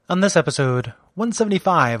On this episode,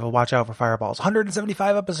 175 of Watch Out for Fireballs.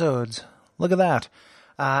 175 episodes. Look at that.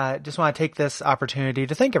 Just want to take this opportunity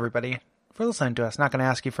to thank everybody for listening to us. Not going to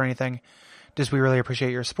ask you for anything. Just we really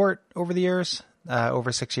appreciate your support over the years,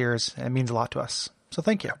 over 6 years. It means a lot to us. So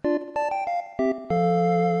thank you.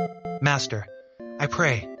 Master, I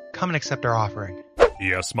pray, come and accept our offering.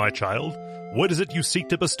 Yes, my child. What is it you seek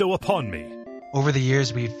to bestow upon me? Over the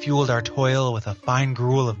years, we've fueled our toil with a fine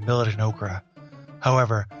gruel of millet and okra.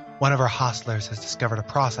 However, one of our hostlers has discovered a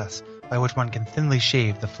process by which one can thinly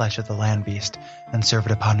shave the flesh of the land beast and serve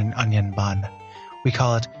it upon an onion bun. We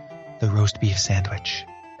call it the roast beef sandwich.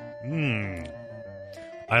 I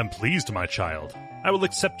am pleased, my child. I will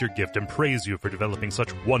accept your gift and praise you for developing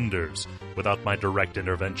such wonders without my direct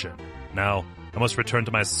intervention. Now, I must return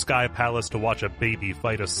to my sky palace to watch a baby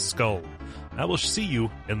fight a skull. I will see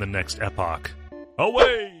you in the next epoch.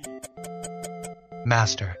 Away!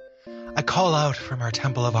 Master, I call out from our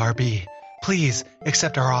Temple of RB. Please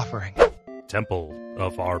accept our offering. Temple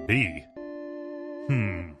of RB?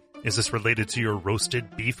 Is this related to your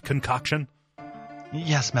roasted beef concoction?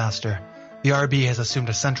 Yes, Master. The RB has assumed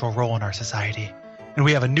a central role in our society, and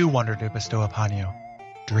we have a new wonder to bestow upon you.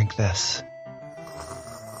 Drink this.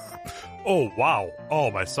 Oh, wow.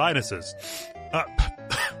 Oh, my sinuses.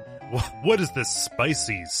 What is this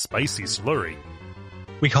spicy slurry?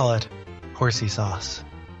 We call it horsey sauce.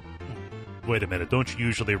 Wait a minute, don't you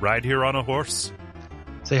usually ride here on a horse?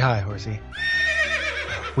 Say hi, horsey.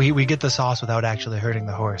 We get the sauce without actually hurting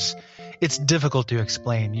the horse. It's difficult to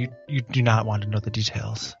explain. You do not want to know the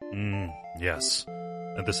details. Yes.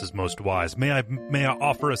 And this is most wise. May I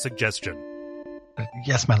offer a suggestion?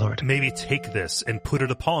 Yes, my lord. Maybe take this and put it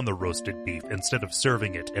upon the roasted beef instead of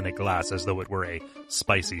serving it in a glass as though it were a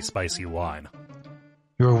spicy wine.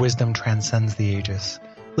 Your wisdom transcends the ages.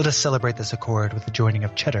 Let us celebrate this accord with the joining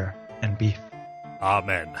of cheddar and beef.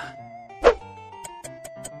 Amen.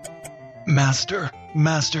 Master,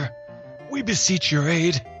 we beseech your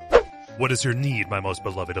aid. What is your need, my most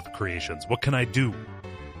beloved of creations? What can I do?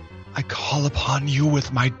 I call upon you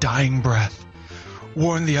with my dying breath.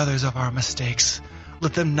 Warn the others of our mistakes.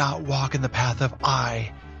 Let them not walk in the path of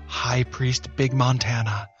I, High Priest Big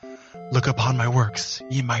Montana. Look upon my works,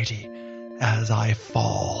 ye mighty, as I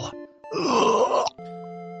fall. Ugh.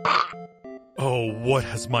 Oh, what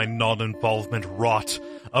has my non-involvement wrought?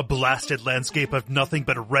 A blasted landscape of nothing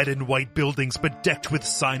but red and white buildings bedecked with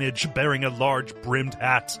signage bearing a large brimmed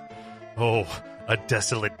hat. Oh, a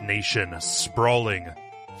desolate nation, sprawling,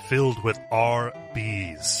 filled with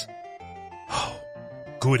RBs. Oh,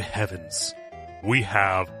 good heavens. We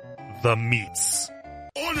have the meats.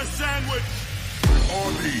 On a sandwich!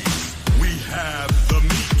 Arby's, we have the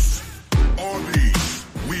meats. Arby's,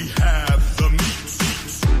 we have the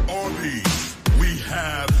meats. Arby's, we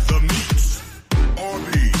have the meats.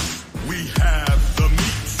 Arby's, we have the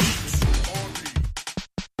meats.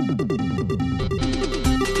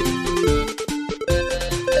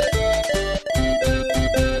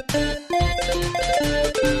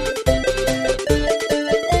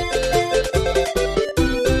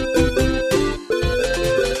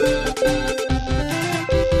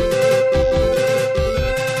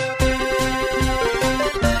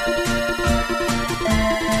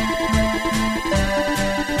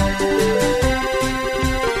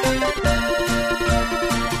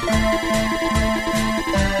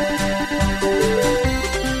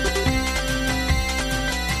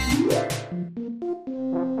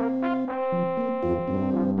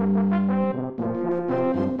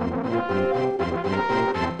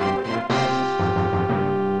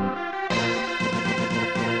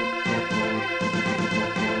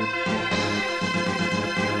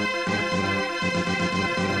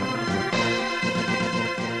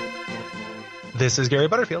 This is Gary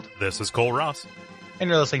Butterfield. This is Cole Ross. And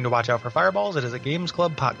you're listening to Watch Out for Fireballs. It is a Games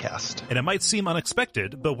Club podcast. And it might seem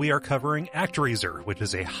unexpected, but we are covering ActRaiser, which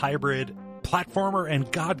is a hybrid platformer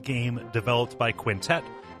and god game developed by Quintet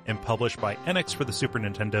and published by Enix for the Super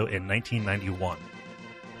Nintendo in 1991.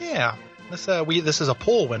 Yeah, this is a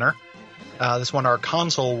poll winner. This won our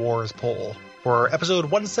Console Wars poll for episode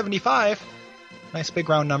 175. Nice big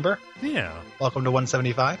round number. Yeah. Welcome to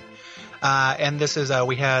 175. And this is,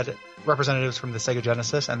 we had representatives from the Sega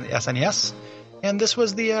Genesis and the SNES. And this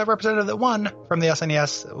was the representative that won from the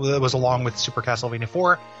SNES. It was along with Super Castlevania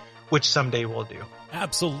 4, which someday we'll do.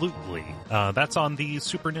 Absolutely. That's on the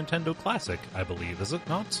Super Nintendo Classic, I believe, is it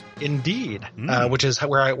not? Indeed. Which is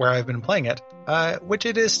where I've been playing it. Which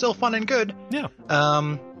it is still fun and good. Yeah.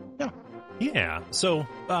 Yeah, so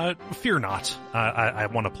fear not. I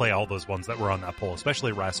want to play all those ones that were on that poll,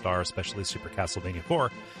 especially Rastar, especially Super Castlevania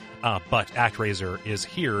 4. But ActRaiser is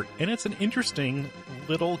here, and it's an interesting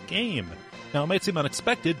little game. Now, it might seem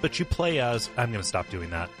unexpected, but you play as... I'm going to stop doing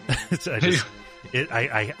that.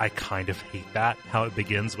 I kind of hate that, how it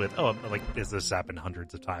begins with, has this happened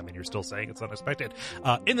hundreds of times and you're still saying it's unexpected?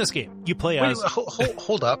 In this game, you play as...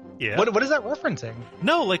 Hold up. Yeah. What is that referencing?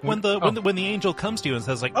 No, like when the angel comes to you and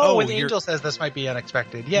says like, when the angel says this might be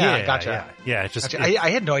unexpected. Yeah, gotcha. Yeah, it's just... Gotcha. I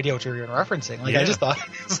had no idea what you were referencing. Like, I just thought...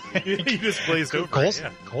 You just glazed over.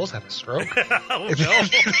 Cole's had a stroke. Oh, no.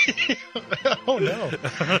 Oh,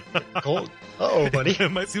 no. Cole... Uh-oh, buddy.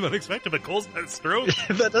 It might seem unexpected, but Cole's had a stroke.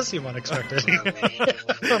 That does seem unexpected.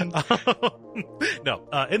 No,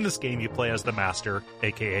 in this game you play as the Master,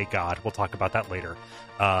 aka God. We'll talk about that later.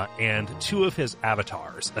 And two of his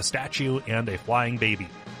avatars, a statue and a flying baby,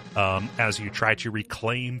 as you try to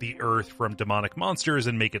reclaim the Earth from demonic monsters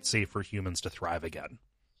and make it safe for humans to thrive again.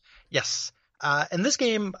 Yes. And this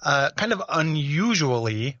game, kind of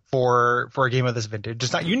unusually for a game of this vintage,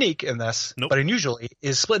 just not unique in this, but unusually,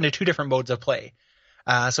 is split into two different modes of play.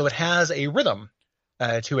 So it has a rhythm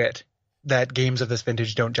to it that games of this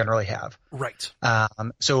vintage don't generally have. Right.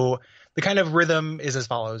 So the kind of rhythm is as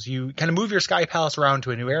follows. You kind of move your Sky Palace around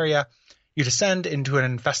to a new area. You descend into an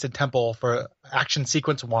infested temple for Action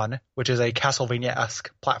Sequence 1, which is a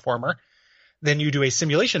Castlevania-esque platformer. Then you do a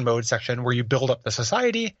simulation mode section where you build up the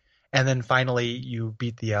society. And then finally, you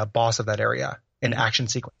beat the boss of that area in Action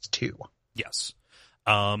Sequence 2. Yes.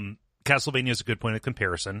 Castlevania is a good point of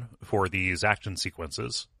comparison for these action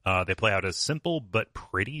sequences. They play out as simple but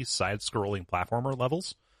pretty side-scrolling platformer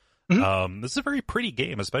levels. Mm-hmm. This is a very pretty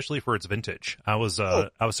game, especially for its vintage. I was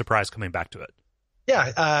surprised coming back to it.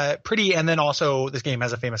 Yeah, pretty, and then also this game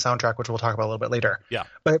has a famous soundtrack, which we'll talk about a little bit later. Yeah.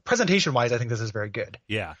 But presentation-wise, I think this is very good.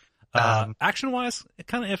 Yeah. Action-wise,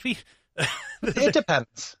 kind of iffy. It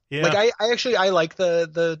depends. Yeah. Like I like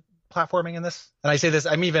the platforming in this, and I say this,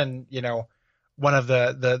 I'm even one of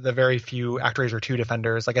the very few ActRaiser 2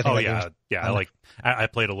 defenders. Like I think. I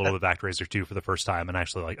played a little of ActRaiser 2 for the first time, and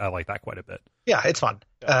actually I like that quite a bit. Yeah, it's fun.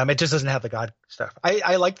 It just doesn't have the God stuff.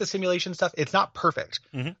 I like the simulation stuff. It's not perfect.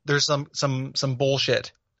 Mm-hmm. There's some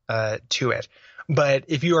bullshit to it. But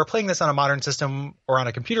if you are playing this on a modern system or on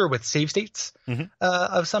a computer with save states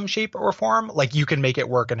of some shape or form, like you can make it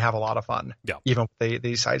work and have a lot of fun, even with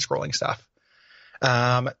the side-scrolling stuff.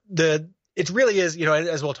 It really is,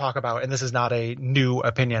 as we'll talk about, and this is not a new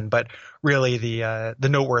opinion, but really the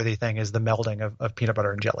noteworthy thing is the melding of peanut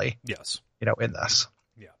butter and jelly. Yes, in this.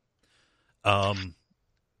 Yeah.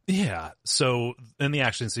 Yeah. So in the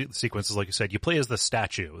action sequences, like you said, you play as the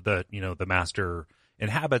statue, the master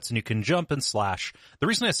inhabits, and you can jump and slash. The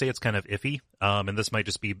reason I say it's kind of iffy, and this might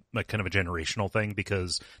just be like kind of a generational thing,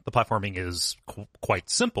 because the platforming is quite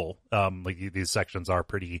simple. Like these sections are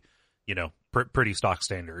pretty, pretty stock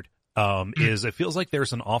standard. Is it feels like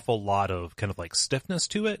there's an awful lot of kind of like stiffness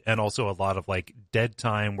to it, and also a lot of like dead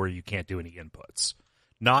time where you can't do any inputs.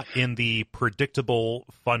 Not in the predictable,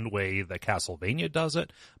 fun way that Castlevania does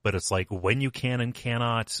it, but it's like when you can and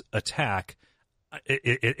cannot attack.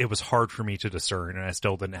 It was hard for me to discern, and I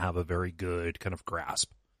still didn't have a very good kind of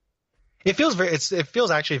grasp. It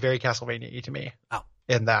feels actually very Castlevania-y to me. Oh.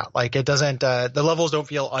 In that, like, it doesn't, the levels don't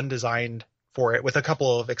feel undesigned for it, with a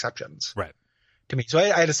couple of exceptions. Right. To me. So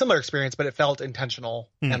I had a similar experience, but it felt intentional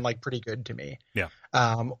and like pretty good to me. Yeah.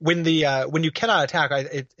 When you cannot attack,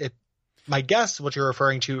 my guess what you're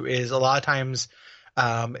referring to is a lot of times,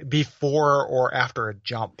 before or after a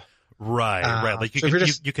jump. Right. Like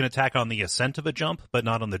you can attack on the ascent of a jump, but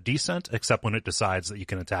not on the descent, except when it decides that you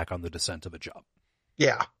can attack on the descent of a jump.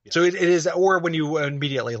 Yeah. So it is, or when you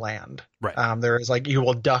immediately land. Right. There is like, you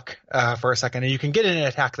will duck for a second, and you can get in an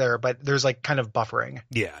attack there, but there's like kind of buffering.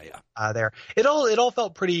 Yeah. There. It all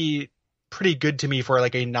felt pretty good to me for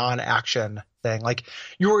like a non-action thing. Like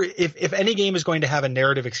if any game is going to have a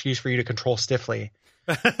narrative excuse for you to control stiffly,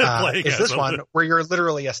 is this one where you're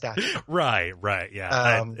literally a statue. Right.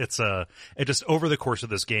 Yeah. It just over the course of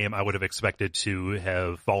this game, I would have expected to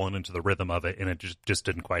have fallen into the rhythm of it, and it just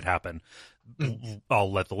didn't quite happen.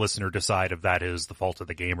 I'll let the listener decide if that is the fault of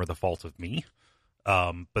the game or the fault of me.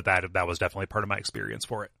 But that was definitely part of my experience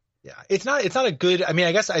for it. Yeah. It's not a good, I mean,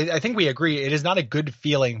 I guess I think we agree it is not a good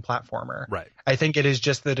feeling platformer. Right. I think it is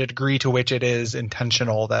just the degree to which it is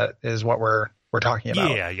intentional that is what we're talking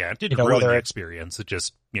about. Yeah. It didn't ruin the experience. It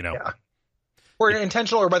just, or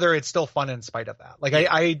intentional, or whether it's still fun in spite of that. Like,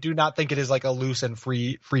 I do not think it is like a loose and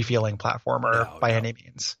free feeling platformer by any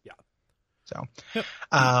means. Yeah. So, yep.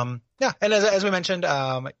 And as we mentioned,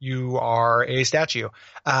 you are a statue.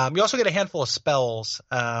 You also get a handful of spells,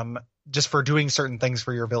 just for doing certain things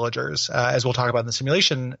for your villagers, as we'll talk about in the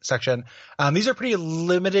simulation section. These are pretty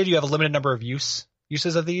limited. You have a limited number of use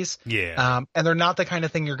uses of these. Yeah. And they're not the kind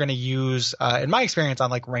of thing you're going to use, in my experience, on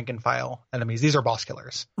like rank and file enemies. These are boss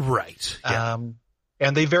killers. Right. Yeah.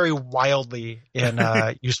 And they vary wildly in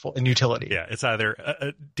useful in utility. Yeah, it's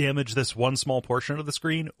either damage this one small portion of the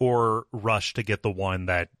screen or rush to get the one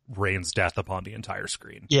that rains death upon the entire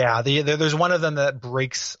screen. Yeah, there's one of them that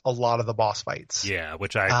breaks a lot of the boss fights. Yeah,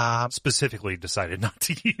 which I specifically decided not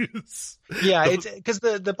to use. Yeah, it's because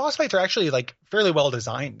the boss fights are actually like fairly well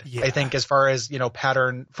designed. Yeah. I think as far as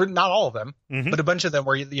pattern for not all of them, Mhm. but a bunch of them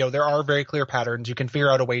where there are very clear patterns. You can figure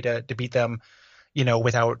out a way to beat them,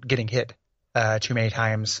 without getting hit too many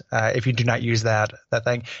times if you do not use that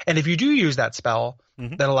thing. And if you do use that spell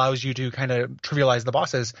that allows you to kind of trivialize the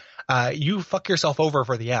bosses, you fuck yourself over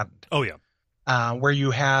for the end. Oh yeah. Where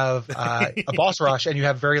you have a boss rush and you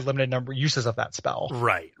have very limited number uses of that spell.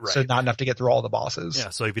 Right. So not enough to get through all the bosses. Yeah,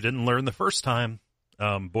 so if you didn't learn the first time,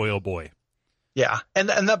 boy oh boy. Yeah. And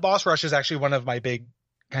that boss rush is actually one of my big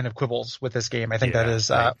kind of quibbles with this game. I think Yeah, that is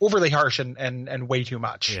overly harsh and way too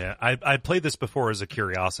much. Yeah, I played this before as a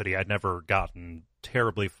curiosity. I'd never gotten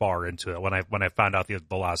terribly far into it. When I found out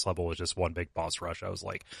the last level was just one big boss rush, I was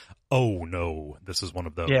like, oh no, this is one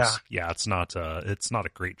of those. Yeah, it's not a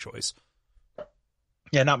great choice.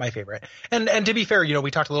 Yeah, not my favorite. And to be fair,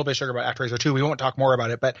 we talked a little bit sugar about ActRaiser 2. We won't talk more about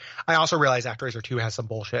it, but I also realize ActRaiser 2 has some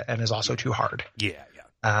bullshit and is also too hard. Yeah.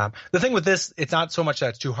 The thing with this, it's not so much that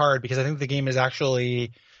it's too hard because I think the game is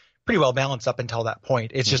actually pretty well balanced up until that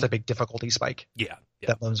point. It's just a big difficulty spike. Yeah.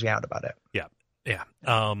 That bums me out about it. Yeah.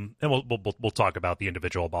 And we'll talk about the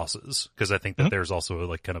individual bosses because I think that there's also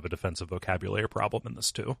like kind of a defensive vocabulary problem in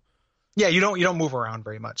this too. Yeah, you don't move around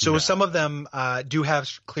very much. So some of them do have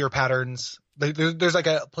clear patterns. There's like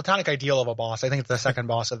a platonic ideal of a boss. I think it's the second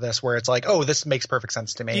boss of this where it's like, oh, this makes perfect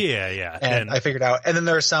sense to me. Yeah. And I figured out. And then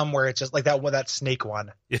there are some where it's just like that snake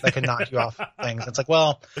one that can knock you off things. It's like,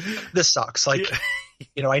 well, this sucks. Like,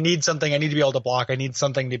 I need something. I need to be able to block. I need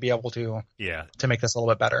something to be able to make this a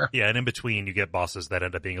little bit better. Yeah, and in between you get bosses that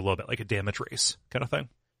end up being a little bit like a damage race kind of thing.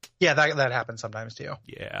 Yeah, that happens sometimes too.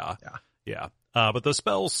 Yeah. But those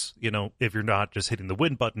spells, if you're not just hitting the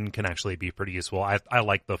win button, can actually be pretty useful. I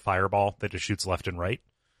like the fireball that just shoots left and right.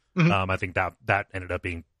 I think that ended up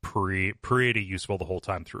being pretty useful the whole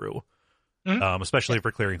time through. Especially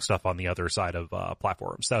for clearing stuff on the other side of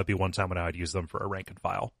platforms. That would be one time when I would use them for a rank and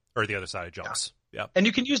file or the other side of jumps. Yeah. And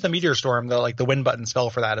you can use the meteor storm, the win button spell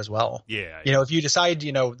for that as well. Yeah. If you decide,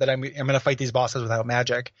 that I'm going to fight these bosses without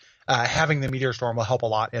magic, having the meteor storm will help a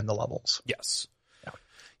lot in the levels. Yes.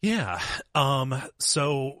 Yeah.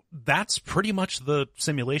 So that's pretty much the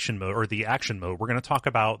simulation mode or the action mode. We're going to talk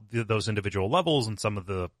about those individual levels and some of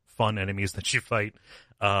the fun enemies that you fight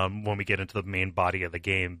when we get into the main body of the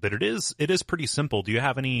game. But it is pretty simple. Do you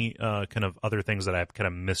have any kind of other things that I've kind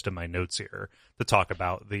of missed in my notes here to talk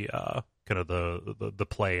about the kind of the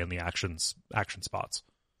play and the action spots?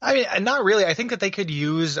 I mean, not really. I think that they could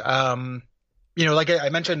use, like I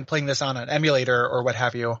mentioned, playing this on an emulator or what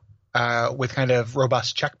have you. With kind of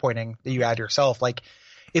robust checkpointing that you add yourself. Like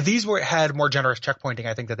if these had more generous checkpointing,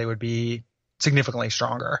 I think that they would be significantly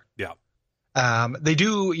stronger. Yeah. They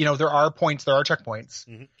do, there are checkpoints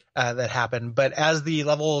that happen, but as the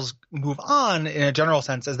levels move on in a general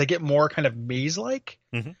sense, as they get more kind of maze-like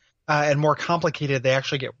and more complicated, they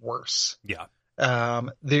actually get worse. Yeah.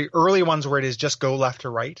 The early ones where it is just go left to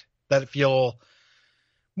right that feel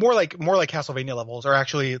more like Castlevania levels are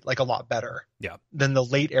actually like a lot better than the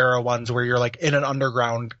late era ones where you're like in an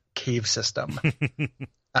underground cave system.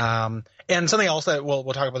 And something else that we'll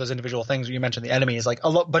talk about those individual things. You mentioned the enemies, like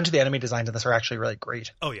bunch of the enemy designs in this are actually really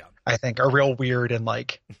great. Oh yeah. I think are real weird and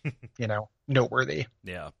like, noteworthy.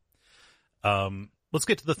 Yeah. Let's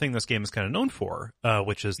get to the thing this game is kind of known for,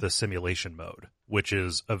 which is the simulation mode, which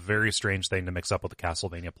is a very strange thing to mix up with a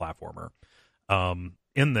Castlevania platformer.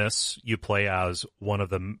 In this, you play as one of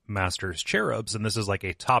the master's cherubs, and this is like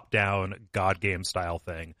a top-down God game style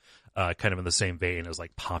thing, kind of in the same vein as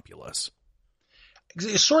like Populous.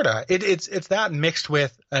 Sorta. It's that mixed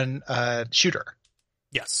with an shooter.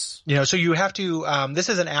 Yes. So you have to. This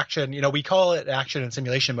is an action. We call it action in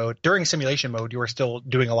simulation mode. During simulation mode, you are still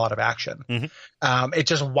doing a lot of action. It's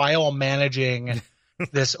just while managing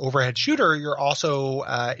this overhead shooter, you're also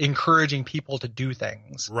encouraging people to do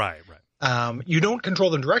things. Right. You don't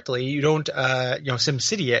control them directly. You don't,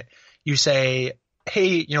 SimCity it. You say,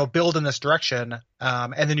 hey, build in this direction.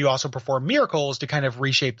 And then you also perform miracles to kind of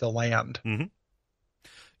reshape the land.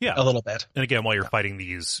 Yeah. A little bit. And again, while you're fighting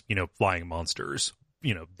these, flying monsters,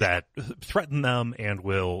 that threaten them and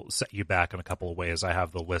will set you back in a couple of ways. I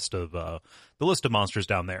have the list of monsters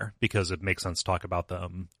down there because it makes sense to talk about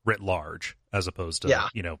them writ large as opposed to,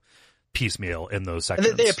 piecemeal in those And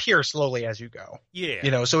sections. they appear slowly as you go. Yeah.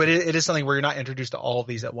 You know, so it is something where you're not introduced to all of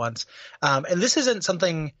these at once. And this isn't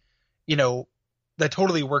something, you know, that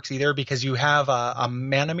totally works either, because you have a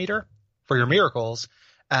mana meter for your miracles.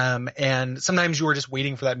 And sometimes you are just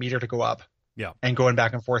waiting for that meter to go up. Yeah. And going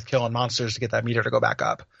back and forth killing monsters to get that meter to go back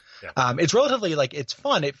up. Yeah. It's relatively like, it's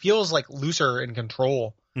fun. It feels like looser in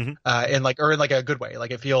control, in like a good way.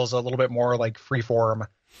 Like it feels a little bit more like free form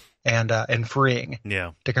and freeing.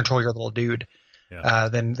 Yeah. To control your little dude. Yeah.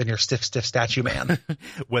 Than your stiff statue man.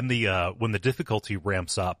 When the difficulty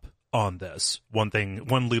ramps up on this, one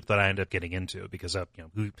loop that I end up getting into, because of, you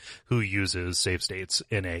know, who uses save states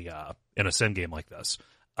in a sim game like this,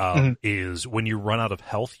 is when you run out of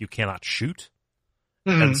health, you cannot shoot.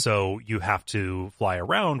 And so you have to fly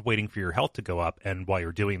around waiting for your health to go up. And while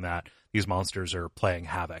you're doing that, these monsters are playing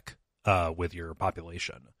havoc, with your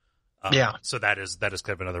population. So that is kind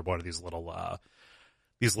of another one of these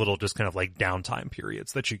little just kind of like downtime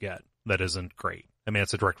periods that you get that isn't great. I mean,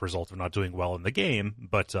 it's a direct result of not doing well in the game,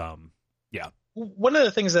 but yeah. One of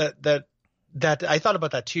the things that I thought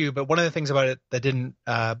about that too, but one of the things about it that didn't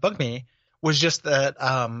bug me was just that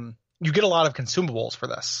you get a lot of consumables for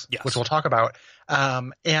this, which we'll talk about.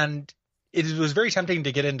 And it was very tempting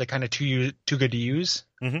to get into kind of too good to use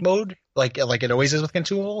mode, like it always is with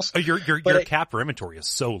consumables. Your cap for inventory is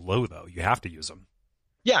so low though, you have to use them.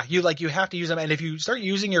 Yeah, you have to use them, and if you start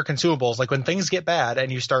using your consumables, like when things get bad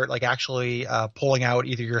and you start like actually pulling out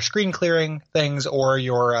either your screen clearing things or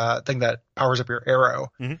your thing that powers up your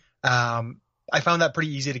arrow, I found that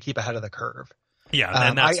pretty easy to keep ahead of the curve. Yeah,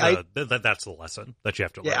 and that's the lesson that you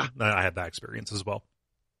have to learn. Yeah. I had that experience as well.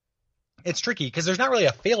 It's tricky because there's not really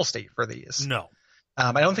a fail state for these. No.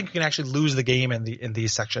 I don't think you can actually lose the game in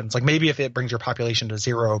these sections. Like maybe if it brings your population to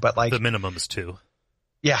 0, but like the minimum is 2.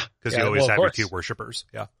 Yeah. Because you always have your 2 worshippers.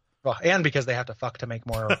 Yeah. Well, and because they have to fuck to make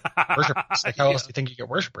more worshippers. Like how else do you think you get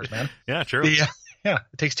worshippers, man? Yeah, true. Yeah,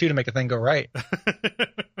 it takes 2 to make a thing go right.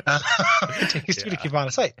 It takes 2 to keep on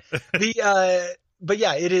a site. But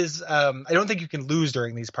yeah, it is. I don't think you can lose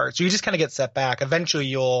during these parts. You just kind of get set back. Eventually,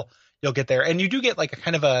 you'll get there, and you do get like a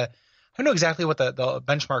kind of a. I don't know exactly what the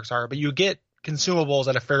benchmarks are, but you get consumables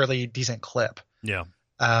at a fairly decent clip. Yeah.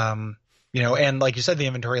 You know, and like you said, the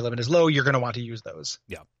inventory limit is low. You're going to want to use those.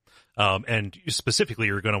 Yeah. And specifically,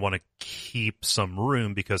 you're going to want to keep some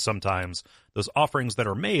room because sometimes those offerings that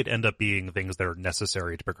are made end up being things that are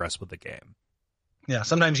necessary to progress with the game. Yeah.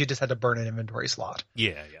 Sometimes you just had to burn an inventory slot.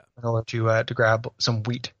 Yeah. In order to grab some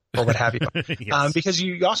wheat or what have you. Yes. Because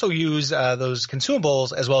you also use those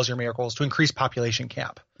consumables as well as your miracles to increase population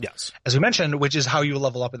cap. Yes. As we mentioned, which is how you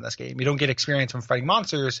level up in this game. You don't get experience from fighting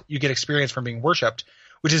monsters. You get experience from being worshipped,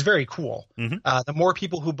 which is very cool. The more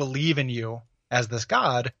people who believe in you as this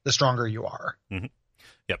god, the stronger you are.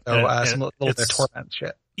 Yep. So some little bit of torment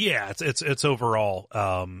shit. Yeah, it's overall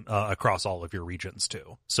across all of your regions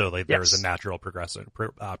too. So like there's a natural progression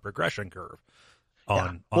curve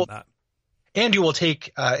on that. And you will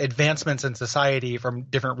take advancements in society from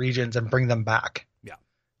different regions and bring them back. Yeah.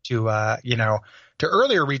 To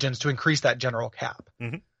earlier regions to increase that general cap.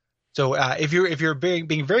 So if you're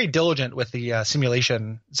being very diligent with the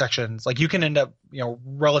simulation sections, like you can end up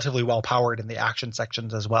relatively well powered in the action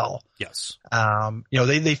sections as well. Yes.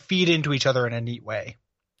 They feed into each other in a neat way.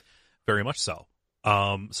 Very much so.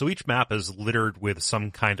 So each map is littered with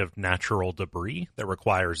some kind of natural debris that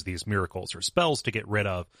requires these miracles or spells to get rid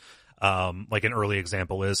of. Like an early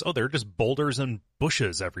example is, there are just boulders and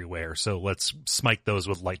bushes everywhere. So let's smite those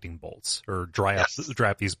with lightning bolts or dry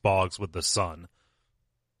up these bogs with the sun.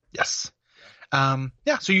 Yes.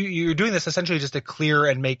 So you're doing this essentially just to clear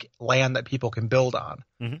and make land that people can build on.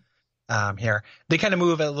 Here they kind of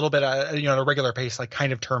move a little bit, at a regular pace, like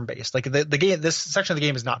kind of turn based. Like the game, this section of the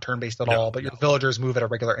game is not turn based at all, but your villagers move at a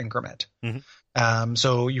regular increment.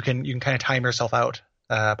 So you can kind of time yourself out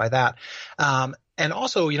by that. And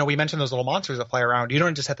also, we mentioned those little monsters that fly around. You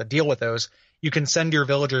don't just have to deal with those. You can send your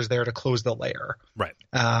villagers there to close the lair. Right.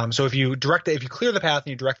 So if you clear the path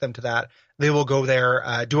and you direct them to that, they will go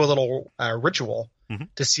there, do a little ritual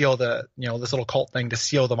to seal this little cult thing to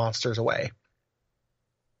seal the monsters away.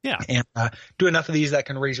 Yeah. And do enough of these that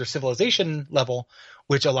can raise your civilization level,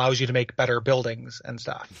 which allows you to make better buildings and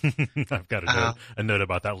stuff. I've got a note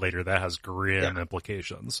about that later. That has grim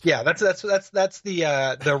implications. Yeah, that's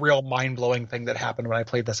the real mind blowing thing that happened when I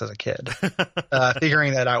played this as a kid.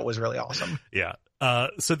 Figuring that out was really awesome. Yeah.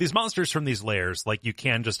 So these monsters from these layers, like you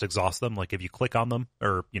can just exhaust them. Like if you click on them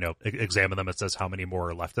or examine them, it says how many more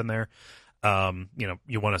are left in there.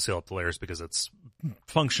 You want to seal up the layers because it's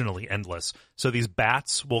functionally endless. So these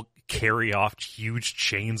bats will carry off huge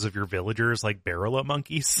chains of your villagers like barrel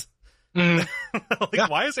monkeys. Mm.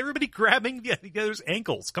 Why is everybody grabbing the other's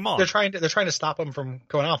ankles? Come on. They're trying to stop them from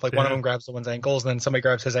going off. Like one of them grabs the one's ankles, and then somebody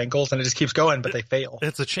grabs his ankles, and it just keeps going, but they fail.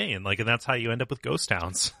 It's a chain, and that's how you end up with ghost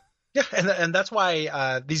towns. Yeah, and that's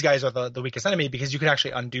why these guys are the weakest enemy, because you can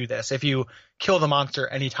actually undo this. If you kill the monster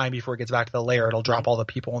any time before it gets back to the lair, it'll drop all the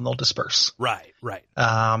people and they'll disperse. Right.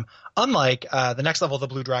 Unlike the next level, the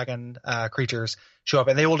blue dragon creatures show up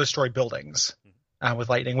and they will destroy buildings with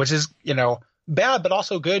lightning, which is, bad, but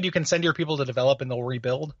also good. You can send your people to develop and they'll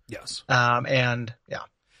rebuild. Yes.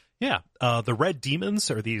 Yeah. The red demons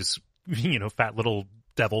are these, fat little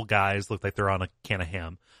devil guys, look like they're on a can of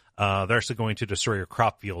ham. They're actually going to destroy your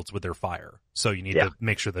crop fields with their fire. So you need to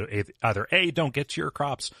make sure that either A, don't get to your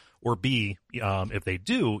crops, or B, if they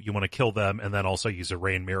do, you want to kill them and then also use a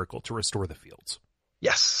rain miracle to restore the fields.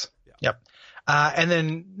 Yes. Yeah. Yep. And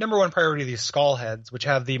then number one priority, these skull heads, which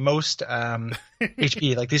have the most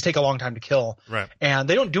HP. Like these take a long time to kill. Right. And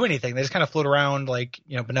they don't do anything. They just kind of float around like,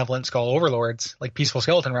 benevolent skull overlords, like peaceful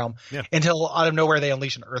skeleton realm, until out of nowhere they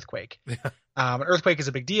unleash an earthquake. An earthquake is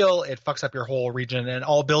a big deal. It fucks up your whole region, and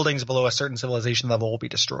all buildings below a certain civilization level will be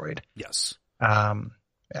destroyed. Yes. Yeah.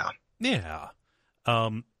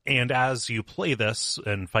 And as you play this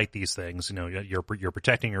and fight these things, you're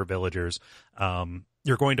protecting your villagers.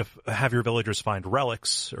 You're going to have your villagers find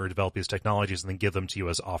relics or develop these technologies and then give them to you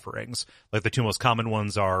as offerings. Like the two most common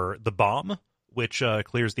ones are the bomb, which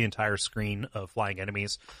clears the entire screen of flying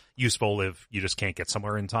enemies. Useful if you just can't get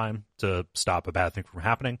somewhere in time to stop a bad thing from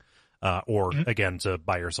happening. Or again, to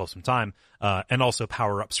buy yourself some time, and also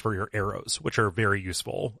power-ups for your arrows, which are very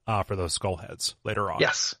useful for those skull heads later on.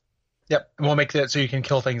 Yes. Yep. And we'll make that so you can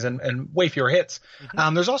kill things and way fewer hits.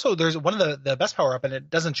 There's one of the best power-up, and it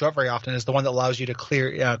doesn't show up very often, is the one that allows you to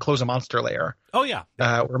close a monster lair. Oh, yeah.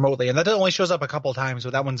 Remotely. And that only shows up a couple of times,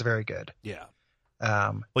 but that one's very good. Yeah.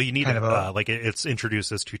 Well, you need it, it's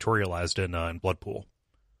introduced as tutorialized in Bloodpool.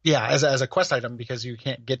 Yeah, as a quest item, because you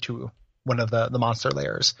can't get to one of the monster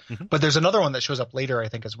layers. But there's another one that shows up later, I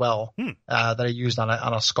think, as well, that I used on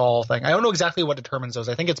a skull thing. I don't know exactly what determines those.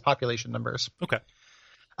 I think it's population numbers. Okay.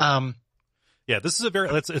 This is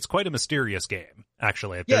it's quite a mysterious game,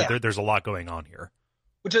 actually. There's a lot going on here.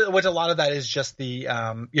 Which a lot of that is just the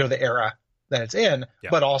the era that it's in,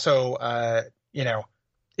 but also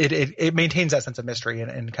it maintains that sense of mystery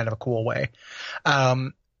in kind of a cool way.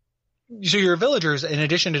 So your villagers, in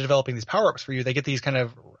addition to developing these power-ups for you, they get these kind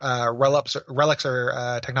of relics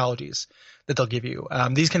or technologies that they'll give you.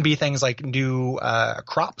 These can be things like new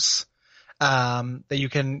crops that you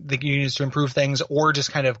can use to improve things, or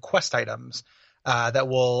just kind of quest items that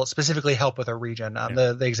will specifically help with a region.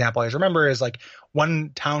 The example I always remember is like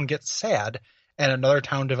one town gets sad and another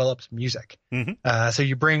town develops music. So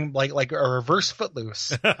you bring like a reverse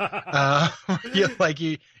Footloose.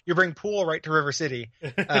 You bring Pool right to River City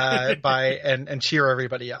and cheer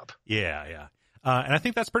everybody up. Yeah. And I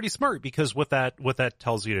think that's pretty smart, because what that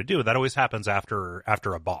tells you to do, that always happens after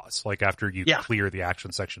a boss, like after you clear the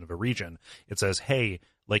action section of a region. It says, hey,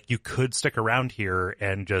 like you could stick around here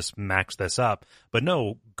and just max this up, but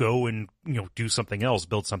no, go and do something else,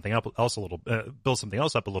 build something else up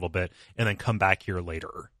a little bit, and then come back here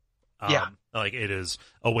later. Like it is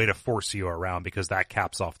a way to force you around, because that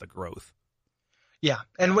caps off the growth. Yeah,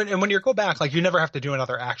 and when you go back, like you never have to do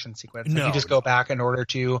another action sequence. Like, you just go back in order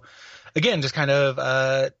to, again, just kind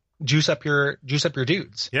of juice up your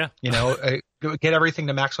dudes. Yeah, get everything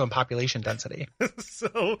to maximum population density.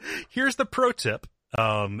 So here's the pro tip,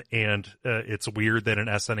 and it's weird that an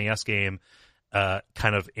SNES game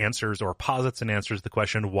kind of answers or posits and answers the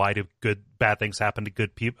question, why do bad things happen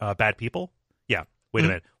to bad people? Yeah. Wait a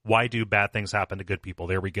minute. Why do bad things happen to good people?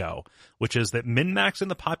 There we go. Which is that min-maxing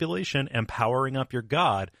the population and powering up your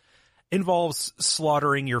god involves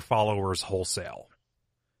slaughtering your followers wholesale.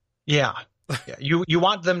 Yeah. You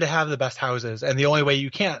want them to have the best houses, and the only way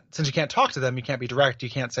since you can't talk to them, you can't be direct. You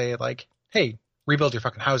can't say like, hey, rebuild your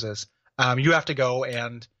fucking houses. You have to go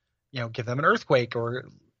and give them an earthquake or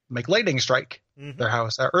make lightning strike their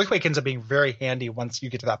house. Earthquake ends up being very handy once you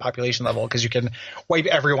get to that population level, because you can wipe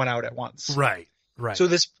everyone out at once. Right. So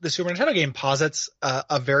the Super Nintendo game posits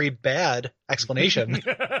a very bad explanation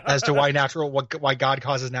as to why God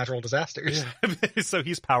causes natural disasters. Yeah. So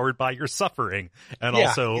he's powered by your suffering, and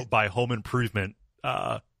also by home improvement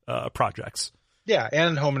projects. Yeah,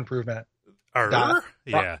 and home improvement.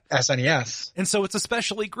 SNES. And so it's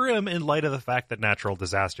especially grim in light of the fact that natural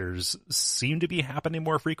disasters seem to be happening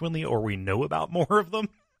more frequently, or we know about more of them.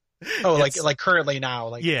 Oh, like currently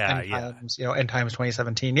now, End Times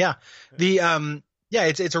 2017. Yeah.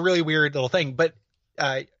 It's a really weird little thing, but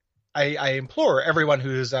I implore everyone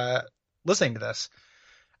who's listening to this,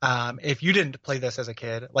 If you didn't play this as a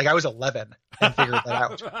kid, like I was 11 and figured that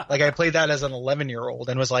out. Like I played that as an 11-year-old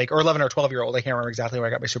and was like, or 11 or 12-year-old. I can't remember exactly where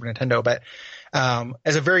I got my Super Nintendo, but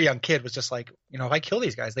as a very young kid was just like, you know, if I kill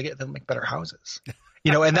these guys, they'll make better houses.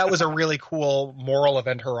 You know, and that was a really cool moral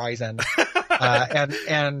event horizon.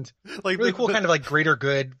 And like really cool kind of like greater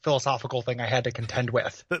good philosophical thing I had to contend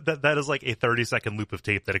with. That is like a 30-second loop of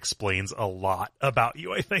tape that explains a lot about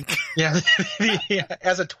you, I think. Yeah.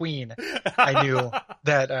 As a tween, I knew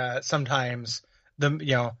that sometimes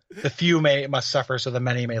the few must suffer so the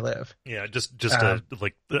many may live. Yeah, just a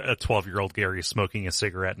 12-year-old Gary smoking a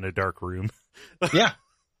cigarette in a dark room. Yeah.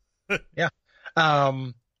 Yeah.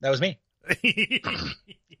 That was me.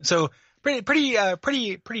 So pretty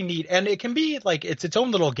neat, and it can be like it's its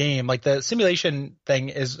own little game. Like the simulation thing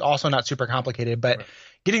is also not super complicated, but right.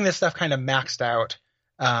 Getting this stuff kind of maxed out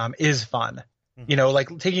is fun. Mm-hmm. You know,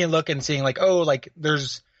 like taking a look and seeing like, oh, like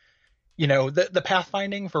there's, you know, the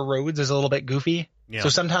pathfinding for roads is a little bit goofy. Yeah. So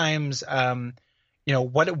sometimes, you know,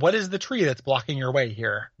 what is the tree that's blocking your way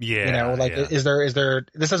here? Yeah. You know, like is there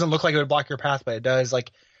this doesn't look like it would block your path, but it does.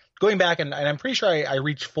 Like going back and I'm pretty sure I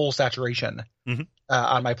reached full saturation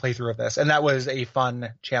on my playthrough of this, and that was a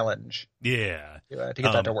fun challenge. Yeah, to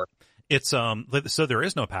get that to work. It's so there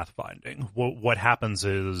is no pathfinding. What happens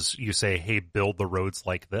is you say, "Hey, build the roads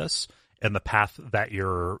like this," and the path that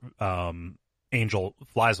your angel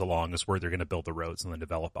flies along is where they're going to build the roads and then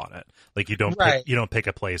develop on it. Like you don't pick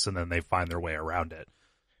a place and then they find their way around it.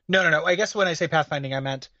 No. I guess when I say pathfinding, I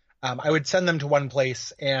meant I would send them to one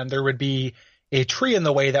place and there would be a tree in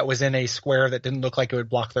the way that was in a square that didn't look like it would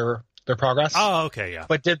block their progress. Oh, okay, yeah.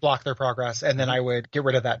 But did block their progress, and then I would get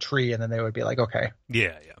rid of that tree, and then they would be like, okay.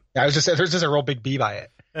 Yeah. I was there's just a real big bee by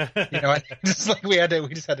it. You know, just like we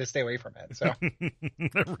just had to stay away from it. So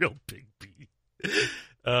a real big bee.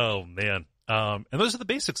 Oh man. And those are the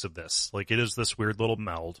basics of this. Like it is this weird little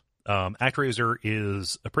meld. ActRaiser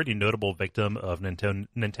is a pretty notable victim of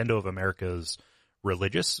Nintendo of America's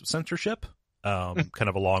religious censorship. Kind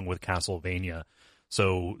of along with Castlevania.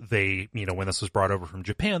 So they, you know, when this was brought over from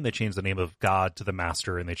Japan, they changed the name of God to the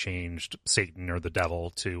Master, and they changed Satan or the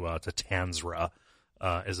Devil to Tanzra,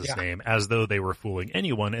 is his name, as though they were fooling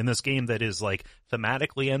anyone in this game that is like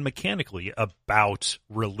thematically and mechanically about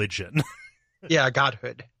religion. Yeah,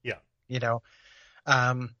 godhood. Yeah. You know,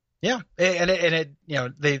 yeah, and it, you know,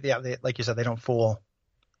 they like you said, they don't fool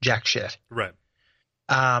jack shit. Right.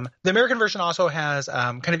 The American version also has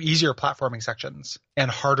kind of easier platforming sections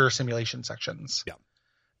and harder simulation sections.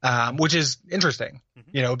 Yeah. Which is interesting,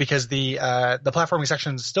 you know, because the platforming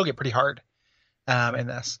sections still get pretty hard in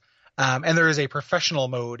this. And there is a professional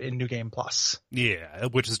mode in New Game Plus. Yeah,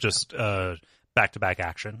 which is just back-to-back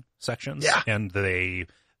action sections. Yeah. And they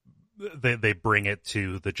bring it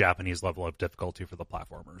to the Japanese level of difficulty for the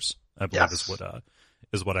platformers, I believe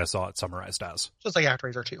is what I saw it summarized as. Just like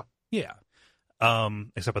ActRaiser 2. Yeah.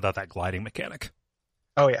 Except without that gliding mechanic.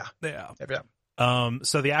 Oh yeah. Yeah.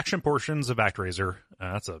 So the action portions of ActRaiser,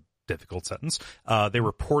 that's a difficult sentence. They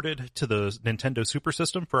were ported to the Nintendo Super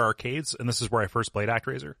System for arcades, and this is where I first played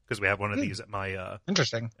ActRaiser because we have one of these at my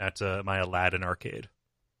my Aladdin arcade.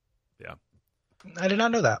 Yeah. I did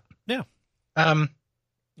not know that. Yeah.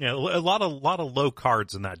 Yeah, a lot of low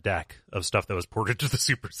cards in that deck of stuff that was ported to the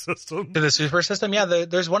Super System. To the Super System, yeah.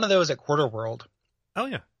 There's one of those at Quarter World. Oh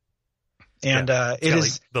yeah. And it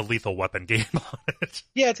is like the Lethal Weapon game on it.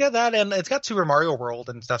 Yeah, it's got that, and it's got Super Mario World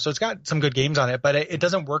and stuff. So it's got some good games on it, but it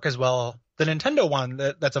doesn't work as well. The Nintendo one,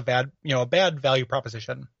 that's a bad value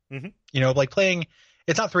proposition. Mm-hmm. You know, like playing,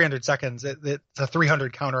 it's not 300 seconds. It's a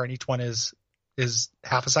 300 counter, and each one is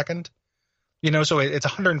half a second. You know, so it's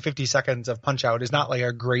 150 seconds of Punch Out is not like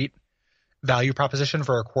a great value proposition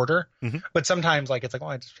for a quarter. Mm-hmm. But sometimes, like it's like,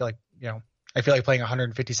 I just feel like I feel like playing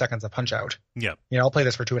 150 seconds of Punch Out. Yeah. You know, I'll play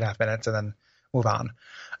this for 2.5 minutes and then move on.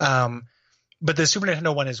 But the Super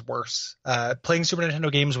Nintendo one is worse. Playing Super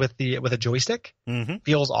Nintendo games with a joystick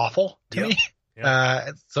feels awful to me.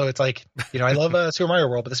 Yeah. So it's like, I love Super Mario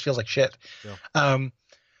World, but this feels like shit.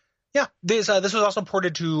 Yeah. This was also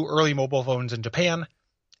ported to early mobile phones in Japan.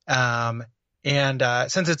 And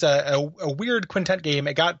since it's a weird quintet game,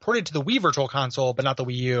 it got ported to the Wii Virtual Console, but not the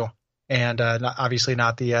Wii U, and obviously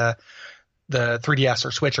not the 3DS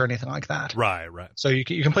or Switch or anything like that. Right. So you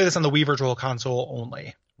can play this on the Wii Virtual Console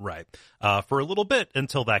only. Right. For a little bit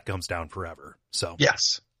until that comes down forever. So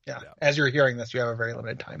yes. Yeah. As you're hearing this, you have a very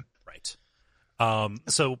limited time. Right.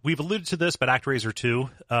 So we've alluded to this, but ActRaiser 2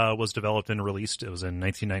 was developed and released. It was in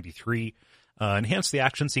 1993. Enhanced the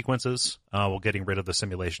action sequences while getting rid of the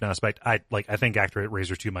simulation aspect. I think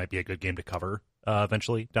ActRaiser 2 might be a good game to cover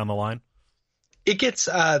eventually down the line. It gets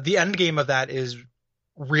the end game of that is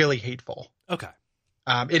really hateful. Okay.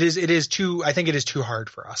 It is too. I think it is too hard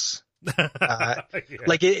for us. Yeah.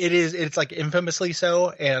 Like it is. It's like infamously so.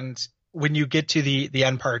 And when you get to the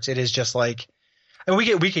end parts, it is just like, and we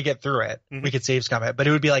could get through it. Mhm. We could save scum it, but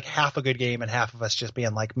it would be like half a good game and half of us just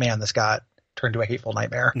being like, man, this got turned to a hateful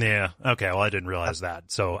nightmare. Yeah. Okay. Well, I didn't realize that.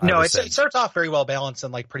 So No, I it starts off very well balanced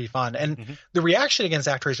and like pretty fun. And Mhm. the reaction against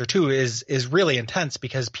ActRaiser 2 is really intense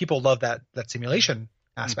because people love that simulation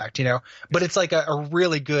aspect, you know, but it's like a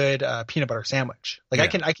really good peanut butter sandwich. Like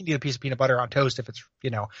Yeah. I can eat a piece of peanut butter on toast if it's, you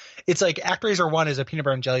know, it's like ActRaiser 1 is a peanut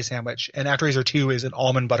butter and jelly sandwich and ActRaiser 2 is an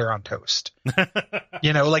almond butter on toast.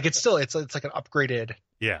 You know, like it's like an upgraded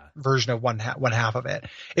Yeah. version of one half of it.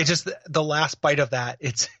 It's just the last bite of that.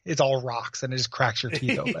 It's all rocks and it just cracks your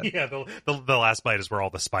teeth open. Yeah. The last bite is where all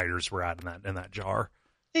the spiders were at in that jar.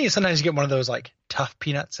 Yeah, sometimes you get one of those like tough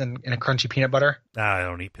peanuts and a crunchy peanut butter. I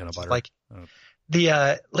don't eat peanut butter. Like Oh.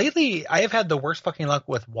 lately I have had the worst fucking luck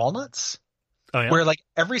with walnuts. Oh, yeah? Where like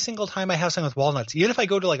every single time I have something with walnuts, even if I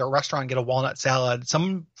go to like a restaurant and get a walnut salad,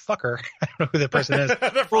 some fucker, I don't know who the person is,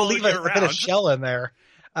 will leave a bit of shell in there.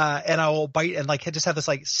 And I will bite and like just have this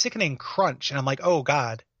like sickening crunch. And I'm like, oh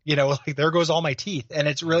God, you know, like there goes all my teeth. And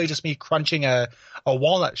it's really just me crunching a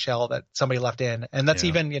walnut shell that somebody left in. And that's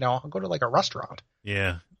even, you know, I'll go to like a restaurant.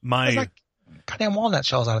 Yeah. There's like goddamn walnut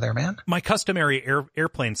shells out of there, man. My customary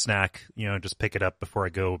airplane snack, you know, just pick it up before I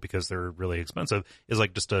go because they're really expensive, is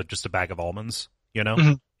like just a bag of almonds, you know?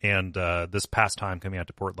 Mhm. And this past time coming out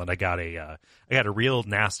to Portland, I got a real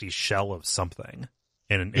nasty shell of something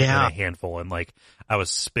in a handful, and like I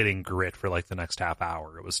was spitting grit for like the next half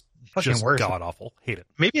hour. It was Fucking just worse. god awful. Hate it.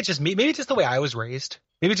 Maybe it's just me. Maybe it's just the way I was raised.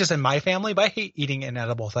 Maybe it's just in my family, but I hate eating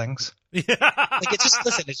inedible things. Yeah. Like it's just,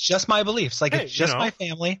 listen, it's just my beliefs. Like Hey, it's just you know. my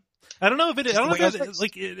family. I don't know if it is. I don't know Just if the way I it, was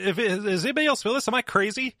like if it, does anybody else feel this? Am I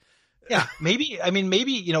crazy? Yeah, maybe,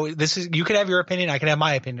 you know, you could have your opinion. I can have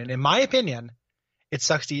my opinion. In my opinion, it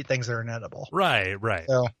sucks to eat things that are inedible. Right.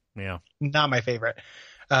 So Yeah. not my favorite.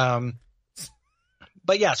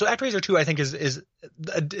 But yeah, so ActRaiser 2, I think is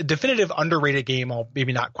a definitive underrated game. While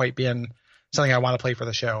maybe not quite being something I want to play for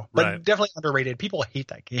the show, but Right. definitely underrated. People hate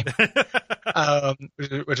that game,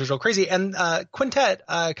 which is real crazy. And Quintet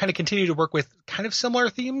kind of continued to work with kind of similar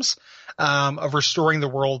themes of restoring the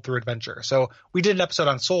world through adventure. So we did an episode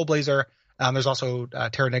on Soul Blazer. There's also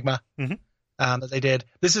Terranigma Mhm. that they did.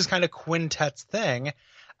 This is kind of Quintet's thing.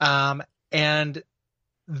 And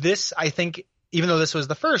this, I think, even though this was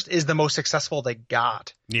the first, is the most successful they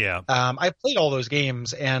got. Yeah. I've played all those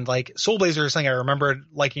games, and like Soul Blazer is something I remembered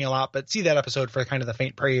liking a lot, but see that episode for kind of the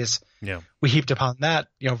faint praise Yeah. we heaped upon that,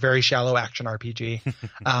 you know, very shallow action RPG.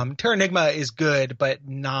 Terranigma is good, but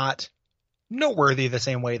not noteworthy the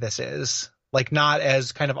same way this is. Like not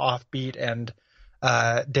as kind of offbeat and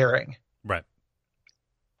daring. Right.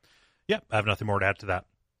 Yeah, I have nothing more to add to that.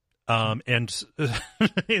 And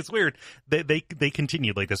it's weird. They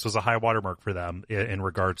continued, like this was a high watermark for them in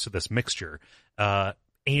regards to this mixture.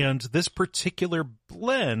 And this particular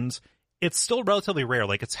blend, it's still relatively rare.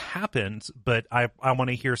 Like it's happened, but I want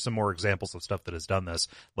to hear some more examples of stuff that has done this.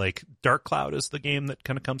 Like Dark Cloud is the game that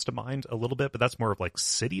kind of comes to mind a little bit, but that's more of like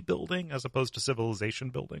city building as opposed to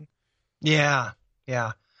civilization building. Yeah.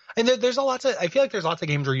 Yeah. And there's I feel like there's lots of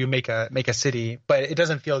games where you make a city, but it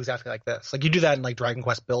doesn't feel exactly like this. Like you do that in like Dragon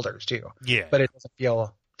Quest Builders too. Yeah. But it doesn't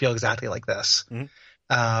feel exactly like this.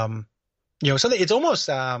 Mhm. You know, so it's almost,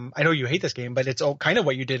 I know you hate this game, but it's kind of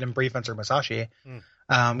what you did in Brave Fencer Musashi,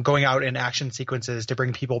 going out in action sequences to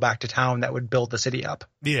bring people back to town that would build the city up.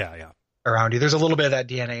 Yeah. Around you. There's a little bit of that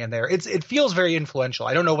DNA in there. It feels very influential.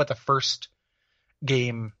 I don't know what the first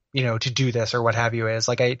game, you know, to do this or what have you is.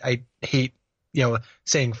 Like I hate, you know,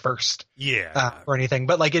 saying first or anything,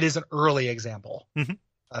 but like it is an early example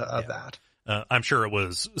of that. I'm sure it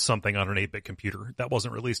was something on an 8-bit computer that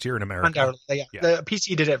wasn't released here in America. Undoubtedly, yeah. The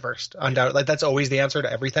PC did it first. Undoubtedly, like that's always the answer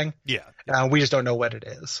to everything. Yeah. We just don't know what it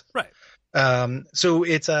is. Right. So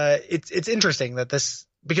it's interesting that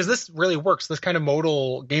because this really works. This kind of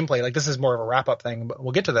modal gameplay, like this is more of a wrap up thing, but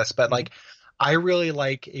we'll get to this. But like, I really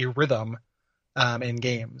like a rhythm in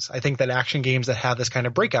games. I think that action games that have this kind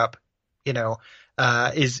of breakup, you know,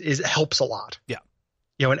 is helps a lot. Yeah.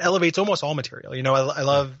 You know, and elevates almost all material. You know, I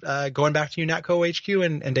love going back to UNATCO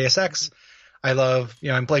HQ and Deus Ex. I love, you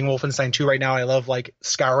know, I'm playing Wolfenstein 2 right now. I love like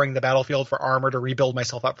scouring the battlefield for armor to rebuild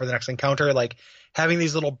myself up for the next encounter. Like having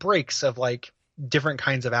these little breaks of like different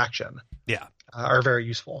kinds of action. Yeah. Are very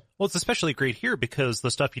useful. Well, it's especially great here because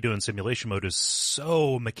the stuff you do in simulation mode is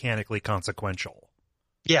so mechanically consequential.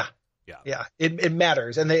 Yeah. It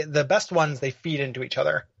matters. And the best ones, they feed into each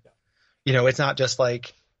other. Yeah. You know, it's not just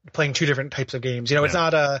like playing two different types of games. You know, it's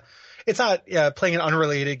not it's not playing an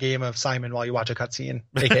unrelated game of Simon while you watch a cutscene,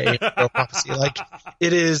 aka Hero Prophecy. Like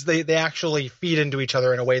it is, they actually feed into each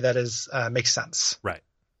other in a way that is makes sense. Right.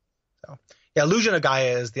 So yeah, Illusion of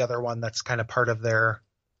Gaia is the other one that's kind of part of their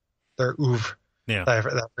oeuvre. Yeah. That I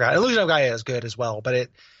forgot. Illusion of Gaia is good as well, but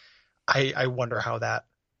I wonder how that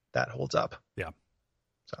holds up. Yeah.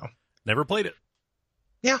 So never played it.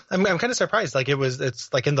 Yeah, I'm kind of surprised. Like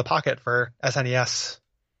it's like in the pocket for SNES,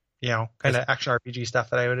 kind of action RPG stuff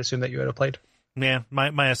that I would assume that you would have played. Yeah,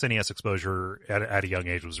 my SNES exposure at a young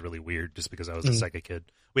age was really weird just because I was a Sega kid.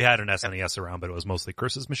 We had an SNES around, but it was mostly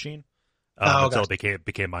Chris's machine. Until it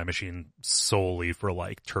became my machine solely for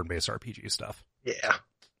like turn-based RPG stuff. Yeah.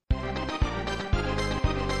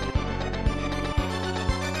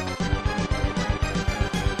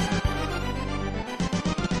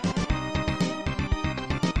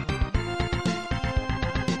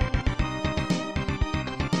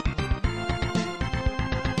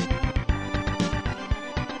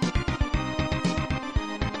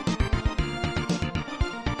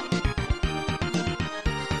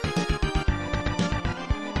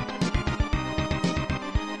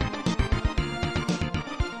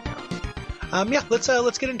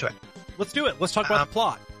 Let's get into it. Let's do it. Let's talk about the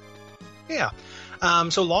plot. Yeah.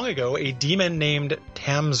 So long ago, a demon named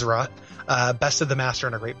Tamzra bested the Master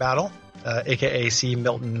in a great battle, aka C.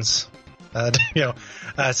 Milton's.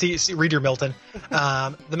 Read your Milton.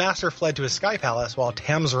 The Master fled to his sky palace while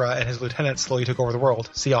Tamzra and his lieutenants slowly took over the world.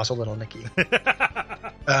 See also Little Nicky.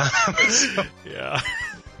 Yeah.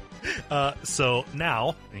 So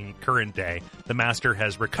now, in current day, the Master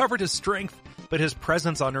has recovered his strength, but his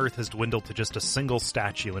presence on Earth has dwindled to just a single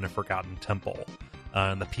statue in a forgotten temple.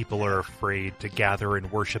 And the people are afraid to gather and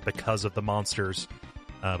worship because of the monsters.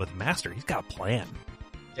 But the Master, he's got a plan.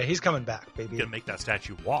 Yeah, he's coming back, baby. He's gonna make that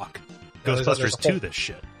statue walk. Yeah, Ghostbusters 2 this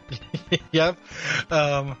shit. Yep.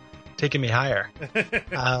 Taking me higher.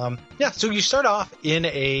 So you start off in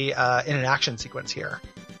an action sequence here.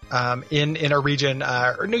 In a region,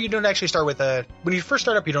 no, you don't actually start with when you first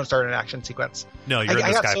start up, you don't start an action sequence. No, you're in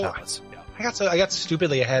the Sky Palace. Yeah. I got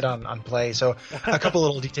stupidly ahead on play, so a couple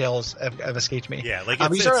little details have escaped me. Yeah, like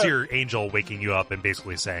it's your angel waking you up and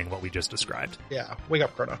basically saying what we just described. Yeah, wake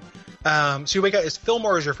up, Chrono. So you wake up,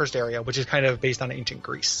 Fillmore is your first area, which is kind of based on ancient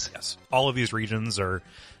Greece. Yes. All of these regions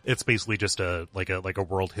it's basically just a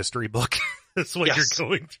world history book. That's what you're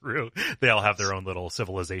going through. They all have their own little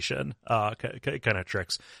civilization, kind of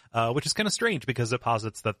tricks, which is kind of strange because it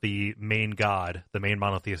posits that the main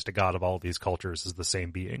monotheistic god of all of these cultures is the same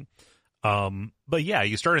being. But yeah,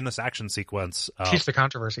 you start in this action sequence. Teach the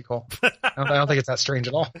controversy, Cole. I don't think it's that strange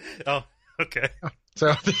at all. Oh, okay.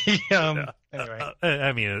 So anyway,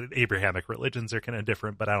 I mean, Abrahamic religions are kind of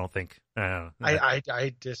different, but I don't think.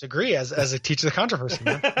 I disagree. As a teach the controversy,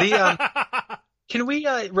 man. Can we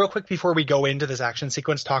real quick before we go into this action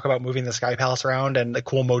sequence talk about moving the Sky Palace around and the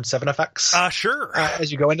cool Mode 7 effects? Sure.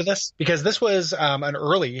 As you go into this, because this was an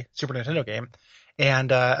early Super Nintendo game.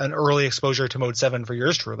 And an early exposure to Mode 7 for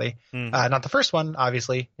yours truly. Not the first one,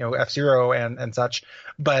 obviously, F-Zero and such,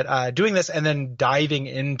 but doing this and then diving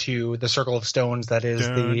into the Circle of Stones that is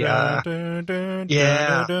And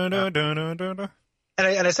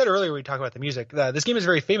I said earlier we talk about the music. This game is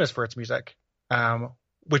very famous for its music,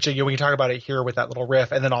 which we can talk about it here with that little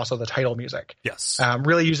riff and then also the title music. Yes.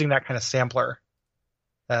 Really using that kind of sampler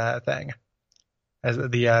thing as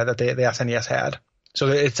that the SNES had. So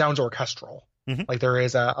it sounds orchestral. Mm-hmm. Like there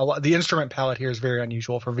is a lot, the instrument palette here is very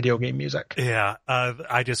unusual for video game music. Yeah.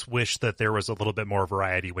 I just wish that there was a little bit more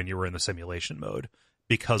variety when you were in the simulation mode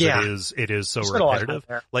because it is so repetitive.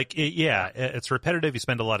 Like it's repetitive. You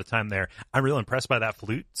spend a lot of time there. I'm real impressed by that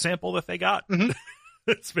flute sample that they got. Mm-hmm.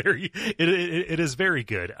 It is very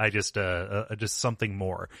good. I just something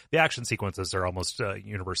more. The action sequences are almost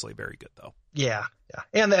universally very good though. Yeah.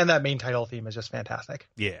 And that main title theme is just fantastic.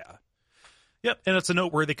 Yeah. Yep, and it's a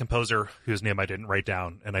noteworthy composer whose name I didn't write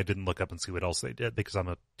down, and I didn't look up and see what else they did because I'm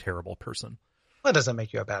a terrible person. Well, that doesn't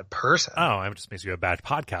make you a bad person. Oh, it just makes you a bad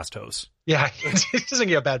podcast host. Yeah, it doesn't make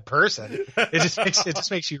you a bad person. It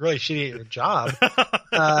just makes you really shitty at your job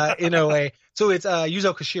in a way. So it's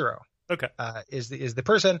Yuzo Koshiro. Okay, is the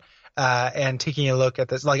person, and taking a look at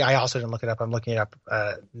this. Like I also didn't look it up. I'm looking it up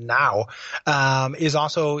now. Is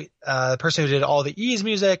also the person who did all the Ease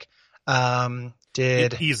music.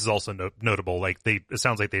 Ease is also notable. Like it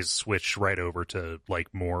sounds like they switch right over to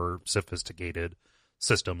like more sophisticated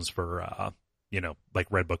systems for like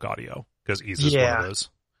Redbook audio because Ease is one of those.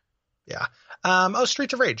 Yeah.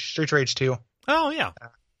 Streets of Rage 2. Oh yeah.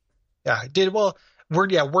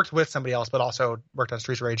 Worked with somebody else, but also worked on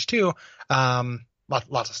Streets of Rage 2.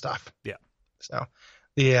 Lots of stuff. Yeah. So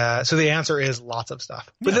So the answer is lots of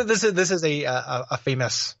stuff. But Yeah. this is a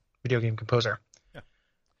famous video game composer.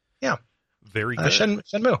 Yeah. Very good.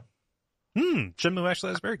 Shenmue. Shenmue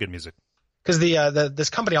actually has very good music. Because this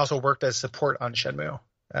company also worked as support on Shenmue.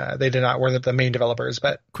 They did not were the main developers,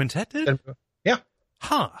 but Quintet did? Shenmue, yeah.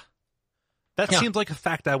 Huh. That seems like a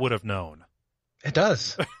fact I would have known. It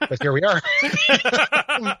does. But here we are.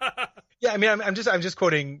 Yeah, I mean, I'm just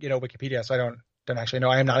quoting, Wikipedia, so I don't actually know.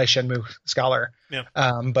 I am not a Shenmue scholar. Yeah.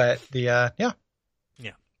 But yeah. Yeah.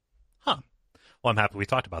 Huh. Well, I'm happy we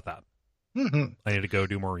talked about that. Mm-hmm. I need to go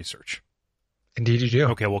do more research. Indeed, you do.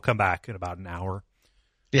 Okay, we'll come back in about an hour.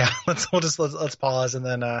 Yeah, let's pause and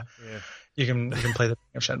then you can play the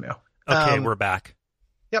thing of Shenmue. Okay, we're back.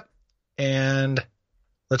 Yep, and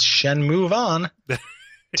let's move on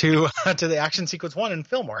to the action sequence 1 in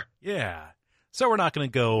Fillmore. Yeah. So we're not going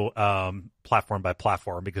to go platform by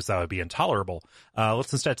platform because that would be intolerable.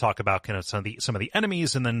 Let's instead talk about kind of some of the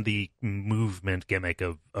enemies and then the movement gimmick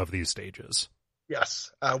of these stages.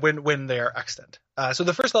 Yes, when they are extant. So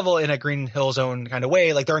the first level in a Green Hill Zone kind of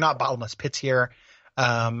way, like there are not bottomless pits here.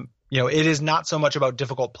 It is not so much about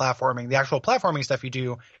difficult platforming. The actual platforming stuff you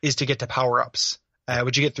do is to get to power-ups,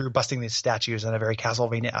 which you get through busting these statues in a very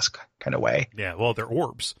Castlevania-esque kind of way. Yeah, well, they're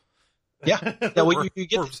orbs. Yeah, well, you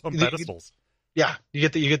get orbs on pedestals. Yeah, you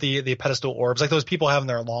get the pedestal orbs like those people have in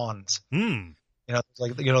their lawns. Those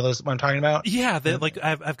what I'm talking about. Yeah, like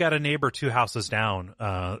I've got a neighbor 2 houses down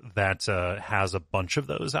that has a bunch of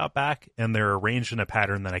those out back, and they're arranged in a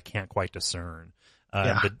pattern that I can't quite discern.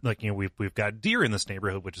 We've got deer in this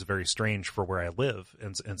neighborhood, which is very strange for where I live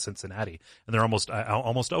in Cincinnati. And they're almost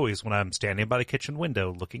always when I'm standing by the kitchen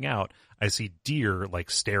window looking out, I see deer like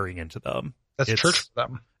staring into them. That's church for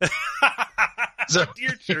them. So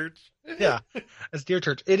deer church. Yeah, that's deer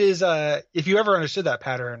church. It is. If you ever understood that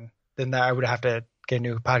pattern, then I would have to get a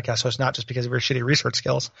new podcast host, not just because of your shitty research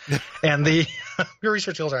skills. And your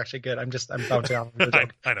research skills are actually good. I'm bouncing off of the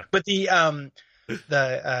joke. I know. But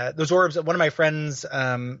those orbs, one of my friends'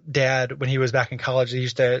 dad, when he was back in college, he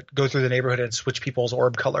used to go through the neighborhood and switch people's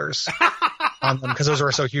orb colors on them because those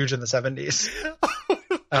were so huge in the 70s.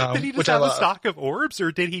 Did he just have a stock of orbs,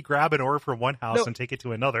 or did he grab an orb from one house and take it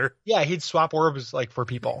to another? Yeah, he'd swap orbs like for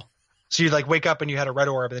people. So you'd like wake up and you had a red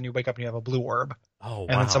orb, and then you wake up and you have a blue orb. Oh, wow.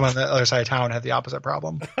 And then someone on the other side of town had the opposite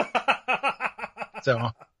problem.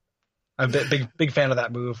 So I'm a big fan of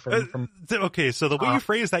that move. From Okay, so the way you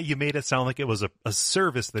phrased that, you made it sound like it was a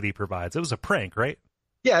service that he provides. It was a prank, right?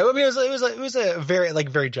 Yeah, I mean, it was a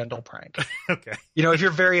very gentle prank. Okay. If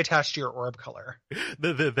you're very attached to your orb color,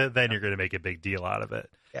 then you're going to make a big deal out of it.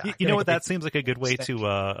 Yeah, you know what? That seems like a good way to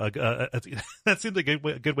that seems like a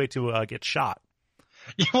good way to get shot.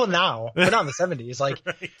 Well, now, but not in the 70s. Like,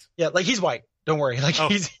 right. Yeah, like he's white. Don't worry. Like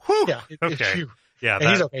he's okay. Yeah, and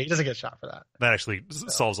he's okay. He doesn't get shot for that. That actually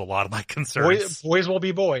solves a lot of my concerns. Boys will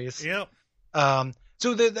be boys. Yep.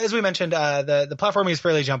 So as we mentioned, the platforming is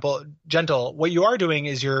fairly gentle. What you are doing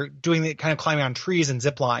is you're doing the kind of climbing on trees and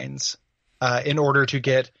zip lines in order to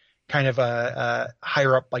get kind of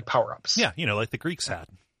higher up like power ups. Yeah, like the Greeks had.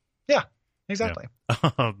 Yeah, exactly.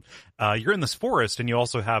 Yeah. You're in this forest, and you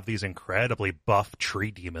also have these incredibly buff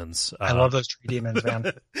tree demons. I love those tree demons,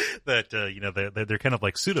 man. That they're kind of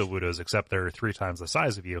like pseudo-woodos, except they're 3 times the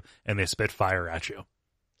size of you, and they spit fire at you.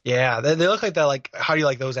 Yeah, they look like that. Like, how do you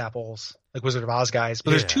like those apples? Like Wizard of Oz guys.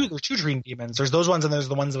 But there's two tree demons. There's those ones, and there's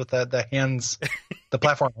the ones with the hands, the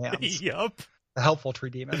platform hands. Yep. The helpful tree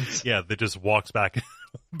demons. Yeah, that just walks back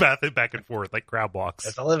and forth like crab walks.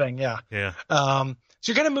 It's a living, yeah. Yeah. So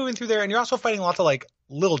you're kind of moving through there, and you're also fighting lots of like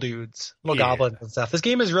little dudes, little goblins and stuff. This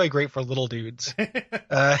game is really great for little dudes.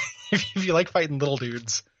 If you like fighting little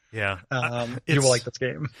dudes, you will like this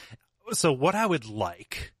game. So what I would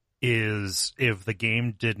like is if the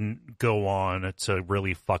game didn't go on to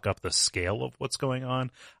really fuck up the scale of what's going on.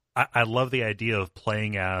 I love the idea of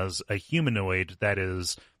playing as a humanoid that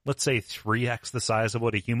is, let's say, 3x the size of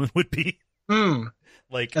what a human would be.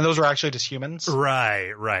 Like, and those are actually just humans,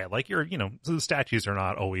 right? Like the statues are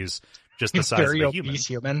not always just the size of a human. Very obese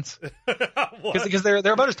humans, because they're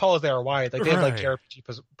about as tall as they are wide. Like they have like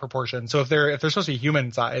JRPG proportions. So if they're supposed to be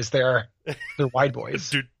human size, they're wide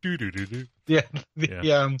boys. Yeah.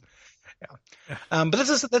 But that's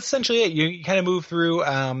essentially it. You kind of move through.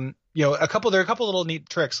 There are a couple little neat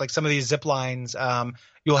tricks, like some of these zip lines.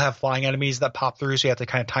 You'll have flying enemies that pop through, so you have to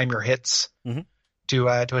kind of time your hits to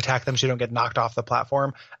attack them, so you don't get knocked off the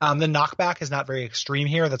platform. The knockback is not very extreme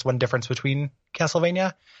here. That's one difference between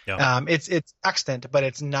Castlevania. Yeah. It's extant, but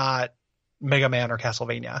it's not Mega Man or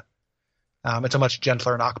Castlevania. It's a much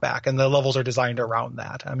gentler knockback, and the levels are designed around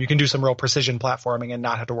that. You can do some real precision platforming and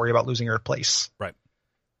not have to worry about losing your place. Right.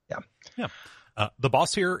 Yeah. The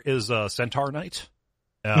boss here is a Centaur Knight.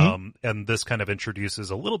 And this kind of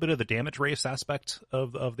introduces a little bit of the damage race aspect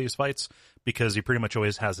of these fights, because he pretty much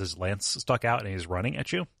always has his lance stuck out and he's running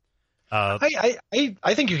at you. I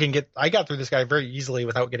think you can I got through this guy very easily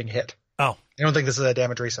without getting hit. Oh, I don't think this is a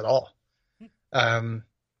damage race at all.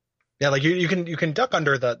 Yeah, like you can duck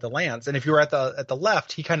under the lance, and if you're at the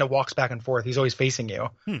left, he kind of walks back and forth. He's always facing you.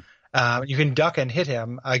 You can duck and hit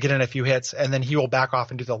him, get in a few hits, and then he will back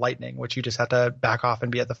off and do the lightning, which you just have to back off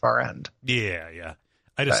and be at the far end. Yeah.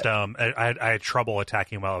 I just I had trouble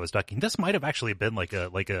attacking while I was ducking. This might have actually been like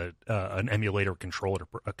an emulator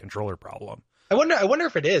controller problem. I wonder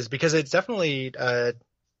if it is, because it's definitely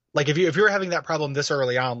like if you're having that problem this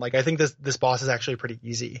early on, like I think this boss is actually pretty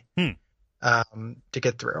easy to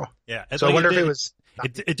get through. Yeah. So I wonder if it was.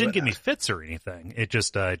 It didn't give me fits or anything. It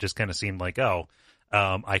just kind of seemed like,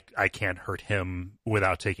 I can't hurt him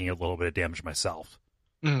without taking a little bit of damage myself.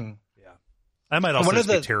 Mm. I might also just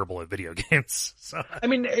be terrible at video games. So. I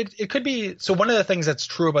mean, it could be. So one of the things that's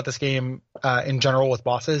true about this game in general with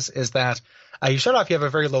bosses is that you start off, you have a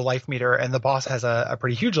very low life meter, and the boss has a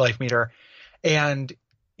pretty huge life meter. And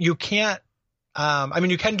you can't,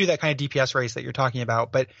 you can do that kind of DPS race that you're talking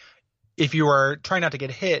about, but if you are trying not to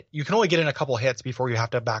get hit, you can only get in a couple hits before you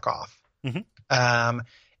have to back off.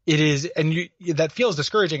 It is, and that feels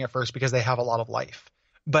discouraging at first because they have a lot of life.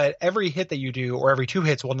 But every hit that you do, or every 2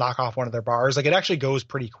 hits, will knock off one of their bars. Like, it actually goes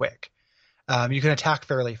pretty quick. You can attack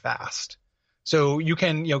fairly fast. So you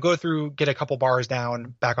can, go through, get a couple bars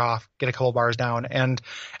down, back off, get a couple bars down. And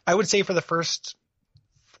I would say for the first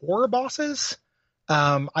 4 bosses,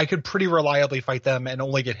 I could pretty reliably fight them and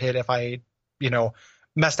only get hit if I,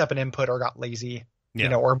 messed up an input or got lazy,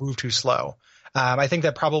 or moved too slow. I think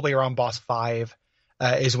that probably around boss 5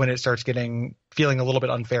 is when it starts feeling a little bit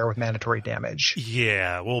unfair with mandatory damage.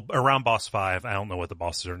 Yeah, well, around boss 5, I don't know what the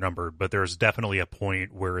bosses are numbered, but there's definitely a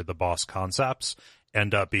point where the boss concepts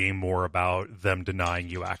end up being more about them denying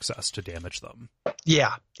you access to damage them.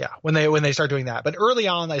 Yeah. When they start doing that, but early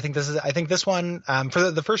on, I think this one for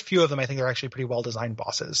the first few of them, I think they're actually pretty well designed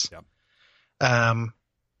bosses. Yeah.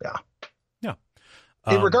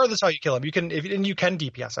 Regardless how you kill him, you can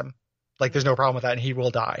DPS him. Like, there's no problem with that, and he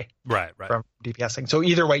will die. Right. From DPSing. So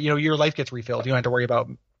either way, your life gets refilled. You don't have to worry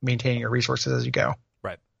about maintaining your resources as you go.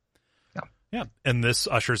 Right. Yeah. And this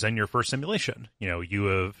ushers in your first simulation. You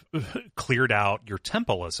have cleared out your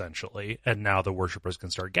temple, essentially, and now the worshippers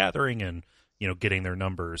can start gathering and, getting their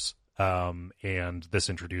numbers. And this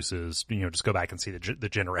introduces, just go back and see the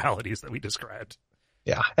generalities that we described.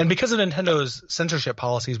 Yeah. And because of Nintendo's censorship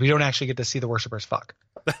policies, we don't actually get to see the worshippers fuck.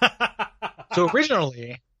 So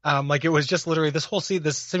originally, it was just literally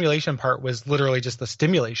this simulation part was literally just the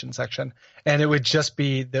stimulation section, and it would just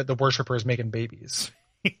be the worshippers making babies,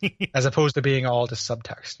 as opposed to being all just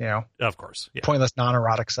subtext, Of course, yeah. Pointless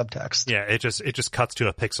non-erotic subtext. Yeah, it just cuts to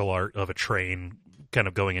a pixel art of a train kind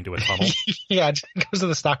of going into a tunnel. Yeah, it goes to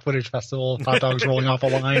the stock footage festival, hot dogs rolling off a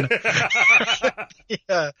line.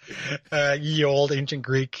 Yeah, ye old ancient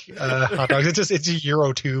Greek hot dogs. It's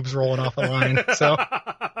Euro tubes rolling off a line. So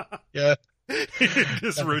yeah.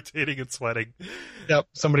 Just rotating and sweating. Yep,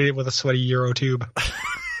 somebody with a sweaty Euro tube,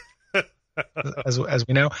 as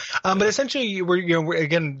we know. But essentially, we're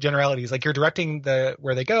again, generalities. Like, you're directing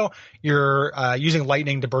where they go. You're using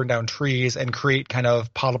lightning to burn down trees and create kind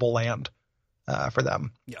of potable land for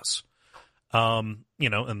them. Yes. And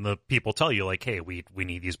the people tell you, like, hey, we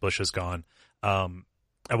need these bushes gone.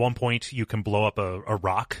 At one point, you can blow up a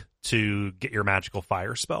rock to get your magical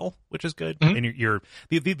fire spell, which is good. And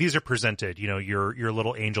these are presented. Your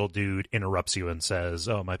little angel dude interrupts you and says,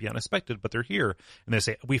 "Oh, it might be unexpected, but they're here." And they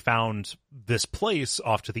say, "We found this place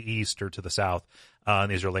off to the east or to the south."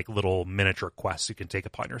 And these are like little miniature quests you can take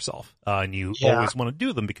upon yourself, and you always want to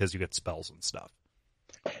do them because you get spells and stuff.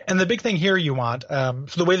 And the big thing here you want, so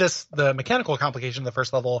the way the mechanical complication of the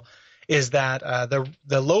first level is that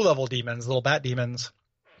the low level demons, little bat demons,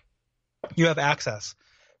 you have access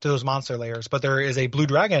to those monster layers, but there is a blue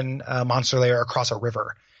dragon monster layer across a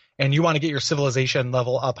river, and you want to get your civilization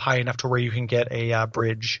level up high enough to where you can get a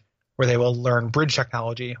bridge where they will learn bridge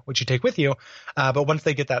technology, which you take with you. But once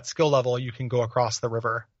they get that skill level, you can go across the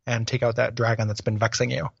river and take out that dragon that's been vexing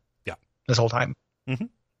you. Yeah, this whole time. Mm-hmm.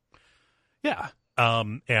 Yeah.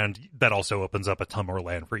 And that also opens up a ton more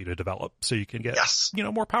land for you to develop, so you can get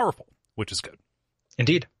more powerful, which is good.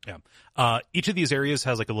 Indeed. Yeah. Each of these areas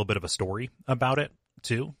has like a little bit of a story about it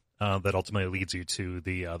too, that ultimately leads you to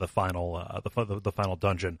the final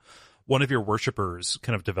dungeon. One of your worshippers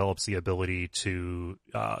kind of develops the ability to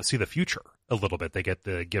see the future a little bit. They get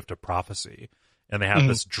the gift of prophecy, and they have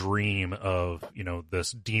this dream of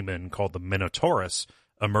this demon called the Minotaurus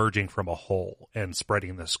emerging from a hole and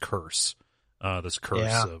spreading this curse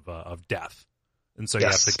of death. And so you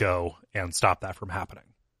have to go and stop that from happening.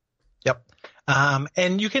 Yep.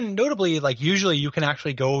 And you can notably, like, usually you can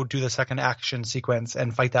actually go do the second action sequence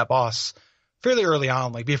and fight that boss fairly early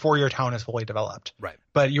on, like before your town is fully developed. Right.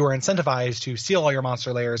 But you are incentivized to seal all your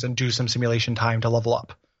monster layers and do some simulation time to level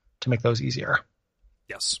up to make those easier.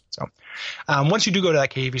 Yes. So once you do go to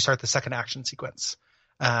that cave, you start the second action sequence,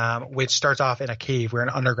 which starts off in a cave. We're in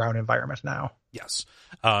an underground environment now. Yes.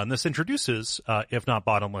 And this introduces, if not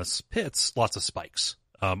bottomless pits, lots of spikes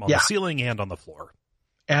on the ceiling and on the floor.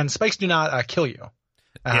 And spikes do not kill you.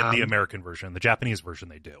 In the American version. The Japanese version,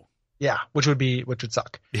 they do. Yeah, which would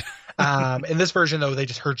suck. In this version, though, they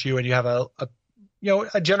just hurt you, and you have a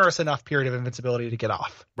generous enough period of invincibility to get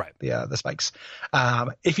off the spikes.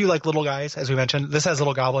 If you like little guys, as we mentioned, this has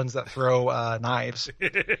little goblins that throw knives.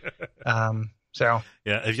 So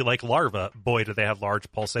yeah, if you like larva, boy, do they have large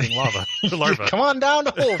pulsating lava. Larva. Come on down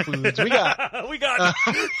to Whole Foods. We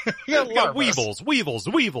got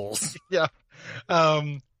weevils. Yeah.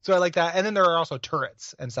 So I like that. And then there are also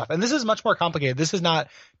turrets and stuff. And this is much more complicated. This is not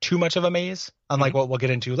too much of a maze, unlike what we'll get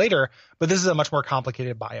into later, but this is a much more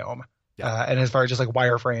complicated biome. Yeah. And as far as just like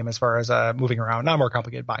wireframe, as far as moving around, not a more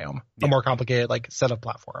complicated biome, a more complicated like set of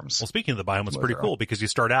platforms. Well, speaking of the biome, it's pretty cool because you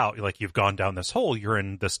start out, like you've gone down this hole, you're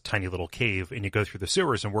in this tiny little cave, and you go through the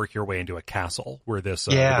sewers and work your way into a castle where this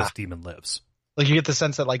demon lives. Like you get the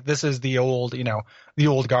sense that like this is the old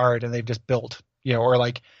guard, and they've just built, or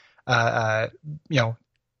like,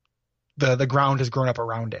 the ground has grown up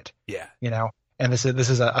around it. Yeah. And this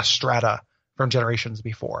is a strata from generations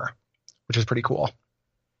before, which is pretty cool.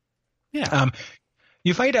 Yeah.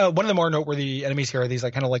 You fight one of the more noteworthy enemies here are these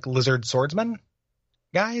like kind of like lizard swordsmen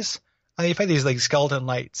guys. You fight these like skeleton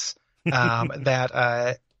knights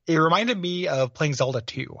that it reminded me of playing Zelda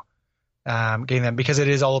 2, getting them because it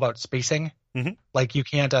is all about spacing. Mm-hmm. Like you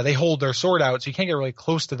can't they hold their sword out, so you can't get really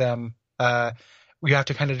close to them. You have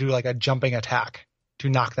to kind of do like a jumping attack to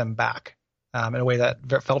knock them back in a way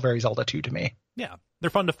that felt very Zelda 2 to me. Yeah, they're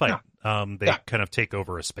fun to fight. Yeah. They kind of take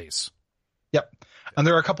over a space. Yep. And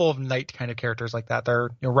there are a couple of knight kind of characters like that. They're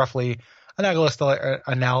roughly analogous.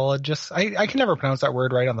 I can never pronounce that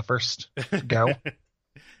word right on the first go.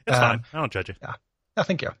 It's fine. I don't judge you. Yeah. No,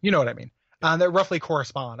 thank you. You know what I mean. They roughly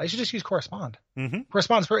correspond. I should just use correspond. Mm-hmm.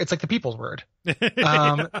 Corresponds for it's like the people's word.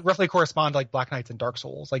 Roughly correspond like Black Knights and Dark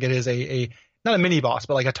Souls. Like it is a not a mini boss,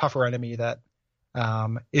 but like a tougher enemy that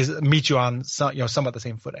meets you on somewhat the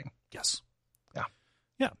same footing. Yes.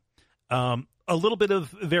 Yeah. A little bit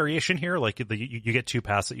of variation here, like you get two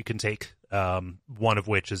paths that you can take. One of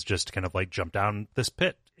which is just kind of like jump down this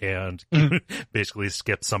pit and basically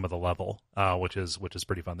skip some of the level, which is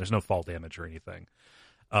pretty fun. There's no fall damage or anything.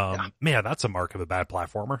 Man, that's a mark of a bad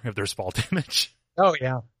platformer if there's fall damage. Oh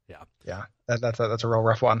yeah. That's a real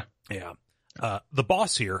rough one. Yeah. The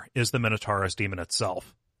boss here is the Minotaurus demon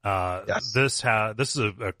itself. Yes. This is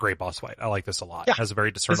a great boss fight. I like this a lot. Yeah. It has a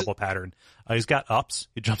very discernible pattern. He's got ups.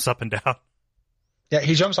 He jumps up and down. Yeah,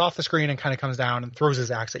 he jumps off the screen and kind of comes down and throws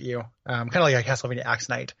his axe at you, kind of like a Castlevania Axe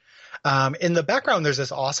Knight. In the background, there's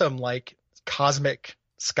this awesome like cosmic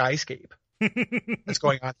skyscape that's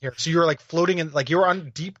going on here. So you're like floating in, like you're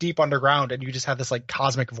on deep underground, and you just have this like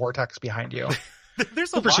cosmic vortex behind you.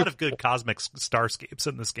 There's a lot of good cosmic starscapes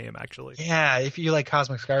in this game, actually. Yeah, if you like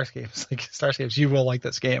cosmic starscapes, you will like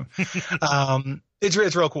this game. It's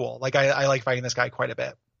real cool. Like I like fighting this guy quite a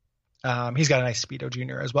bit. He's got a nice Speedo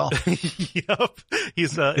Junior as well. Yep.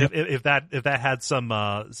 He's if that had some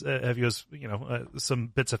some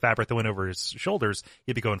bits of fabric that went over his shoulders,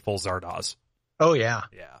 he'd be going full Zardoz. Oh yeah.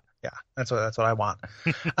 Yeah. That's what I want.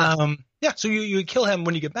 So you kill him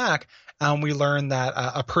when you get back. We learn that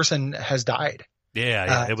a person has died.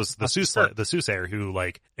 Yeah. It was the soothsayer who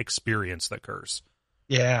like experienced the curse.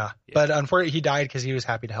 Yeah. But unfortunately, he died because he was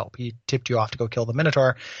happy to help. He tipped you off to go kill the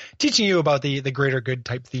Minotaur, teaching you about the greater good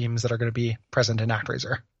type themes that are going to be present in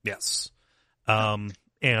ActRaiser. Yes. And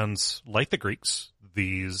like the Greeks,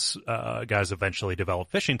 these guys eventually develop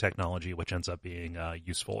fishing technology, which ends up being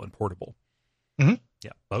useful and portable. Mm-hmm.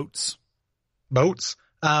 Yeah. Boats.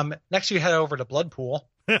 Next, you head over to Bloodpool,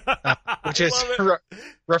 which is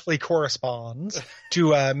roughly corresponds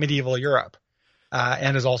to medieval Europe.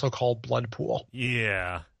 And is also called Bloodpool.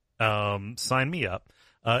 Yeah. Sign me up.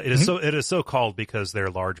 It is so called because their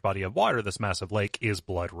large body of water, this massive lake, is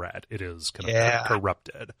blood red. It is kind of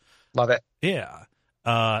corrupted. Love it. Yeah.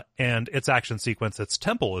 And its action sequence, its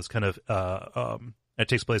temple is kind of, it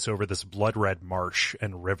takes place over this blood red marsh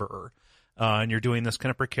and river. And you're doing this kind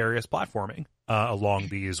of precarious platforming along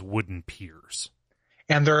these wooden piers.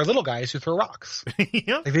 And there are little guys who throw rocks.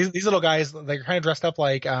 Yep. Like these little guys, they're kind of dressed up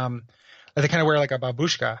like they kind of wear like a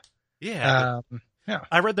babushka. Yeah. Yeah.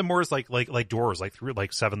 I read them more as like dwarves, like through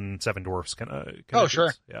like seven dwarfs kind of. Oh,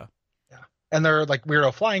 sure. Yeah. And they're like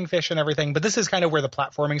weirdo flying fish and everything. But this is kind of where the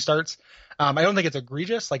platforming starts. I don't think it's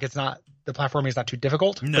egregious. Like the platforming is not too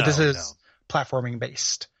difficult. No, but this is platforming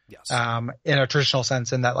based. Yes. In a traditional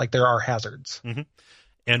sense, in that like there are hazards. Mm-hmm.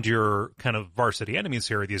 And your kind of varsity enemies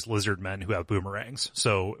here are these lizard men who have boomerangs.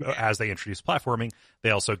 So as they introduce platforming,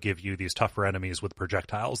 they also give you these tougher enemies with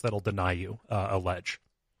projectiles that'll deny you a ledge.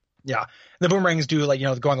 Yeah. The boomerangs do like,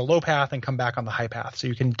 go on the low path and come back on the high path. So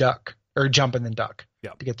you can duck or jump and then duck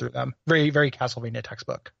to get through them. Very, very Castlevania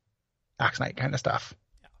textbook, Axe Knight kind of stuff.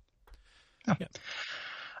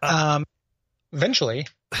 Yeah. Eventually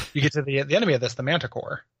you get to the enemy of this, the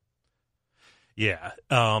Manticore. Yeah.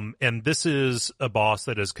 And this is a boss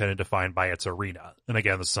that is kind of defined by its arena. And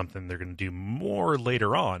again, this is something they're going to do more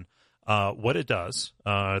later on. What it does,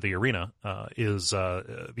 the arena, is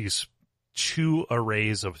these 2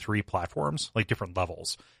 arrays of 3 platforms, like different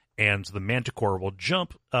levels. And the Manticore will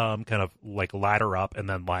jump, kind of like ladder up and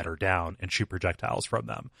then ladder down and shoot projectiles from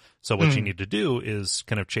them. So what you need to do is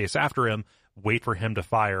kind of chase after him, wait for him to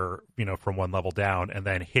fire, from one level down, and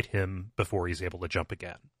then hit him before he's able to jump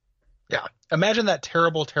again. Yeah. Imagine that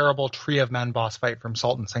terrible, terrible Tree of Men boss fight from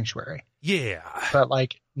Salt and Sanctuary. Yeah. But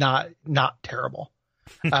like not terrible.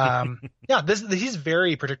 He's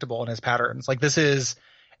very predictable in his patterns. Like this is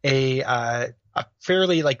a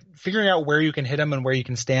fairly like figuring out where you can hit him and where you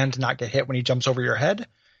can stand to not get hit when he jumps over your head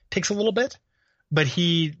takes a little bit, but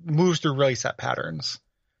he moves through really set patterns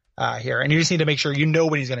here. And you just need to make sure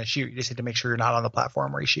when he's going to shoot. You just need to make sure you're not on the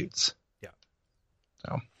platform where he shoots. Yeah.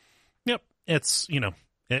 So. Yep. It's,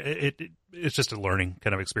 it's just a learning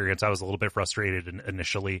kind of experience. I was a little bit frustrated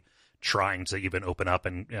initially trying to even open up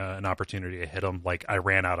an opportunity to hit him. Like I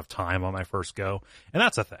ran out of time on my first go, and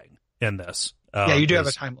that's a thing in this. You do have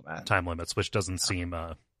a time limit. Time limits, which doesn't seem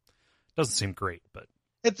great, but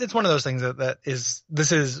it's one of those things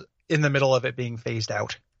this is in the middle of it being phased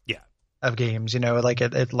out. Yeah. Of games, like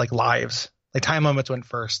it like lives. Like time limits went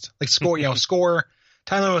first. Like score, score.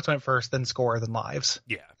 Time limits went first, then score, then lives.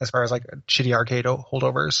 Yeah. As far as like shitty arcade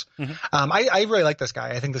holdovers. Mm-hmm. I really like this guy.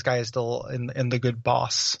 I think this guy is still in the good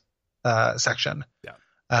boss section.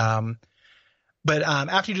 Yeah. But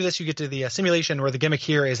after you do this, you get to the simulation where the gimmick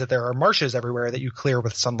here is that there are marshes everywhere that you clear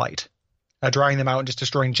with sunlight, drying them out and just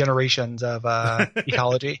destroying generations of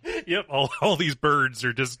ecology. Yep. All these birds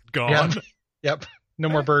are just gone. Yep. No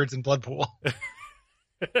more birds in Blood Pool.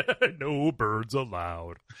 No birds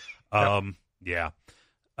allowed. Yeah.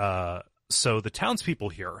 So the townspeople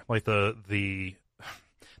here, like the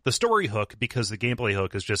story hook, because the gameplay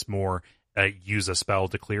hook is just more use a spell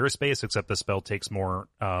to clear a space, except the spell takes more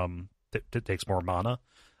takes more mana.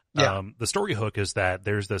 Yeah. The story hook is that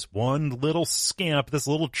there's this one little scamp, this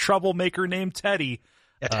little troublemaker named Teddy.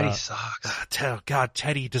 Yeah, Teddy sucks. God,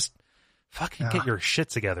 Teddy, just fucking get your shit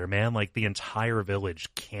together, man. Like the entire village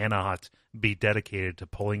cannot be dedicated to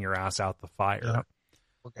pulling your ass out the fire. Yeah.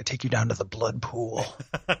 We're gonna take you down to the blood pool.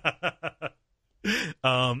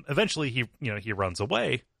 Eventually he runs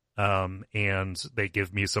away. And they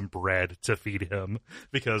give me some bread to feed him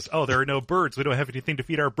because, there are no birds. We don't have anything to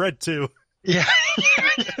feed our bread to. Yeah.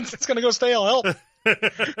 It's going to go stale. Help.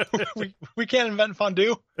 we can't invent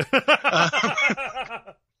fondue.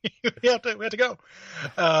 We have to go.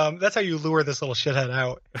 That's how you lure this little shithead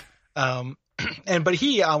out. But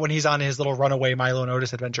he, when he's on his little runaway Milo and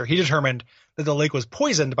Otis adventure, he determined that the lake was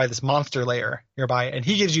poisoned by this monster lair nearby, and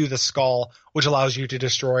he gives you the skull, which allows you to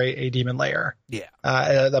destroy a demon lair. Yeah.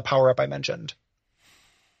 The power up I mentioned.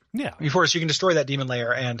 Yeah. Before, so you can destroy that demon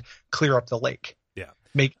lair and clear up the lake. Yeah.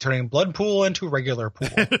 Turning Blood Pool into regular pool.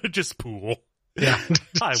 Just pool. Yeah.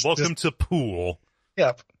 Hi, welcome to pool.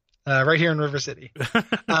 Yep. Right here in River City.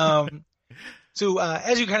 So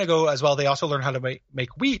as you kind of go as well, they also learn how to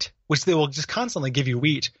make wheat, which they will just constantly give you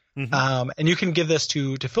wheat. Mm-hmm. And you can give this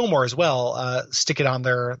to Fillmore as well, stick it on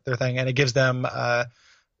their thing, and it gives them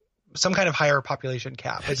some kind of higher population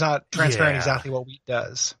cap. It's not transparent exactly what wheat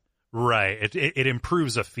does. Right. It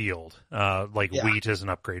improves a field. Wheat is an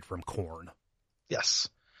upgrade from corn. Yes.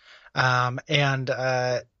 And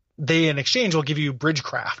they in exchange will give you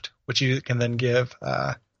bridgecraft, which you can then give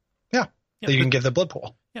that you can give the blood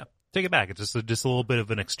pool. Yeah. Take it back. It's just a little bit of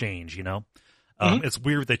an exchange, It's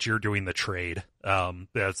weird that you're doing the trade.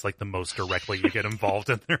 That's like the most directly you get involved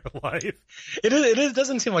in their life. It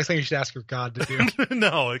doesn't seem like something you should ask your god to do.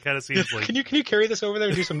 No, it kind of seems like. Can you carry this over there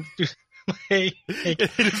and do some? Hey, it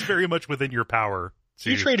is very much within your power.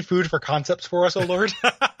 Can you trade food for concepts for us, oh Lord?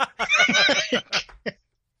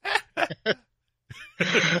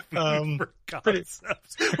 For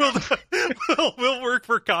concepts. We'll work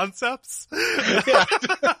for concepts. Yeah.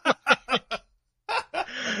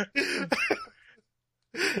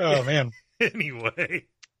 Oh man. Anyway.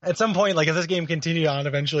 At some point, like if this game continued on,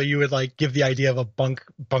 eventually you would like give the idea of a bunk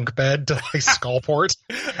bed to like Skullport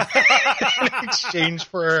in exchange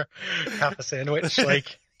for half a sandwich.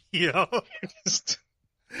 Like, yeah. Just,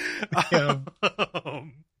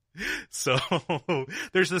 so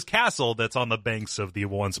there's this castle that's on the banks of the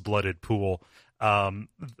once blooded pool,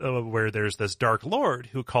 where there's this dark lord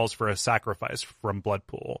who calls for a sacrifice from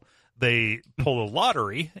Bloodpool. They pull a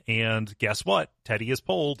lottery, and guess what? Teddy is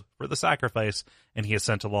pulled for the sacrifice, and he is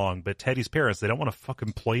sent along. But Teddy's parents, they don't want to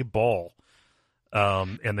fucking play ball,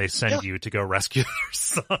 and they send you to go rescue their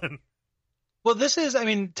son. Well, this is, I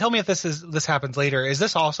mean, tell me if this happens later. Is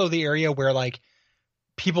this also the area where like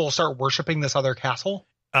people start worshiping this other castle?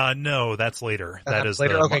 No, that's later. That is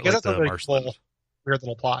later. Okay, because like that's a really cool, weird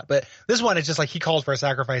little plot. But this one is just like he called for a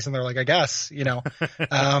sacrifice, and they're like, I guess,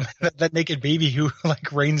 that naked baby who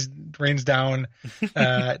like rains down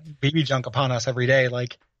baby junk upon us every day.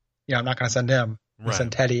 Like, I'm not going to send him. I'm gonna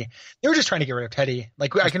send Teddy. They were just trying to get rid of Teddy.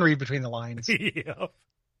 Like I can read between the lines. Yeah.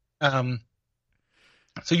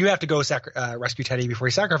 So you have to go rescue Teddy before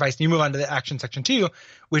he's sacrificed. And you move on to the action section 2,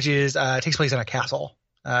 which is takes place in a castle,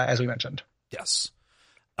 as we mentioned. Yes.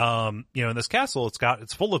 In this castle,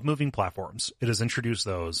 it's full of moving platforms. It has introduced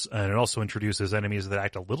those, and it also introduces enemies that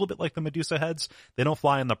act a little bit like the Medusa heads. They don't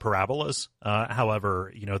fly in the parabolas.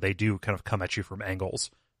 However, they do kind of come at you from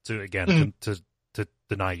angles to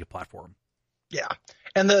deny you platform. Yeah.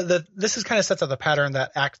 And this is kind of sets up the pattern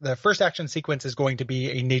that the first action sequence is going to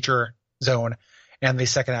be a nature zone, and the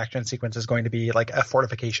second action sequence is going to be like a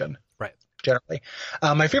fortification. Right. Generally.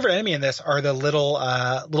 My favorite enemy in this are the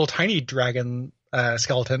little tiny dragon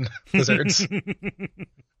skeleton lizards.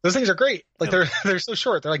 Those things are great. Like they're so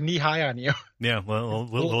short. They're like knee high on you. Yeah, well,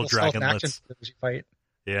 little dragonlets. You fight.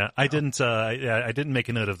 Yeah, I didn't make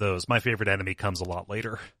a note of those. My favorite enemy comes a lot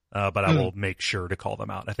later, but I will make sure to call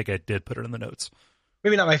them out. I think I did put it in the notes.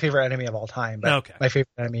 Maybe not my favorite enemy of all time, but my favorite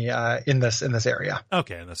enemy in this area.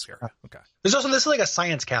 Okay, in this area. Okay. There's also, this is like a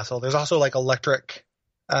science castle. There's also like electric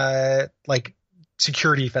like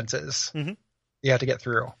security fences you have to get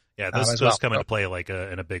through. Yeah, those come into play like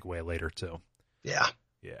in a big way later too. Yeah.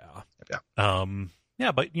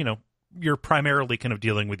 But you're primarily kind of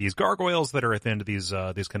dealing with these gargoyles that are at the end of these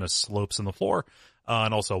kind of slopes in the floor,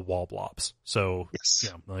 and also wall blobs. So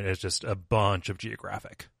it's just a bunch of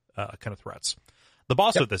geographic kind of threats. The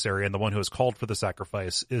boss of this area, and the one who is called for the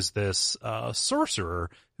sacrifice, is this sorcerer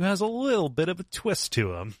who has a little bit of a twist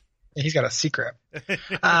to him. He's got a secret.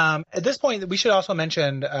 At this point, we should also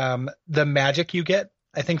mention the magic you get,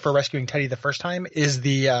 I think, for rescuing Teddy the first time is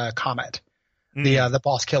the comet, the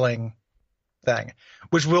boss killing thing,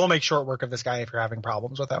 which will make short work of this guy if you're having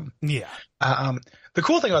problems with him. Yeah. The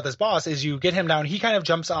cool thing about this boss is you get him down. He kind of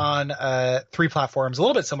jumps on 3 platforms, a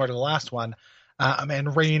little bit similar to the last one,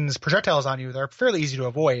 and rains projectiles on you. They're fairly easy to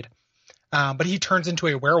avoid. But he turns into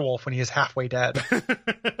a werewolf when he is halfway dead.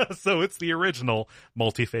 So it's the original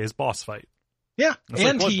multi-phase boss fight. Yeah. It's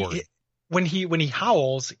and like when he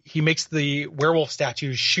howls, he makes the werewolf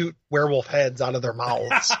statues shoot werewolf heads out of their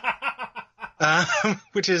mouths,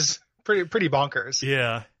 which is pretty bonkers.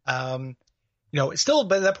 Yeah. Still,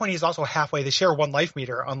 but at that point, he's also halfway. They share 1 life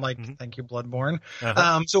meter, unlike, thank you, Bloodborne.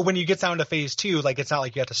 So when you get down to phase 2, like, it's not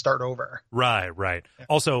like you have to start over. Right. Yeah.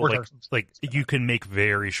 Also, like you can make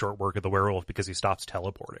very short work of the werewolf because he stops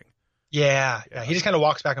teleporting. Yeah. He just kind of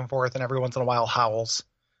walks back and forth, and every once in a while howls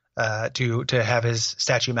to have his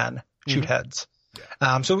statue men shoot heads.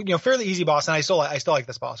 Yeah. So fairly easy boss, and I still like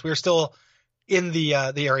this boss. We're still in the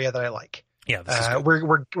area that I like. Yeah. This is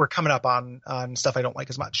we're coming up on stuff I don't like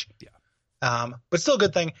as much. Yeah. But still a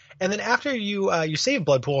good thing. And then after you save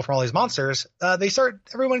Bloodpool from all these monsters,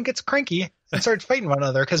 everyone gets cranky and starts fighting one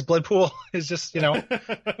another because Bloodpool is just,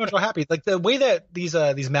 much more happy. Like the way that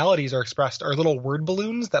these maladies are expressed are little word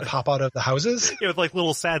balloons that pop out of the houses. Yeah, with like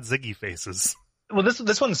little sad Ziggy faces. Well,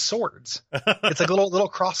 this one's swords. It's like little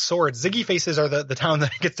cross swords. Ziggy faces are the town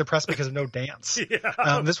that gets depressed because of no dance.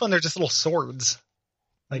 Yeah. This one, they're just little swords.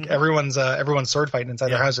 Like everyone's sword fighting inside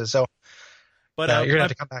their houses. So. But you're gonna have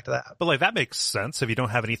to come back to that. But like that makes sense if you don't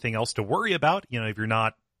have anything else to worry about. If you're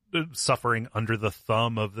not suffering under the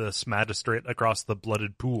thumb of this magistrate across the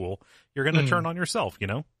blooded pool, you're gonna turn on yourself.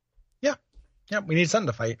 Yeah. We need something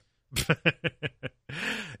to fight.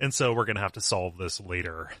 And so we're gonna have to solve this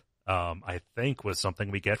later. I think with something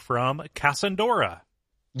we get from Cassandora.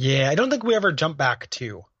 Yeah, I don't think we ever jump back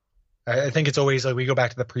to. I think it's always like we go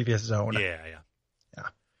back to the previous zone. Yeah.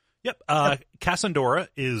 Yep. Cassandora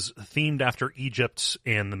is themed after Egypt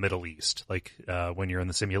and the Middle East. Like, when you're in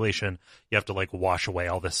the simulation, you have to, like, wash away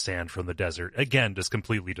all this sand from the desert. Again, just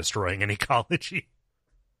completely destroying an ecology.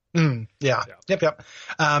 Yeah. Yep.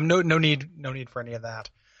 No need for any of that.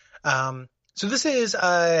 So this is,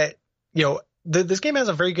 this game has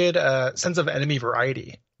a very good sense of enemy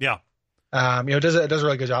variety. Yeah. It does a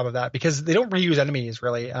really good job of that because they don't reuse enemies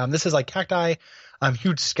really. This is like cacti,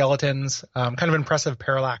 huge skeletons, kind of impressive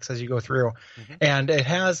parallax as you go through, and it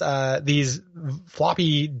has these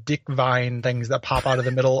floppy dick vine things that pop out of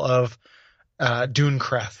the middle of dune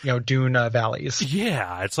crest, dune valleys.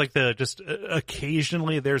 Yeah, it's like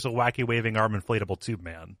occasionally there's a wacky waving arm inflatable tube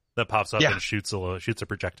man that pops up and shoots a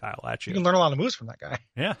projectile at you. You can learn a lot of moves from that guy.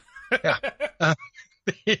 Yeah.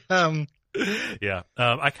 Yeah.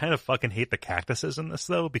 I kind of fucking hate the cactuses in this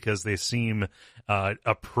though because they seem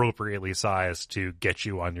appropriately sized to get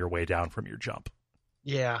you on your way down from your jump.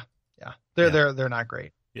 Yeah. They're not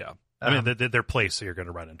great. Yeah, I mean they're placed so you're going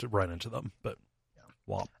to run into them, but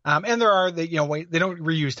womp. And there are they don't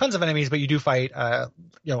reuse tons of enemies, but you do fight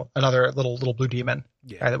another little blue demon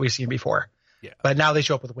that we've seen before. Yeah, but now they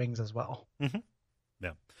show up with wings as well. Mm-hmm.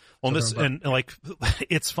 Yeah. Well,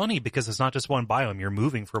 it's funny because it's not just one biome. You're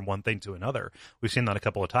moving from one thing to another. We've seen that a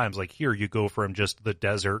couple of times. Like here, you go from just the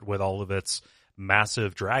desert with all of its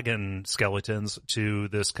massive dragon skeletons to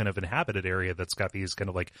this kind of inhabited area that's got these kind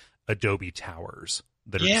of like adobe towers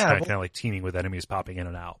that are just kind of like teeming with enemies popping in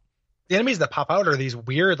and out. The enemies that pop out are these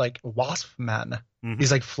weird like wasp men,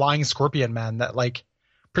 these like flying scorpion men that like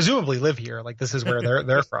presumably live here. Like this is where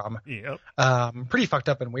they're from. Yep. Pretty fucked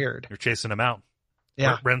up and weird. You're chasing them out.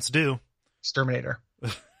 Yeah. Rents do. Exterminator.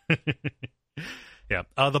 Yeah.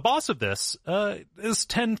 The boss of this is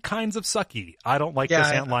 10 kinds of sucky. I don't like this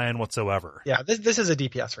antlion whatsoever. Yeah, this is a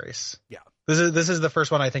DPS race. Yeah. This is the first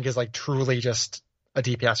one I think is like truly just a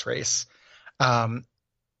DPS race.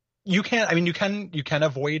 You can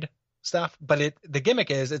avoid stuff, but the gimmick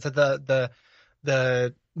is it's at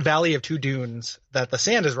the valley of two dunes that the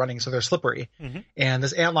sand is running, so they're slippery. And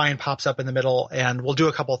this antlion pops up in the middle and will do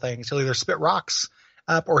a couple things. He'll either spit rocks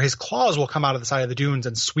up or his claws will come out of the side of the dunes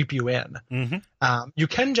and sweep you in. You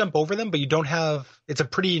can jump over them, but you don't have, it's a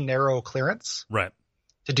pretty narrow clearance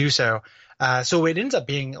to do so. So it ends up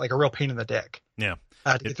being like a real pain in the dick to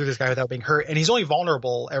get through this guy without being hurt. And he's only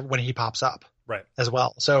vulnerable when he pops up as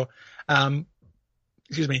well. So,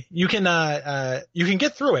 excuse me, you can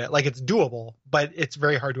get through it. Like it's doable, but it's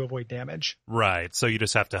very hard to avoid damage. Right. So you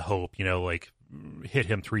just have to hope, like hit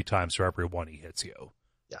him 3 times for every one he hits you.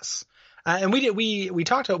 Yes. And we didn't really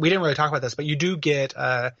talk about this, but you do get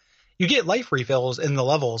life refills in the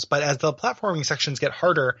levels, but as the platforming sections get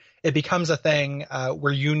harder, it becomes a thing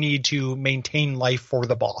where you need to maintain life for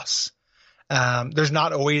the boss. There's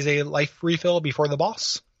not always a life refill before the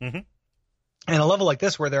boss. And a level like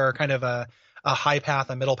this where there are kind of a high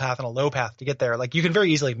path, a middle path, and a low path to get there, like you can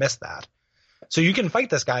very easily miss that. So you can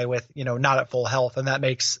fight this guy with, not at full health, and that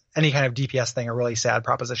makes any kind of DPS thing a really sad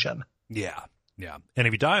proposition. Yeah. And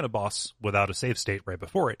if you die on a boss without a save state right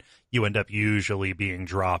before it, you end up usually being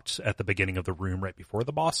dropped at the beginning of the room right before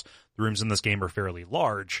the boss. The rooms in this game are fairly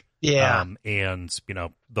large. Yeah. And,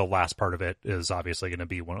 the last part of it is obviously going to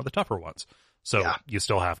be one of the tougher ones. So you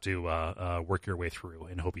still have to work your way through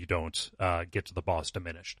and hope you don't get to the boss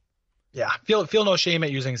diminished. Yeah. Feel no shame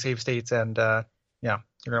at using save states, and you're going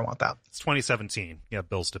to want that. It's 2017. Yeah,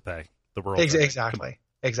 bills to pay. The world.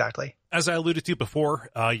 Exactly. As I alluded to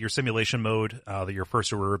before, your simulation mode, your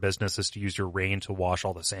first order of business is to use your rain to wash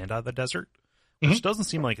all the sand out of the desert, which doesn't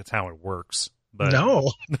seem like it's how it works. But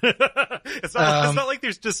no. It's not like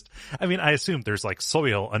there's just, I assume there's like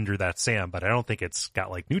soil under that sand, but I don't think it's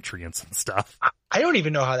got like nutrients and stuff. I don't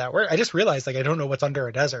even know how that works. I just realized I don't know what's under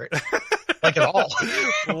a desert. Like at all.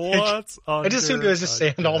 I just assumed it was just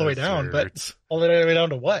sand all the way down, but all the way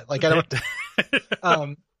down to what? Like I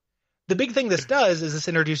don't. The big thing this does is this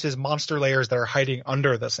introduces monster layers that are hiding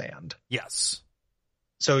under the sand. Yes.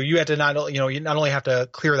 So you have to you not only have to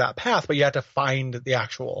clear that path, but you have to find the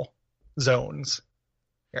actual zones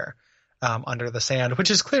here under the sand,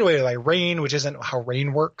 which is clearly like rain, which isn't how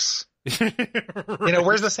rain works.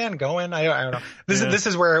 Where's the sand going? I don't know. This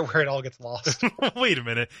is where it all gets lost. Wait a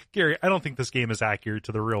minute, Gary. I don't think this game is accurate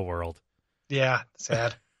to the real world. Yeah,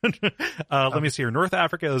 sad. Let me see here. North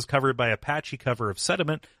Africa is covered by a patchy cover of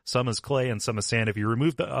sediment. Some is clay and some is sand. If you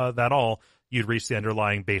remove that all, you'd reach the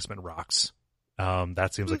underlying basement rocks.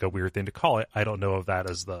 That seems like a weird thing to call it. I don't know if that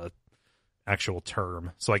is the actual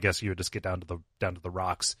term. So I guess you would just get down to the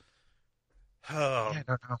rocks. Oh, I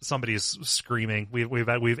don't know. Somebody's screaming.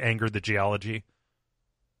 We've angered the geology.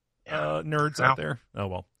 nerds Wow. out there. Oh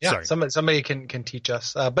well, Yeah, sorry. somebody can teach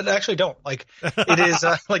us, but actually don't. Like, it is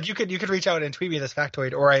like you could reach out and tweet me this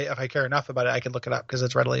factoid, or if I care enough about it, I can look it up because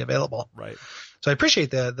it's readily available. Right. So I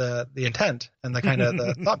appreciate the intent and the kind of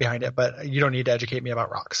the thought behind it, but you don't need to educate me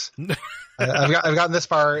about rocks. I've gotten this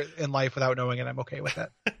far in life without knowing it. I'm okay with it.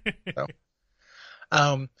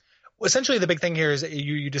 So, essentially, the big thing here is that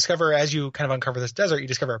you discover, as you kind of uncover this desert, you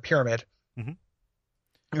discover a pyramid. Mhm.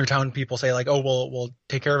 Your town people say like, "Oh, we'll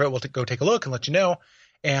take care of it. We'll go take a look and let you know."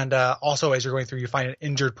 And also, as you're going through, you find an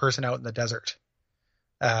injured person out in the desert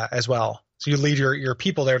as well. So you lead your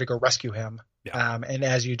people there to go rescue him. Yeah. And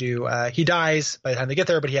as you do, he dies by the time they get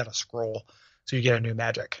there, but he had a scroll, so you get a new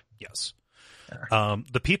magic. Yes. There.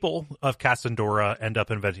 The people of Cassandora end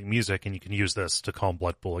up inventing music, and you can use this to calm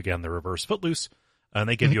Bloodpool again, the reverse Footloose, and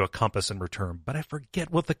they give you a compass in return. But I forget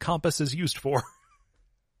what the compass is used for.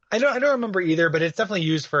 I don't remember either, but it's definitely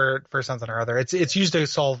used for something or other. It's used to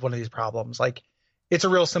solve one of these problems. Like, it's a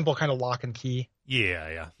real simple kind of lock and key.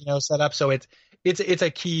 Yeah. Setup. So it's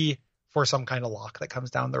a key for some kind of lock that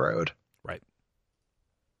comes down the road. Right.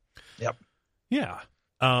 Yep. Yeah.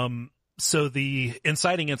 So the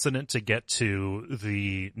inciting incident to get to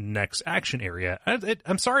the next action area.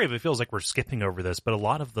 I'm sorry if it feels like we're skipping over this, but a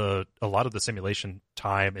lot of the simulation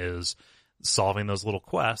time is solving those little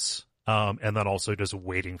quests. And then also just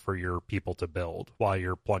waiting for your people to build while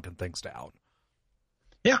you're plunking things down.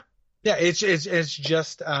 Yeah. It's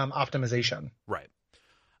just optimization. Right.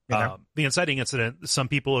 You know? The inciting incident, some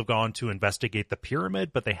people have gone to investigate the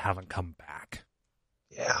pyramid, but they haven't come back.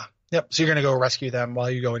 Yeah. Yep. So you're going to go rescue them while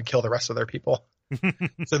you go and kill the rest of their people.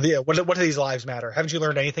 So what do these lives matter? Haven't you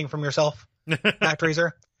learned anything from yourself,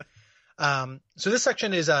 ActRaiser? So this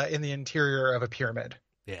section is in the interior of a pyramid.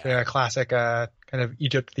 Yeah. So a classic kind of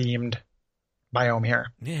Egypt-themed biome here.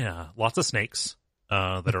 Yeah. Lots of snakes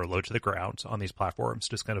that are low to the ground on these platforms,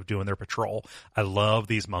 just kind of doing their patrol. I love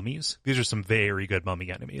these mummies. These are some very good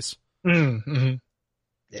mummy enemies. Mm-hmm.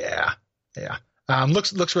 Yeah.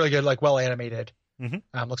 Looks really good, like well animated.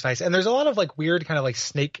 Mm-hmm. Looks nice. And there's a lot of like weird kind of like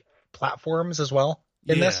snake platforms as well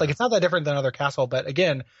in this. Like, it's not that different than other castle, but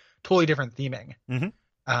again, totally different theming.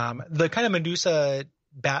 Mm-hmm. The kind of Medusa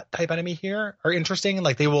bat type enemy here are interesting.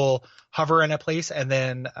 Like, they will hover in a place and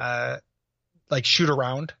then like shoot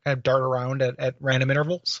around, kind of dart around at random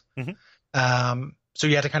intervals. Mm-hmm. So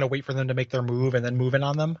you have to kind of wait for them to make their move and then move in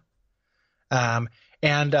on them.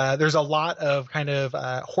 And there's a lot of kind of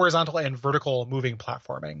horizontal and vertical moving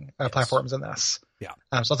platforms in this. Yeah.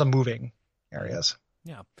 So lots of moving areas.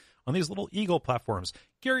 Yeah. On these little eagle platforms.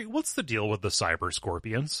 Gary, what's the deal with the cyber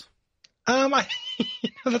scorpions?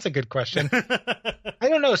 That's a good question. I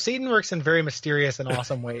don't know. Satan works in very mysterious and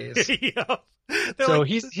awesome ways. Yeah. So like,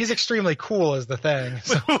 he's extremely cool is the thing.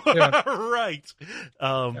 So, yeah. Right.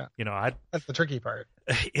 That's the tricky part.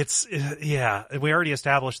 It's we already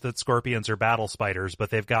established that scorpions are battle spiders,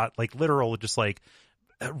 but they've got like literal just like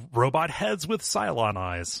robot heads with Cylon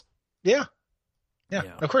eyes. Yeah.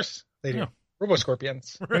 Of course they do. Yeah. Robo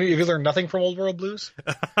scorpions. Right. Have you learned nothing from Old World Blues?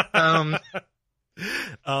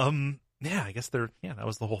 Yeah, I guess that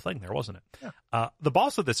was the whole thing there, wasn't it? Yeah. The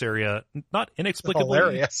boss of this area, not inexplicably.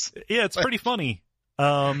 Hilarious. Yeah, it's pretty funny.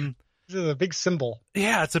 This is a big symbol.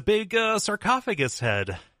 Yeah, it's a big sarcophagus head.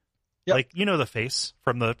 Yep. Like, you know the face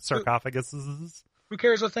from the sarcophagus. Who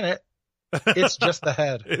cares what's in it? It's just the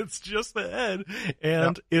head. It's just the head,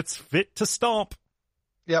 and it's fit to stomp.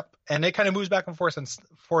 Yep, and it kind of moves back and forth and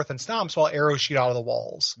stomps while arrows shoot out of the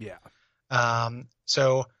walls. Yeah.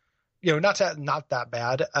 So, not that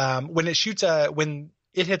bad. When it shoots when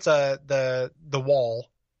it hits the wall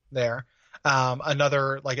there,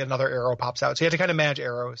 another arrow pops out. So you have to kind of manage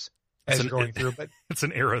arrows as you're going through. But it's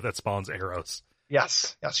an arrow that spawns arrows.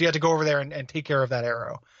 Yes. Yeah. So you have to go over there and take care of that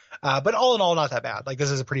arrow. But all in all, not that bad. Like,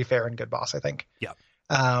 this is a pretty fair and good boss, I think. Yeah.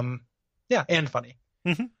 Yeah, and funny.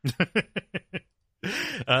 Mm-hmm.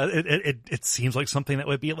 It seems like something that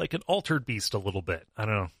would be like an altered beast a little bit. I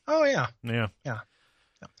don't know. Oh yeah. Yeah.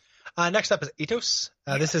 Next up is Atos.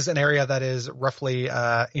 This is an area that is roughly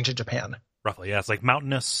ancient Japan. Roughly, yeah. It's like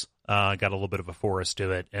mountainous. Got a little bit of a forest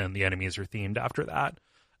to it, and the enemies are themed after that.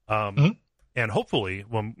 And hopefully,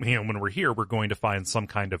 when we're here, we're going to find some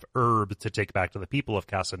kind of herb to take back to the people of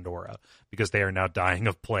Cassandora, because they are now dying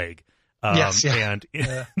of plague. Yes, yeah. And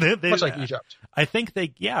they, much like Egypt. I think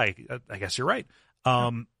I guess you're right.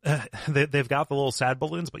 They've got the little sad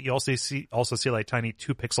balloons, but you also see like tiny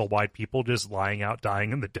 2-pixel wide people just lying out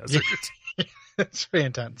dying in the desert. It's pretty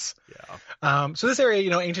intense. Yeah. So this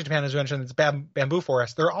area, ancient Japan, as mentioned, it's bamboo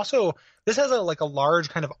forest. This has a large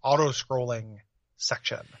kind of auto scrolling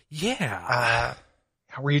section. Yeah.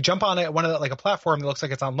 where you jump on it, one of the, like a platform that looks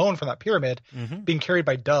like it's on loan from that pyramid, being carried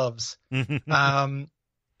by doves.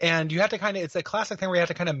 And you have to kind of, it's a classic thing where you have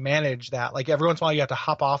to kind of manage that. Like every once in a while you have to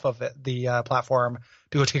hop off of the platform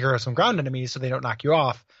to go take care of some ground enemies so they don't knock you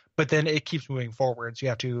off. But then it keeps moving forward. So you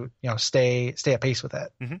have to, stay at pace with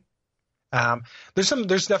it.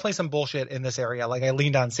 There's definitely some bullshit in this area. Like I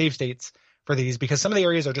leaned on save states for these because some of the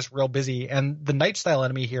areas are just real busy. And the night style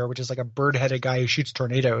enemy here, which is like a bird-headed guy who shoots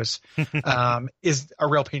tornadoes, is a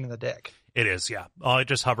real pain in the dick. It is, yeah. It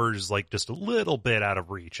just hovers like just a little bit out of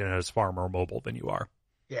reach and is far more mobile than you are.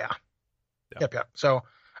 Yeah. Yep. So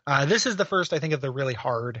this is the first, I think, of the really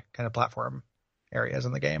hard kind of platform areas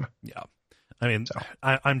in the game. Yeah. I mean,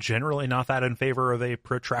 I'm generally not that in favor of a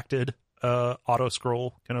protracted auto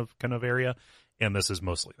scroll kind of area, and this is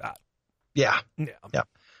mostly that. Yeah.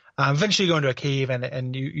 Eventually you go into a cave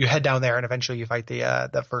and you head down there, and eventually you fight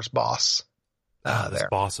the first boss. This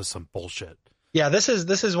boss is some bullshit. Yeah, this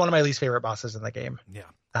is one of my least favorite bosses in the game. Yeah.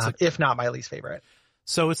 If not my least favorite.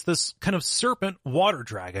 So it's this kind of serpent water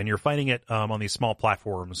dragon. You're fighting it on these small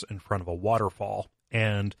platforms in front of a waterfall,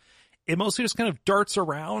 and it mostly just kind of darts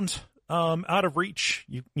around out of reach.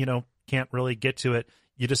 You can't really get to it.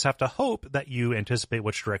 You just have to hope that you anticipate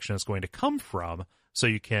which direction it's going to come from so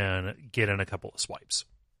you can get in a couple of swipes.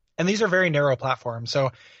 And these are very narrow platforms.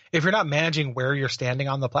 So if you're not managing where you're standing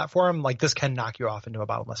on the platform, like this can knock you off into a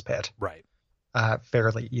bottomless pit. Right.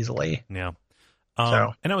 Fairly easily. Yeah.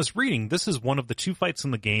 And I was reading, this is one of the 2 fights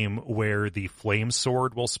in the game where the flame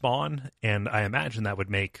sword will spawn, and I imagine that would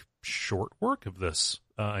make short work of this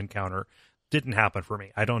encounter. Didn't happen for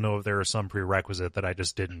me. I don't know if there is some prerequisite that I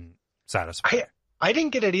just didn't satisfy. I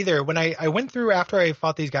didn't get it either. When I went through after I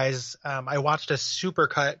fought these guys, I watched a super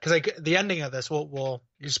cut, because the ending of this,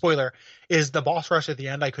 spoiler, is the boss rush at the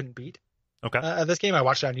end I couldn't beat. Okay. Of this game. I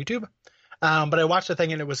watched it on YouTube. But I watched the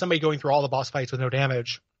thing, and it was somebody going through all the boss fights with no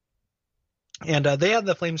damage. And they had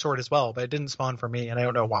the flame sword as well, but it didn't spawn for me, and I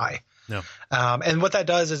don't know why. No. And what that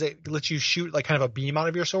does is it lets you shoot like kind of a beam out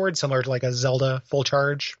of your sword, similar to like a Zelda full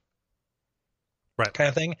charge, right, kind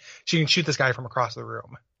of thing. So you can shoot this guy from across the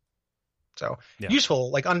room. So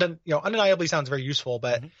useful, like undeniably sounds very useful,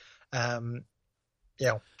 but didn't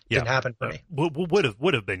happen for me.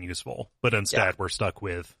 Would have been useful, but instead we're stuck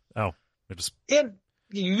with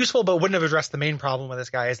useful, but wouldn't have addressed the main problem with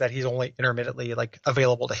this guy is that he's only intermittently like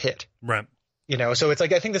available to hit. Right. So it's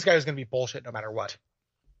like I think this guy is going to be bullshit no matter what.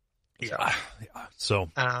 So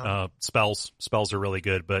spells are really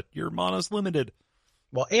good, but your mana's limited.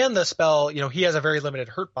 Well, and the spell, he has a very limited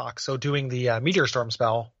hurt box. So doing the Meteor Storm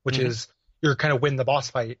spell, which is your kind of win the boss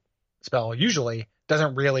fight spell, usually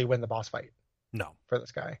doesn't really win the boss fight. No, for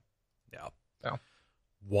this guy. Yeah. So.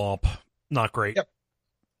 Womp. Not great. Yep.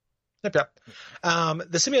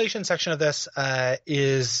 The simulation section of this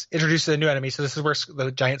is introduced to the new enemy. So this is where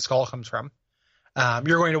the giant skull comes from.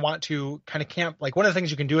 You're going to want to kind of camp. Like one of the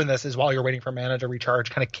things you can do in this is while you're waiting for mana to recharge,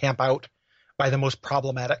 kind of camp out by the most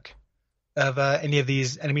problematic of any of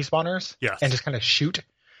these enemy spawners. Yes. And just kind of shoot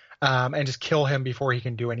and just kill him before he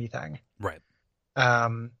can do anything. Right.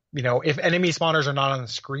 If enemy spawners are not on the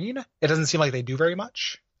screen, it doesn't seem like they do very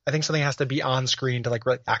much. I think something has to be on screen to like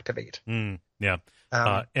really activate. Yeah.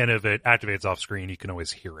 And if it activates off screen, you can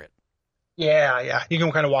always hear it. Yeah. You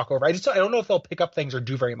can kind of walk over. I don't know if they'll pick up things or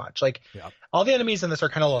do very much. Like all the enemies in this are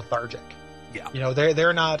kind of lethargic. Yeah.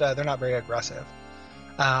 They're not very aggressive.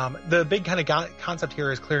 The big kind of concept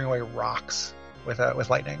here is clearing away rocks with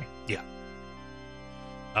lightning. Yeah.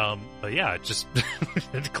 But yeah, just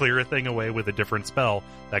clear a thing away with a different spell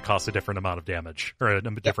that costs a different amount of damage or a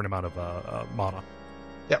different amount of mana.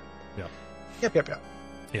 Yep. Yeah.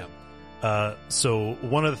 So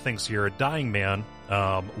one of the things here, a dying man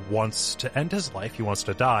wants to end his life. He wants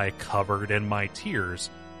to die covered in my tears.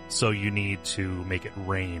 So you need to make it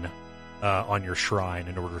rain on your shrine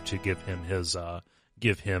in order to give him his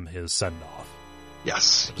send off.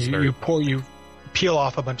 Yes, you peel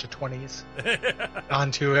off a bunch of 20s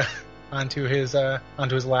onto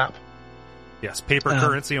his lap. Yes, paper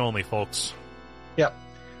currency only, folks. Yep.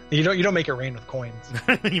 You don't make it rain with coins.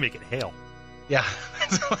 You make it hail. Yeah,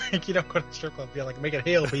 it's like you don't go to the strip club and be like, make it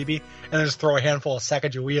hail, baby, and then just throw a handful of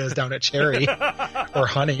Sacagaweas down at Cherry or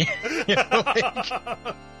Honey. Do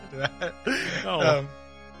that. Oh.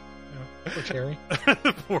 Poor Cherry.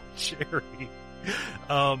 Poor Cherry.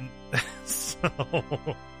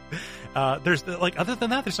 There's other than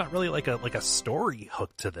that, there's not really like a story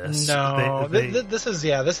hook to this. No,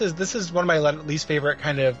 this is one of my least favorite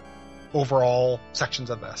kind of overall sections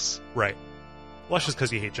of this. Right. Well, that's just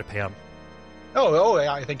because you hate Japan.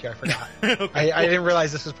 Yeah, I think I forgot. Okay, I didn't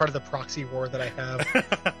realize this was part of the proxy war that I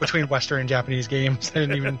have between Western and Japanese games. I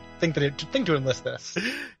didn't even think to enlist this.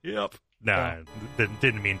 Yep. Nah,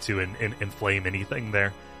 didn't mean to inflame anything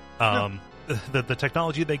there. The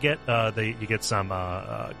technology they get, you get some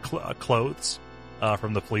clothes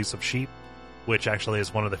from the fleece of sheep, which actually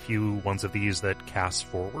is one of the few ones of these that casts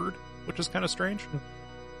forward, which is kind of strange.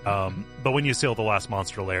 But when you sail the last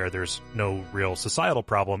monster lair, there's no real societal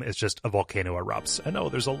problem. It's just a volcano erupts, and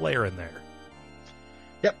there's a lair in there.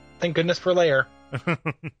 Yep. Thank goodness for lair.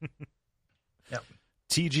 Yep.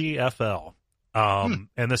 TGFL.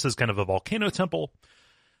 And this is kind of a volcano temple.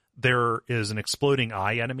 There is an exploding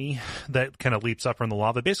eye enemy that kind of leaps up from the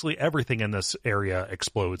lava. Basically, everything in this area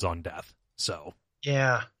explodes on death. So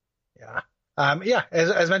yeah.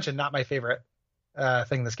 As mentioned, not my favorite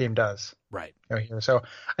thing this game does. Right. So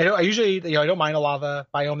I usually I don't mind a lava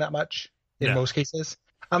biome that much in most cases.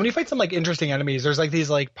 When you fight some like interesting enemies, there's like these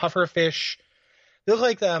like puffer fish. They look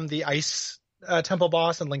like the ice temple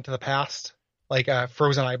boss in Link to the Past, like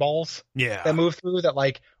frozen eyeballs. Yeah. That move through that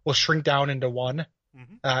like will shrink down into one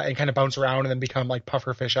and kind of bounce around and then become like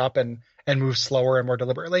puffer fish up and move slower and more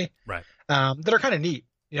deliberately. Right. That are kind of neat.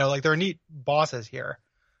 Like they're neat bosses here.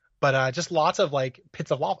 But just lots of like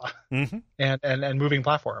pits of lava and moving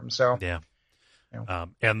platforms. So yeah,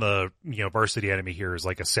 and the varsity enemy here is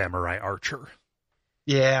like a samurai archer.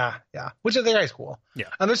 Yeah, which is very cool. Yeah,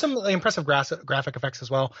 and there's some impressive graphic effects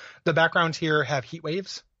as well. The backgrounds here have heat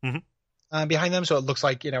waves behind them, so it looks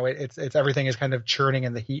like it's everything is kind of churning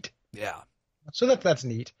in the heat. Yeah, so that's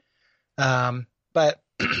neat. But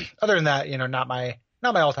other than that, not my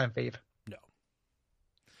all-time fave. No,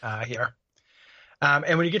 here.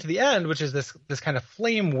 And when you get to the end, which is this kind of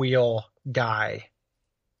flame wheel guy.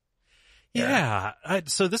 Yeah.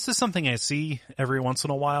 So this is something I see every once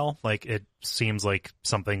in a while. Like it seems like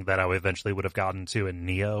something that I eventually would have gotten to in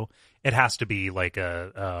Neo. It has to be like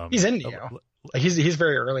he's in Neo. He's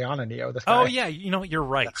very early on in Neo. This guy. Oh yeah, you're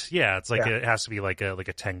right. Yeah, it's like it has to be like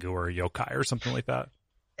a Tengu or a yokai or something like that.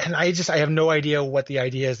 And I have no idea what the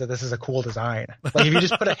idea is that this is a cool design. Like if you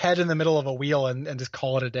just put a head in the middle of a wheel and just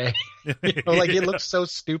call it a day, like it looks so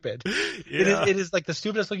stupid. Yeah. It is like the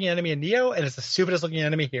stupidest looking enemy in Neo, and it's the stupidest looking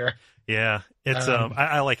enemy here. Yeah, it's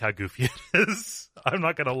I like how goofy it is. I'm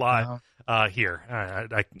not gonna lie. Here,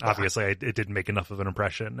 it didn't make enough of an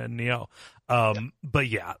impression in Neo. But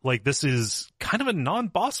yeah, like this is kind of a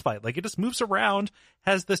non-boss fight. Like it just moves around,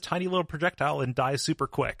 has this tiny little projectile, and dies super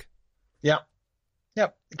quick. Yeah.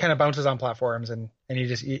 Yep, it kind of bounces on platforms and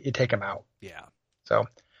you take them out. Yeah. So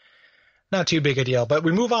not too big a deal. But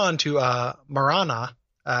we move on to Marana,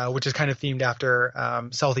 which is kind of themed after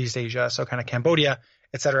Southeast Asia, so kind of Cambodia,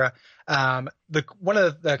 etc. One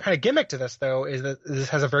of the kind of gimmick to this though is that this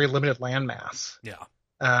has a very limited landmass.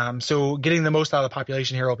 Yeah. So getting the most out of the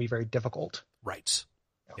population here will be very difficult. Right.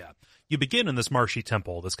 Yeah. You begin in this marshy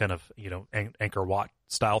temple, this kind of Angkor Wat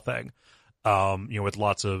style thing. With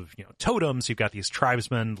lots of, totems. You've got these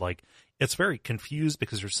tribesmen. Like it's very confused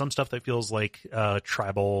because there's some stuff that feels like,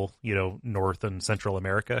 tribal, North and Central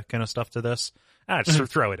America kind of stuff to this.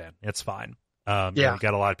 Just throw it in. It's fine. You've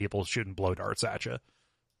got a lot of people shooting blow darts at you.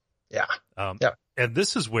 Yeah. And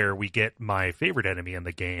this is where we get my favorite enemy in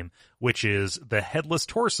the game, which is the headless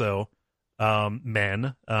torso,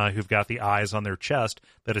 men, who've got the eyes on their chest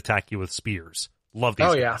that attack you with spears. Love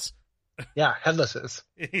these guys. Yeah. Headlesses.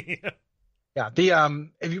 Yeah. Yeah,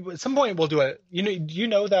 if you at some point we'll do it. You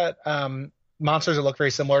know that monsters that look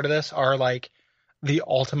very similar to this are like the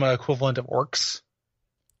Ultima equivalent of orcs.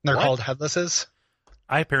 They're called headlesses.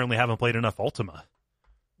 I apparently haven't played enough Ultima.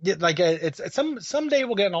 Yeah, like it's someday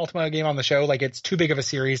we'll get an Ultima game on the show. Like it's too big of a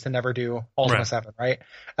series to never do Ultima 7, right?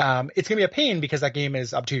 It's gonna be a pain because that game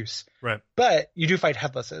is obtuse. Right. But you do fight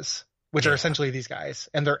headlesses, which are essentially these guys,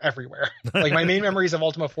 and they're everywhere. Like my main memories of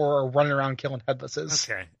Ultima 4 are running around killing headlesses.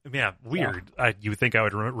 Okay, yeah, weird. Yeah. You would think I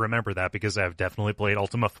would remember that because I've definitely played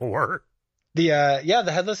Ultima 4. The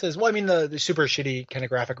headlesses. Well, I mean the super shitty kind of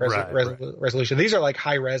graphic resolution. These are like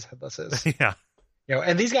high res headlesses. Yeah.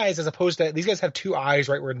 And these guys, these guys have two eyes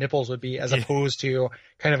right where nipples would be, as opposed to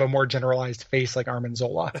kind of a more generalized face like Armin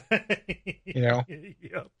Zola. Yep.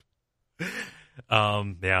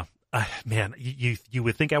 Yeah. Man, you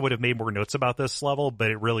would think I would have made more notes about this level,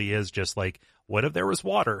 but it really is just like, what if there was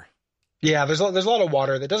water? Yeah, there's a lot of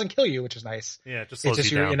water that doesn't kill you, which is nice. Yeah, it just slows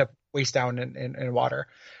you down. You end up waist down in water.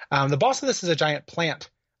 The boss of this is a giant plant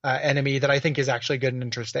enemy that I think is actually good and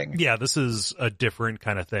interesting. Yeah, this is a different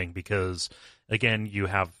kind of thing because, again, you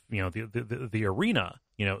have the arena.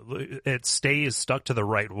 It stays stuck to the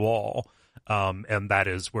right wall. and that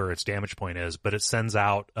is where its damage point is. But it sends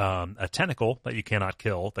out a tentacle that you cannot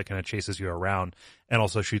kill that kind of chases you around, and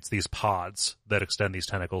also shoots these pods that extend these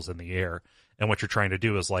tentacles in the air. And what you're trying to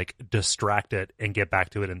do is like distract it and get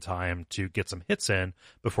back to it in time to get some hits in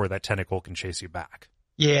before that tentacle can chase you back.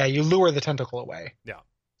 Yeah, you lure the tentacle away. Yeah.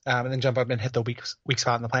 And then jump up and hit the weak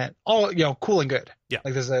spot in the plant. All, cool and good. Yeah.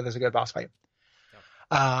 Like, there's a good boss fight.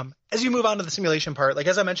 Yeah. As you move on to the simulation part, like,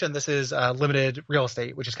 as I mentioned, this is limited real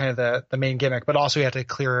estate, which is kind of the main gimmick, but also you have to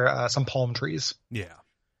clear some palm trees. Yeah.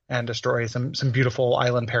 And destroy some beautiful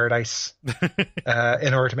island paradise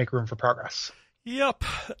in order to make room for progress. Yep.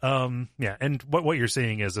 Yeah. And what you're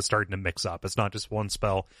seeing is it's starting to mix up. It's not just one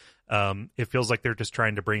spell. It feels like they're just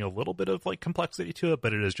trying to bring a little bit of like complexity to it,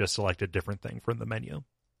 but it is just select a different thing from the menu.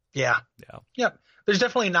 Yeah. Yeah. Yep. There's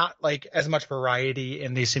definitely not like as much variety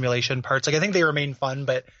in these simulation parts. Like, I think they remain fun,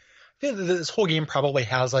 but I feel that this whole game probably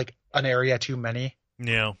has like an area too many.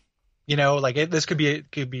 Yeah. Like this could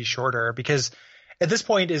be shorter, because at this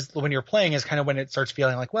point is when you're playing is kind of when it starts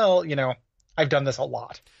feeling like, well, I've done this a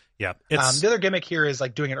lot. Yeah. The other gimmick here is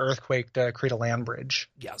like doing an earthquake to create a land bridge.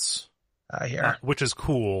 Yes. Here. Which is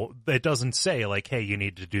cool. It doesn't say like, hey, you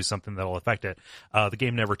need to do something that'll affect it. The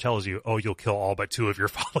game never tells you, oh, you'll kill all but 2 of your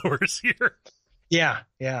followers here. Yeah.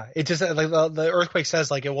 Yeah. It just like the earthquake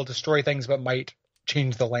says like it will destroy things, but might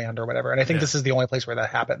change the land or whatever. And I think this is the only place where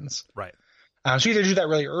that happens. Right. So you either do that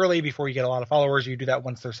really early before you get a lot of followers, or you do that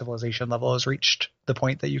once their civilization level has reached the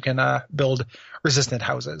point that you can build resistant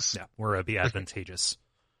houses. Yeah. Where it'd be advantageous.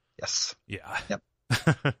 Yes. Yeah.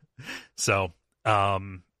 Yep. So,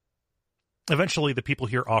 eventually the people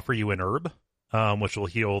here offer you an herb, which will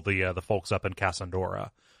heal the folks up in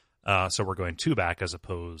Cassandora. So we're going 2 back as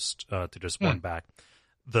opposed to just 1 back.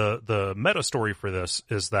 The meta story for this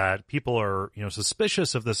is that people are,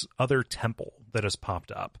 suspicious of this other temple that has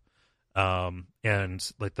popped up.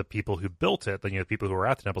 And like the people who built it, the people who are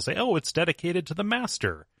at the temple say, oh, it's dedicated to the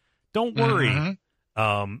master. Don't worry.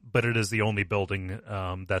 Mm-hmm. But it is the only building,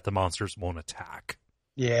 that the monsters won't attack.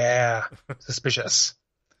 Yeah. Suspicious.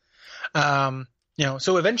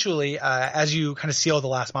 So eventually, as you kind of seal the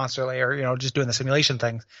last monster layer, just doing the simulation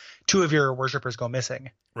things, 2 of your worshippers go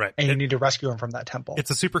missing. Right. And you need to rescue them from that temple. It's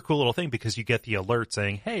a super cool little thing because you get the alert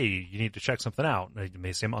saying, hey, you need to check something out. It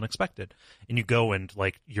may seem unexpected. And you go and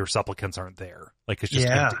like your supplicants aren't there. Like it's just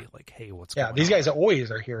empty. Like, hey, what's going on? Yeah, these guys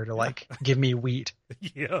always are here to like give me wheat.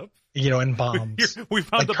 Yep. And bombs. We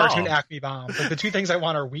found like the cartoon bomb. Acme bombs. Like the 2 things I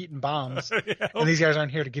want are wheat and bombs. And these guys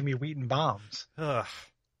aren't here to give me wheat and bombs. Ugh.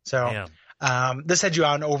 So this heads you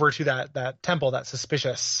on over to that temple, that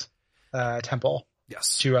suspicious temple.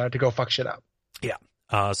 Yes. To go fuck shit up. Yeah.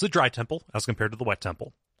 It's the dry temple as compared to the wet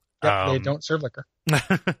temple. Yep, they don't serve liquor.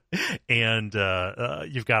 And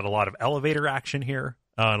you've got a lot of elevator action here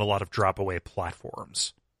and a lot of drop away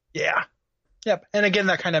platforms. Yeah. Yep. And again,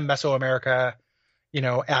 that kind of Mesoamerica,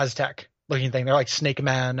 Aztec looking thing. They're like snake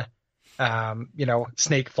men,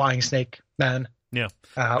 flying snake men. Yeah.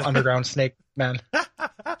 Underground snake men.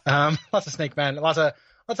 Lots of snake men. Lots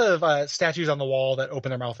of statues on the wall that open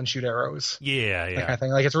their mouth and shoot arrows. Yeah. That kind of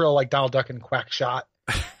thing. Like it's real like Donald Duck and Quack Shot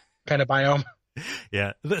kind of biome.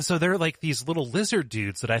 Yeah. So they're like these little lizard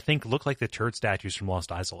dudes that I think look like the turd statues from Lost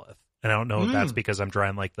Isolith. And I don't know if that's because I'm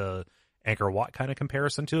drawing like the Angkor Wat kind of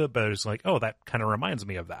comparison to it, but it's like, oh, that kind of reminds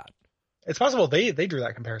me of that. It's possible they drew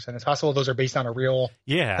that comparison. It's possible those are based on a real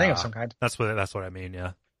thing of some kind. That's what I mean.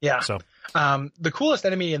 Yeah. Yeah. So, the coolest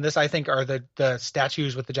enemy in this, I think, are the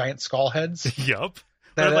statues with the giant skull heads. Yep.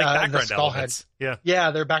 They're like background elements. Heads.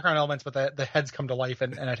 Yeah, they're background elements, but the heads come to life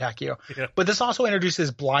and attack you. Yeah. But this also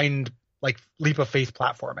introduces blind, like, leap of faith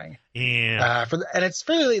platforming. Yeah. And it's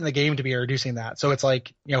fairly late in the game to be introducing that. So it's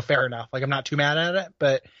like, fair enough. Like, I'm not too mad at it,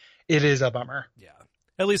 but it is a bummer. Yeah.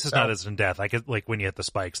 At least it's not instant death. Like when you hit the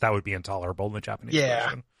spikes, that would be intolerable in the Japanese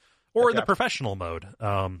version. Or in the professional mode.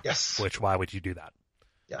 Yes. Which, why would you do that?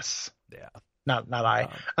 Yes. Yeah. Not I.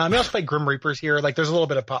 You also play Grim Reapers here. Like there's a little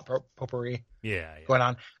bit of potpourri going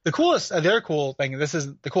on. The other cool thing, this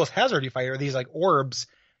is the coolest hazard you fight are these like orbs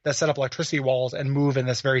that set up electricity walls and move in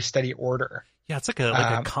this very steady order. Yeah, it's like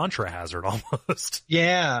a contra hazard almost.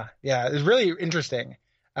 Yeah. It's really interesting.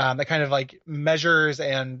 That kind of like measures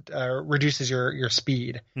and reduces your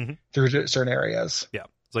speed through certain areas. Yeah.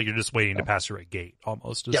 It's like you're just waiting to pass through a gate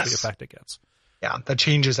almost is the effect it gets. Yeah, that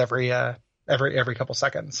changes every couple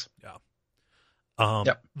seconds. Yeah.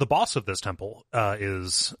 The boss of this temple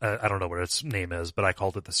is I don't know what its name is, but I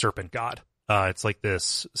called it the Serpent God. It's like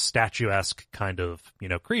this statuesque kind of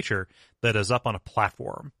creature that is up on a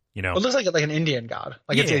platform. It looks like an Indian god.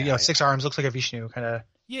 Like it's 6 arms, looks like a Vishnu kind of.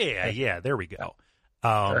 Yeah. There we go.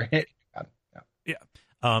 Yeah.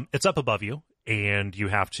 It's up above you, and you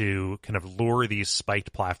have to kind of lure these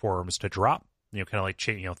spiked platforms to drop, kind of like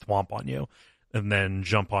thwomp on you, and then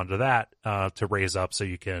jump onto that to raise up so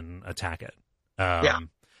you can attack it.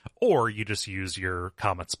 Or you just use your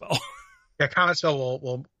comet spell. Yeah, comet spell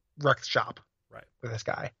will wreck the shop right with this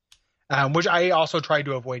guy, which I also tried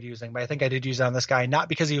to avoid using, but I think I did use it on this guy, not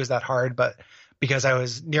because he was that hard, but because I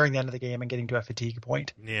was nearing the end of the game and getting to a fatigue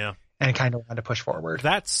point. Yeah. And kind of wanted to push forward.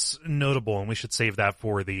 That's notable, and we should save that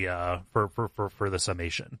for the for the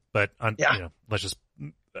summation. But let's just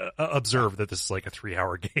observe that this is like a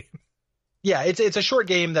 3-hour game. Yeah, it's a short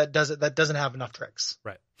game that doesn't have enough tricks.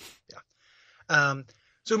 Right. Yeah.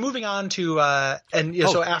 So moving on to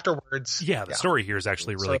so afterwards. Yeah, the story here is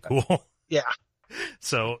actually really cool. Yeah.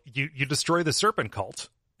 So you destroy the serpent cult,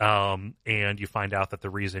 and you find out that the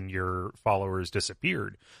reason your followers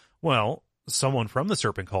disappeared, well, someone from the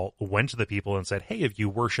serpent cult went to the people and said, "Hey, if you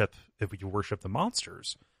worship the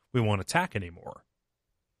monsters, we won't attack anymore."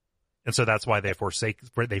 And so that's why they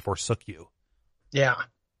forsook you. Yeah,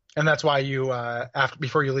 and that's why you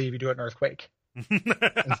before you leave, you do an earthquake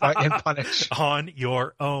and punish on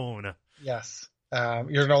your own. Yes,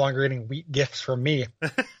 you're no longer getting wheat gifts from me.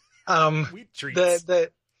 Wheat treats.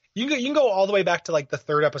 You can go all the way back to like the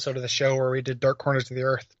 3rd episode of the show where we did Dark Corners of the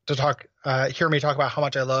Earth to hear me talk about how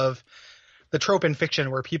much I love the trope in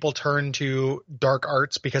fiction where people turn to dark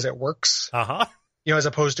arts because it works. As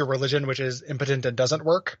opposed to religion, which is impotent and doesn't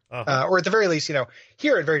work. Or at the very least,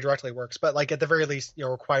 here it very directly works, but like at the very least,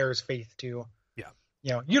 requires faith to, you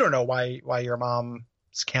don't know why your mom's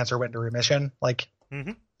cancer went into remission. Like,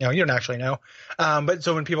 you don't actually know. But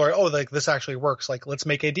so when people are, like this actually works, like let's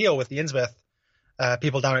make a deal with the Innsmouth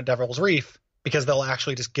people down at Devil's Reef because they'll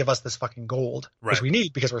actually just give us this fucking gold, which we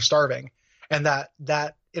need because we're starving. And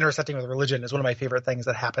that intersecting with religion is one of my favorite things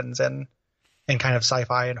that happens in kind of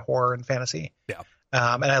sci-fi and horror and fantasy. Yeah.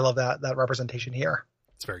 And I love that representation here.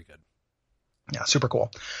 It's very good. Yeah, super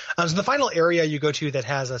cool. So the final area you go to that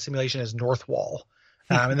has a simulation is North Wall.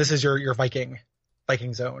 And this is your Viking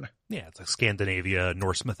zone. Yeah, it's like Scandinavia,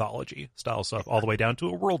 Norse mythology style stuff, all the way down to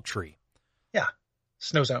a world tree. Yeah.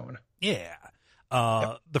 Snow zone. Yeah.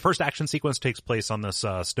 The first action sequence takes place on this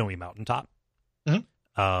snowy mountaintop.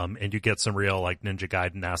 And you get some real like Ninja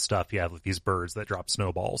Gaiden-ass stuff. You have like these birds that drop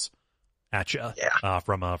snowballs at you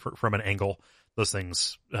from an angle. Those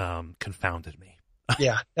things confounded me.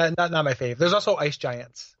 Yeah, not my fave. There's also ice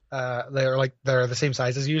giants. They're the same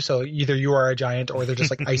size as you, so either you are a giant or they're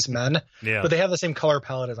just like ice men. Yeah, but they have the same color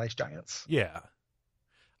palette as ice giants. Yeah,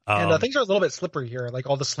 and things are a little bit slippery here, like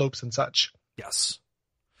all the slopes and such. Yes.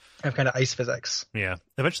 Have kind of ice physics. Yeah.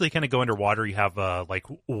 Eventually you kind of go underwater. You have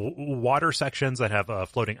water sections that have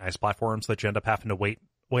floating ice platforms that you end up having to wait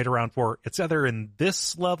around for. It's either in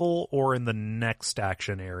this level or in the next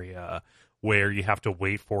action area where you have to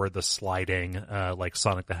wait for the sliding like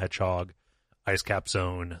Sonic the Hedgehog ice cap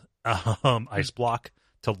zone ice block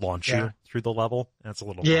to launch you through the level. That's a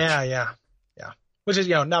little much. Yeah. Which is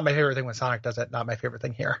not my favorite thing when Sonic does it. Not my favorite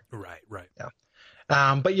thing here. Right. Yeah.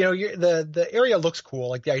 But the area looks cool,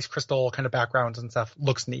 like the ice crystal kind of backgrounds and stuff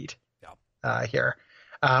looks neat. Yeah. Here.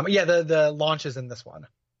 The launch is in this one.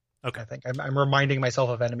 Okay. I think I'm reminding myself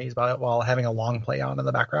of enemies while having a long play on in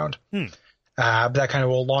the background. But that kind of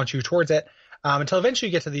will launch you towards it until eventually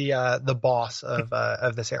you get to the boss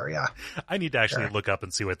of this area. I need to actually look up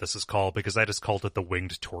and see what this is called because I just called it the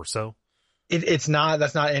winged torso. It's not.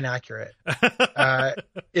 That's not inaccurate. It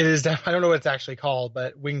is. I don't know what it's actually called,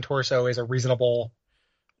 but winged torso is a reasonable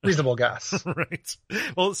guess. Right.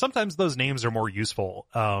 Well, sometimes those names are more useful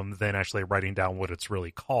than actually writing down what it's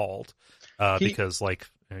really called, because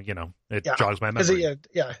it jogs my memory.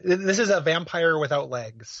 This is a vampire without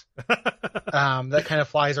legs that kind of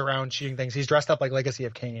flies around shooting things. He's dressed up like Legacy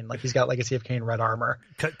of Kain, like he's got Legacy of Kain red armor.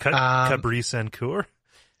 Cabri Sancour.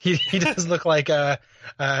 He does look like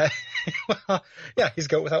he's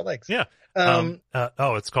goat without legs. Yeah.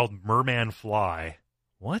 It's called Merman Fly.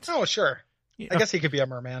 What? Oh, sure. Yeah. I guess he could be a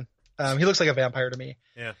merman. He looks like a vampire to me.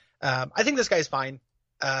 Yeah. I think this guy's fine.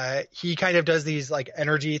 He kind of does these like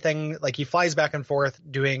energy thing, like he flies back and forth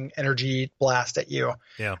doing energy blast at you.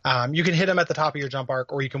 Yeah. You can hit him at the top of your jump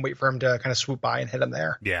arc, or you can wait for him to kind of swoop by and hit him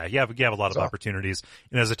there. Yeah, you have a lot of opportunities,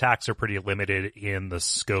 and his attacks are pretty limited in the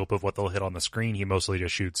scope of what they'll hit on the screen. He mostly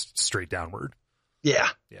just shoots straight downward. Yeah.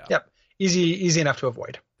 Yep. Easy enough to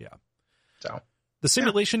avoid. Yeah. So the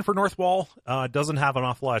simulation for North Wall doesn't have an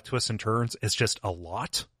awful lot of twists and turns. It's just a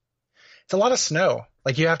lot. It's a lot of snow.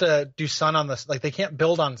 Like you have to do sun on this. Like they can't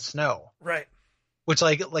build on snow. Right. Which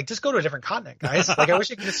like just go to a different continent, guys. Like I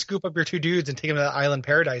wish you could just scoop up your two dudes and take them to the island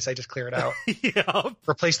paradise I just cleared out. Yeah.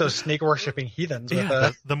 Replace those snake worshipping heathens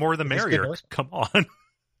with the more the merrier. Come on.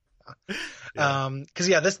 Because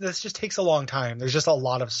this just takes a long time. There's just a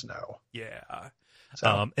lot of snow. Yeah.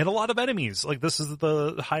 So. And a lot of enemies. Like, this is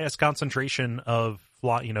the highest concentration of,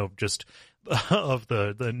 just of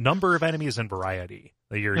the number of enemies and variety.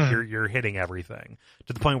 You're hitting everything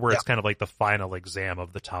to the point where it's kind of like the final exam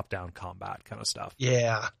of the top-down combat kind of stuff.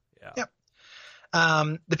 Yeah.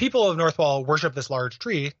 The people of Northwall worship this large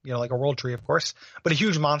tree, like a world tree, of course, but a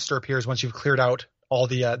huge monster appears once you've cleared out all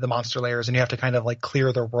the monster layers, and you have to kind of like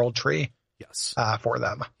clear their world tree. Yes. For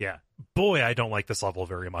them. Yeah. Boy, I don't like this level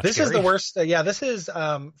very much. This is the worst. This is,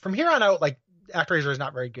 from here on out, like, ActRaiser is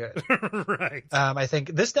not very good. Right. I think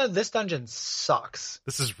this dungeon sucks.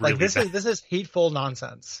 This is really this is hateful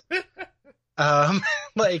nonsense.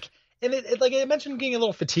 Like, and it like I mentioned being a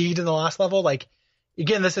little fatigued in the last level. Like,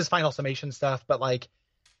 again, this is final summation stuff, but like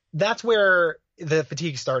that's where the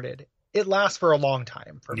fatigue started. It lasts for a long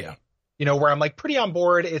time for me. Where I'm like pretty on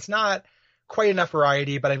board. It's not quite enough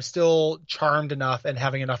variety, but I'm still charmed enough and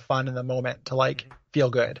having enough fun in the moment to like feel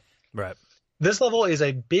good. Right. This level is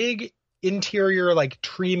a big interior like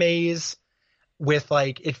tree maze with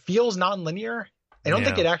like, it feels non-linear. I don't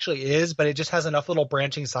think it actually is, but it just has enough little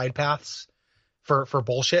branching side paths for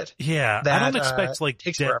bullshit. Yeah. That, I don't expect like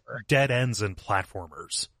dead ends and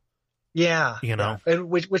platformers. Yeah. And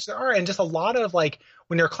which there are, and just a lot of like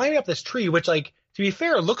when you're climbing up this tree, which like, to be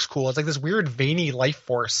fair, it looks cool. It's like this weird veiny life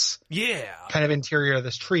force. Yeah. Kind of interior of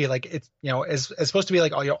this tree. Like it's, it's supposed to be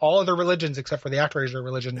like all other religions except for the ActRaiser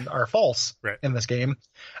religion are false in this game.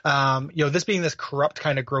 This being this corrupt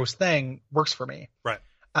kind of gross thing works for me. Right.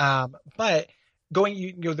 But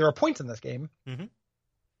going, there are points in this game. Mm-hmm.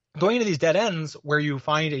 Going into these dead ends where you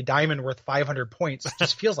find a diamond worth 500 points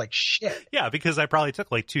just feels like shit. Yeah, because I probably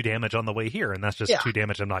took like 2 damage on the way here, and that's just 2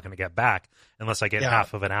 damage I'm not going to get back unless I get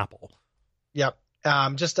half of an apple. Yep.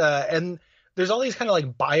 And there's all these kind of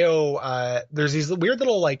like there's these weird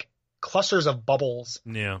little like clusters of bubbles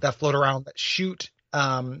that float around that shoot.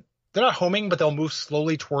 They're not homing, but they'll move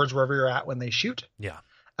slowly towards wherever you're at when they shoot. Yeah.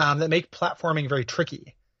 That make platforming very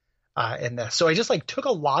tricky in this. So I just like took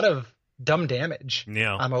a lot of dumb damage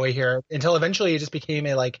on my way here until eventually it just became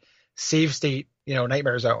a like save state,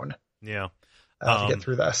 nightmare zone. Yeah. To get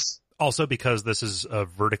through this. Also, because this is a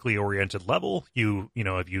vertically oriented level,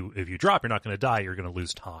 if you drop, you're not going to die. You're going to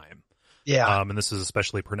lose time. Yeah. And this is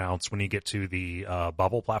especially pronounced when you get to the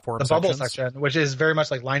bubble platform. The bubble section, which is very much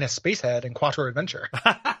like Linus Spacehead and Quattro Adventure.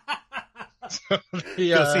 Go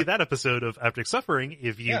see that episode of After Suffering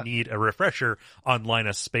if you need a refresher on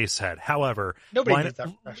Linus Spacehead. However, nobody needs that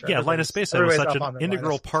refresher. Yeah, Linus Spacehead was such an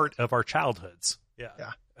integral part of our childhoods. Yeah.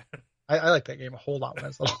 I like that game a whole lot when I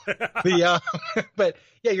was little. But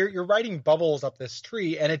yeah, you're riding bubbles up this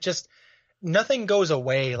tree, and it just nothing goes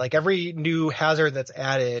away. Like every new hazard that's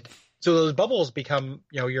added, so those bubbles become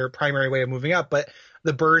your primary way of moving up. But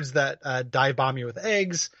the birds that dive bomb you with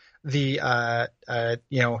eggs, the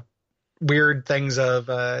weird things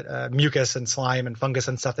of mucus and slime and fungus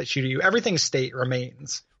and stuff that shoot at you, everything's state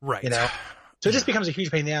remains. Right. So it just becomes a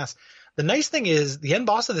huge pain in the ass. The nice thing is the end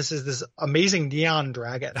boss of this is this amazing neon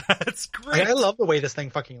dragon. That's great. I love the way this thing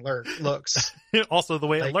fucking looks. Also the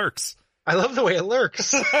way it lurks. I love the way it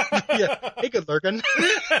lurks. Yeah. Hey, good lurkin'.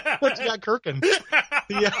 What you got kirkin'?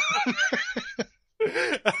 Yeah.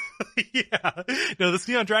 Yeah. No, this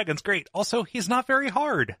neon dragon's great. Also, he's not very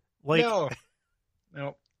hard. No.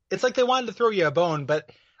 It's like they wanted to throw you a bone,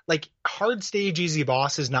 but like hard stage easy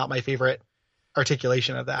boss is not my favorite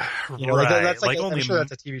articulation of that. That's like I'm sure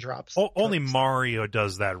that's a TV drop. Only Mario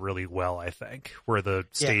does that really well, I think, where the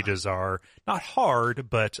stages are not hard,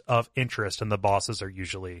 but of interest, and the bosses are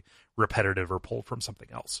usually repetitive or pulled from something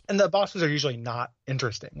else. And the bosses are usually not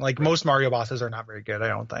interesting. Like most Mario bosses are not very good, I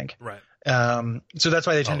don't think. Right. So that's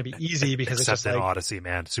why they tend to be easy, because except it's just in Odyssey,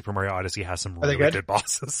 man. Super Mario Odyssey has some really good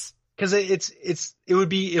bosses. Because it'll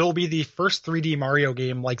be the first 3D Mario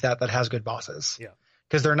game like that has good bosses. Yeah.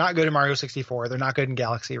 Because they're not good in Mario 64. They're not good in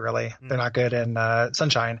Galaxy, really. They're not good in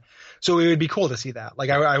Sunshine. So it would be cool to see that. Like,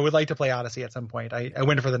 I would like to play Odyssey at some point. I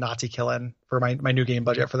went for the Nazi killing for my new game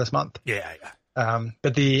budget for this month. Yeah.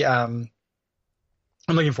 But I'm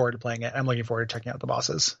looking forward to playing it. I'm looking forward to checking out the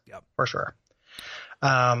bosses. Yep. For sure.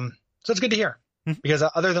 So it's good to hear. Because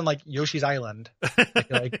other than like Yoshi's Island,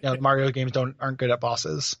 Mario games aren't good at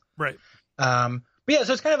bosses. Right. But yeah,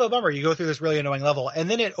 so it's kind of a bummer. You go through this really annoying level,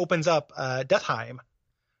 and then it opens up Deathheim.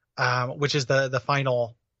 Which is the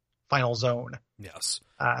final zone. Yes.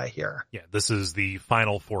 Here. Yeah, this is the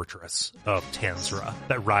final fortress of Tanzra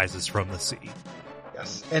that rises from the sea.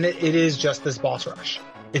 Yes, and it is just this boss rush.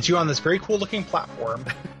 It's you on this very cool looking platform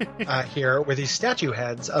here with these statue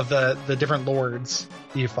heads of the different lords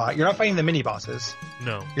you fought. You're not fighting the mini bosses.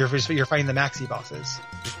 No. You're fighting the maxi bosses.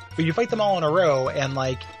 but you fight them all in a row, and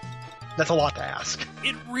like that's a lot to ask.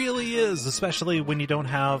 It really is, especially when you don't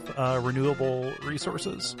have renewable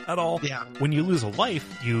resources at all. Yeah. When you lose a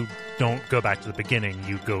life, you don't go back to the beginning.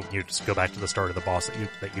 You just go back to the start of the boss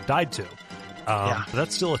that you died to. But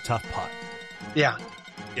that's still a tough putt. Yeah.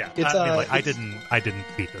 Yeah. I didn't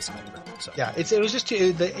beat this either. So. Yeah, it was just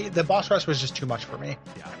the boss rush was just too much for me.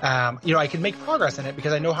 Yeah. I can make progress in it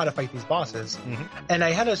because I know how to fight these bosses. Mm-hmm. And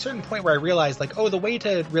I had a certain point where I realized like, the way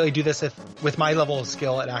to really do this with my level of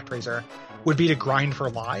skill at ActRaiser would be to grind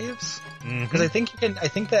for lives. Because I think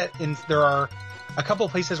there are a couple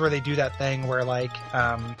of places where they do that thing where like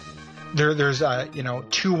there's 2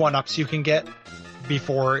 1-ups you can get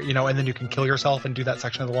before, and then you can kill yourself and do that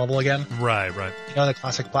section of the level again. Right. The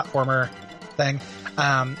classic platformer thing.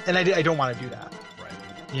 And I don't want to do that.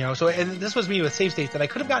 Right. So, and this was me with save states that I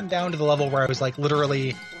could have gotten down to the level where I was like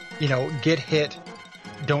literally, get hit,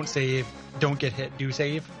 don't save, don't get hit, do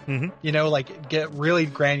save. Mm-hmm. Like get really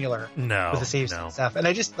granular with the save stuff. And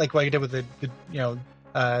I just like what I did with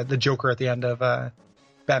the Joker at the end of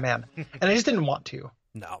Batman. And I just didn't want to.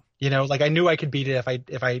 No. Like I knew I could beat it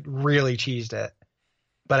if I really cheesed it.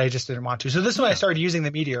 But I just didn't want to. So this is when I started using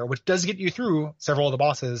the Meteor, which does get you through several of the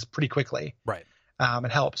bosses pretty quickly. Right. And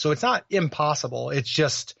help. So it's not impossible. It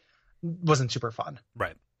just wasn't super fun.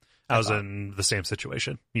 Right. I was in the same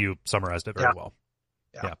situation. You summarized it very well.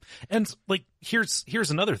 Yeah. And like, here's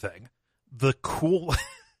another thing. The cool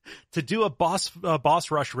to do a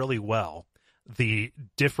boss rush really well, the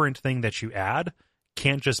different thing that you add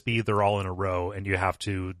can't just be they're all in a row and you have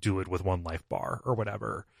to do it with 1 life bar or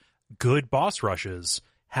whatever. Good boss rushes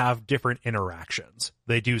have different interactions.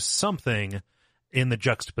 They do something in the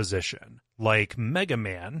juxtaposition. Like Mega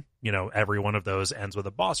Man, every one of those ends with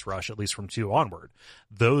a boss rush, at least from 2 onward.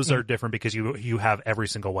 Those are different because you have every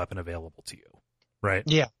single weapon available to you, right?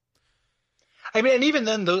 Yeah. I mean, and even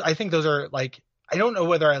then, I think those are like, I don't know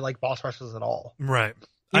whether I like boss rushes at all. Right.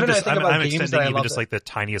 I'm extending even just like the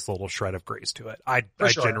tiniest little shred of grace to it. I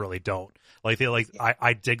generally don't. Like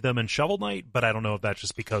I dig them in Shovel Knight, but I don't know if that's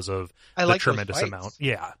just because of the tremendous amount.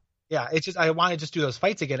 Yeah. Yeah, it's just I want to just do those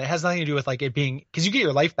fights again. It has nothing to do with like it being because you get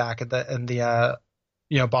your life back in the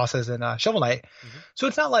bosses in Shovel Knight. Mm-hmm. So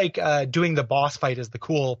it's not like doing the boss fight is the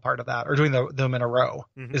cool part of that, or doing them in a row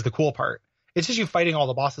is the cool part. It's just you fighting all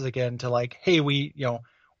the bosses again to like, hey, we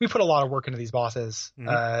put a lot of work into these bosses.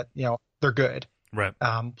 They're good. Right.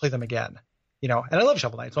 Play them again. And I love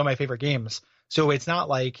Shovel Knight. It's one of my favorite games. So it's not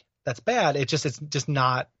like that's bad. It's just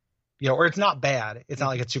not. Or it's not bad. It's not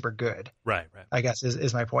like it's super good. Right. I guess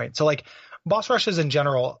is my point. So like boss rushes in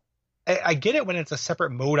general, I get it when it's a separate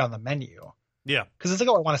mode on the menu. Yeah. Because it's like,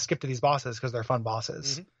 I want to skip to these bosses because they're fun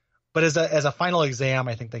bosses. Mm-hmm. But as a final exam,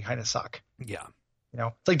 I think they kind of suck. Yeah.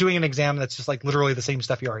 It's like doing an exam that's just like literally the same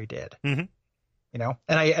stuff you already did. Mm-hmm.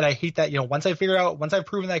 And I hate that. Once I've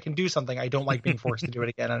proven that I can do something, I don't like being forced to do it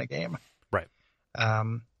again in a game. Right.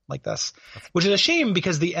 Like this, which is a shame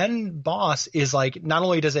because the end boss is like, not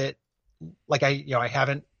only does it, like I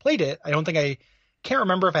haven't played it. I can't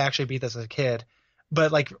remember if I actually beat this as a kid,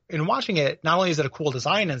 but like in watching it, not only is it a cool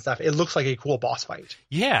design and stuff, it looks like a cool boss fight.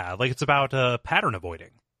 Yeah. Like it's about pattern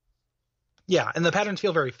avoiding. Yeah. And the patterns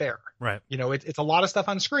feel very fair. Right. It's a lot of stuff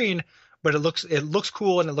on screen, but it looks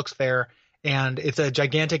cool and it looks fair. And it's a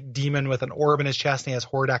gigantic demon with an orb in his chest and he has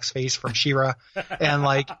Hordak's face from She-Ra. And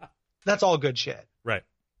like, that's all good shit. Right.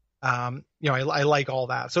 I like all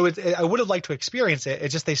that. So I would have liked to experience it.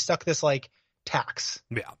 It's just they stuck this like tax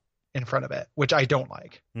in front of it, which I don't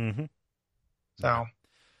like. Mm-hmm. So.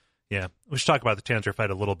 Yeah. We should talk about the Tanzer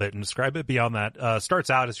fight a little bit and describe it beyond that.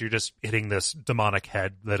 Starts out as you're just hitting this demonic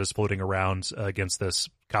head that is floating around against this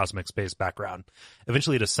cosmic space background.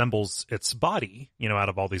 Eventually it assembles its body, out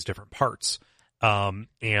of all these different parts. And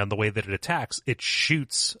the way that it attacks, it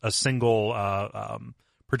shoots a single,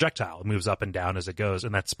 projectile. It moves up and down as it goes,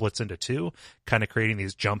 and that splits into 2, kind of creating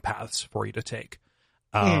these jump paths for you to take.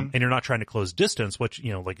 And you're not trying to close distance, which,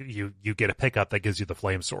 like you get a pickup that gives you the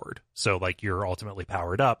flame sword. So like you're ultimately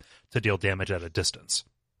powered up to deal damage at a distance.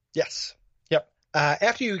 Yes. Yep.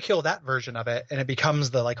 After you kill that version of it and it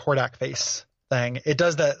becomes the like Hordak face thing, it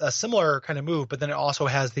does a similar kind of move, but then it also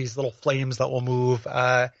has these little flames that will move,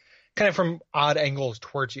 kind of from odd angles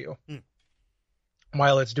towards you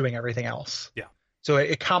while it's doing everything else. Yeah. So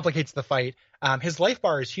it complicates the fight. His life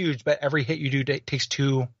bar is huge, but every hit you do takes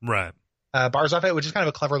 2 bars off it, which is kind of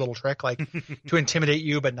a clever little trick, like to intimidate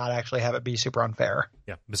you, but not actually have it be super unfair.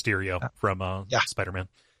 Yeah, Mysterio from Spider-Man.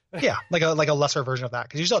 Yeah, like a lesser version of that,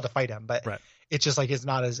 because you still have to fight him, but it's just like it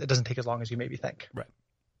doesn't take as long as you maybe think. Right.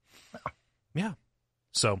 Yeah.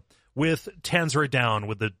 So with Tanzra down,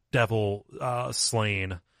 with the devil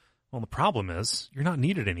slain, Well, the problem is you're not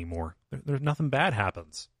needed anymore. There's nothing bad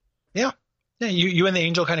happens. Yeah. Yeah. You and the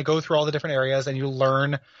angel kind of go through all the different areas and you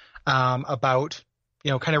learn about,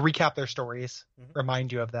 kind of recap their stories,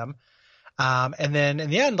 remind you of them. And then in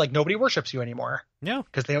the end, like nobody worships you anymore. Yeah.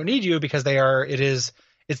 Because they don't need you because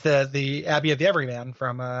it's the Abbey of the Everyman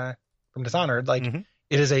from Dishonored. Like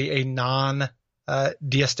it is a non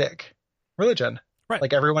deistic religion. Right.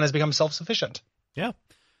 Like everyone has become self-sufficient. Yeah.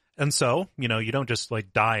 And so, you don't just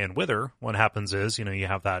like die and wither. What happens is, you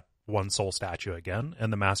have that one soul statue again,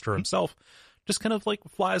 and the master himself just kind of like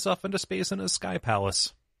flies off into space in his sky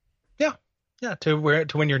palace. Yeah. Yeah. To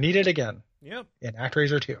when you're needed again. Yep. In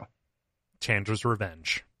ActRaiser 2. Tandra's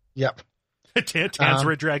Revenge. Yep.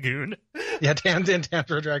 Tanzra Dragoon. Yeah,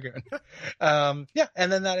 Tanzra Dragoon. Yeah,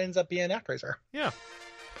 and then that ends up being ActRaiser. Yeah.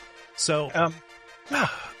 So, yeah.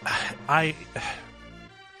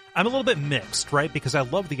 I'm a little bit mixed, right? Because I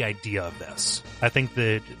love the idea of this. I think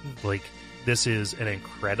that, like, this is an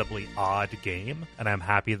incredibly odd game, and I'm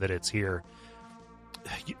happy that it's here.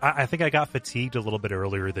 I think I got fatigued a little bit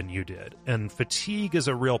earlier than you did, and fatigue is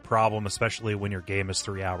a real problem, especially when your game is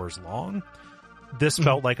 3 hours long. This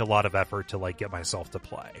felt like a lot of effort to, like, get myself to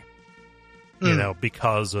play,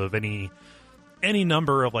 because of any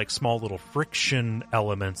number of, like, small little friction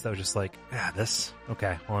elements that was just like,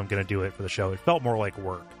 okay, well, I'm going to do it for the show. It felt more like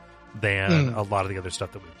work than a lot of the other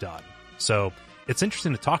stuff that we've done. So it's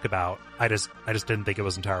interesting to talk about. I just didn't think it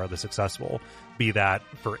was entirely successful, be that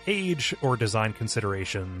for age or design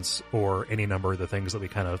considerations or any number of the things that we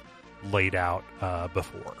kind of laid out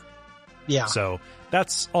before. Yeah. So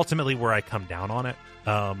that's ultimately where I come down on it.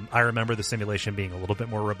 I remember the simulation being a little bit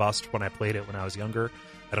more robust when I played it when I was younger.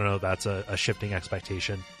 I don't know if that's a shifting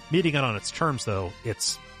expectation. Meeting it on its terms, though,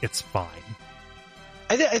 it's fine.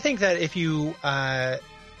 I think that if you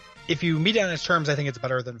meet it on its terms, I think it's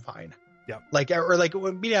better than fine. Yeah. Meet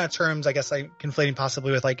it on its terms, I guess I'm conflating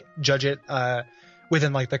possibly with like judge it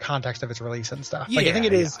within like the context of its release and stuff. Like I think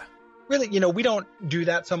it is really, we don't do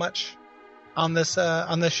that so much on this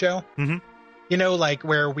show. Like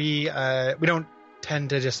where we don't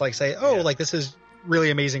tend to just like say, like this is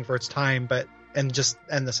really amazing for its time, and just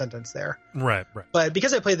end the sentence there. Right. But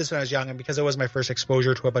because I played this when I was young and because it was my first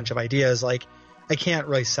exposure to a bunch of ideas, like I can't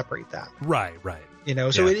really separate that. Right.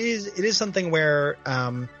 So it is something where,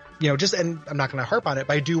 and I'm not going to harp on it,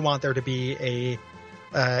 but I do want there to be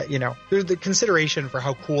there's the consideration for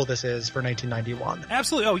how cool this is for 1991.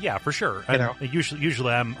 Absolutely. Oh yeah, for sure.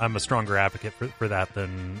 Usually I'm a stronger advocate for that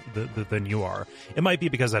than you are. It might be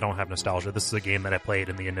because I don't have nostalgia. This is a game that I played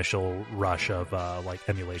in the initial rush of like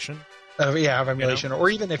emulation. Of emulation, or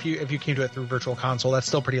even if you came to it through Virtual Console, that's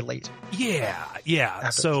still pretty late. Yeah.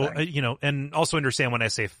 So and also understand when I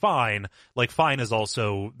say fine, like fine is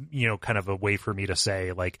also kind of a way for me to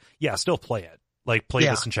say like still play it, like play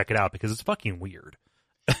this and check it out because it's fucking weird.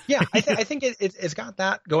 Yeah, I think it's got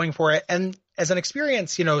that going for it, and as an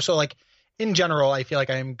experience, so like in general, I feel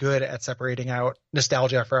like I'm good at separating out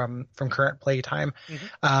nostalgia from current play time.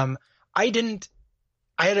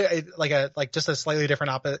 I had just a slightly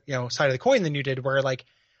different side of the coin than you did, where like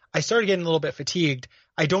I started getting a little bit fatigued.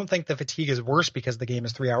 I don't think the fatigue is worse because the game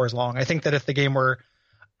is 3 hours long. I think that if the game were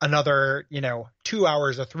another 2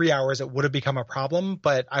 hours or 3 hours, it would have become a problem.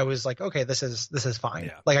 But I was like, okay, this is fine.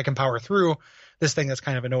 Yeah. Like I can power through this thing that's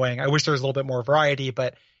kind of annoying. I wish there was a little bit more variety,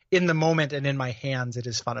 but in the moment and in my hands, it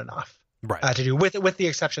is fun enough to do. With the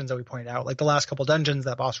exceptions that we pointed out, like the last couple dungeons,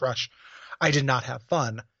 that boss rush, I did not have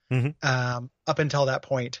fun. Up until that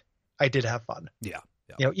point, I did have fun. Yeah.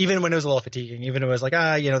 Even when it was a little fatiguing, even when it was like,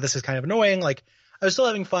 this is kind of annoying. Like I was still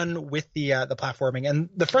having fun with the platforming. And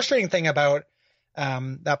the frustrating thing about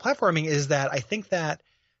that platforming is that I think that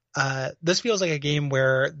this feels like a game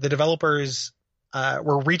where the developers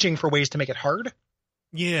were reaching for ways to make it hard.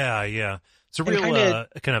 Yeah. It's a real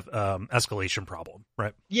kind of escalation problem,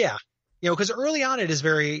 right? Yeah. Because early on it is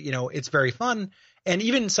very, it's very fun. And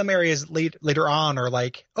even some areas later on are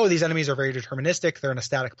like, these enemies are very deterministic. They're in a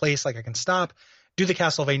static place. Like I can stop, do the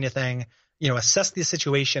Castlevania thing, assess the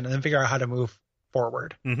situation, and then figure out how to move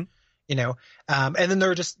forward. And then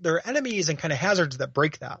there are enemies and kind of hazards that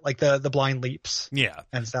break that, like the blind leaps. Yeah.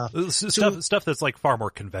 And stuff. Stuff that's like far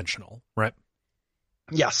more conventional, right?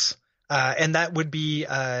 Yes. And that would be,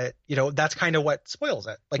 that's kind of what spoils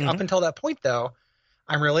it. Like up until that point, though,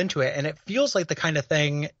 I'm real into it. And it feels like the kind of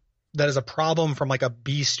thing that is a problem from like a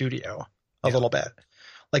B studio a little bit.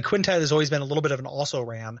 Like Quintet has always been a little bit of an also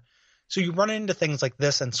ran. So you run into things like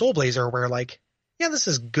this and Soul Blazer where like, this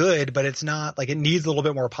is good, but it's not like, it needs a little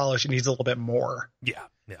bit more polish. It needs a little bit more. Yeah.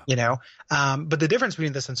 But the difference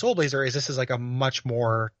between this and Soul Blazer is this is like a much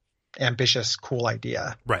more ambitious, cool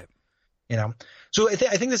idea. Right. So I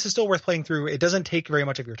think this is still worth playing through. It doesn't take very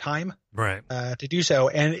much of your time Right. to do so,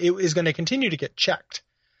 and it is going to continue to get checked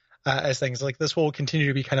as things like this will continue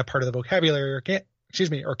to be kind of part of the vocabulary or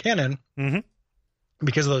canon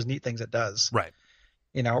because of those neat things it does. Right.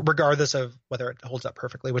 Regardless of whether it holds up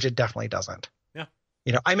perfectly, which it definitely doesn't. Yeah.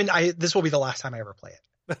 This will be the last time I ever play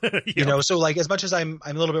it. Yeah. So like as much as I'm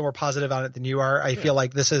a little bit more positive on it than you are, I feel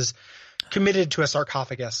like this is committed to a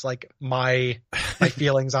sarcophagus, like my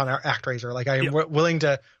feelings on our ActRaiser. Like I am willing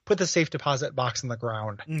to put the safe deposit box in the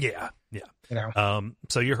ground. Yeah.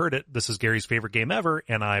 So you heard it. This is Gary's favorite game ever,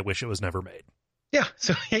 and I wish it was never made. Yeah.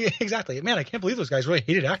 So exactly, man. I can't believe those guys really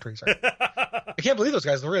hated ActRaiser. I can't believe those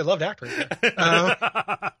guys really loved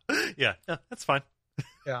ActRaiser. Yeah, that's fine.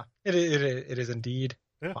 Yeah, it is indeed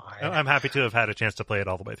fine. I'm happy to have had a chance to play it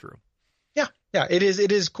all the way through. Yeah, it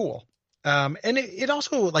is cool. And it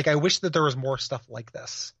also, like, I wish that there was more stuff like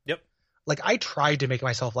this. Yep. Like, I tried to make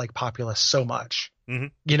myself like Populous so much,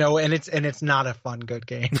 and it's not a fun, good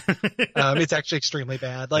game. It's actually extremely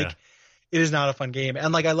bad. Like, it is not a fun game.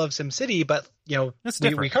 And like, I love SimCity, but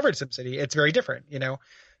we covered SimCity. It's very different.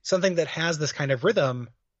 Something that has this kind of rhythm.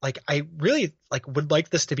 Like, I really would like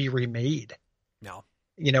this to be remade. No.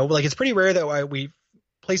 Like, it's pretty rare that we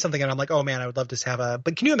play something and I'm like, oh man, I would love to have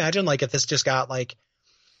but can you imagine like if this just got like,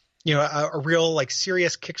 a real like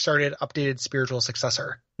serious kickstarted updated spiritual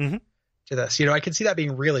successor to this, I could see that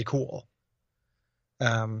being really cool.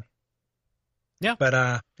 Yeah, but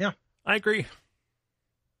I agree.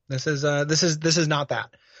 This is not that.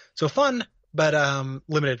 So fun, but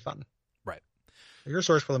limited fun. Right. Your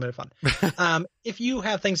source for limited fun. If you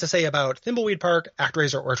have things to say about Thimbleweed Park,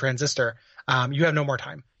 ActRaiser, or Transistor, you have no more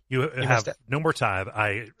time. You have no more time.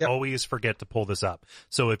 I always forget to pull this up.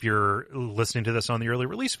 So if you're listening to this on the early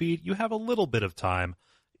release feed, you have a little bit of time.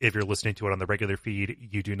 If you're listening to it on the regular feed,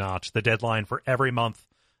 you do not. The deadline for every month,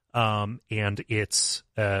 and it's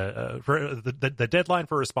for the deadline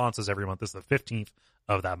for responses every month is the 15th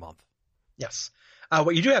of that month. Yes.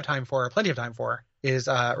 What you do have time for, plenty of time for, is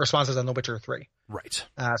responses on The Witcher 3. Right.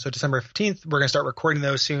 So December 15th, we're going to start recording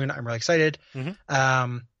those soon. I'm really excited.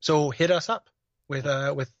 So hit us up with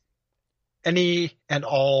any and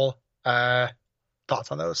all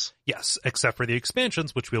thoughts on those. Yes, except for the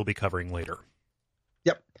expansions, which we'll be covering later.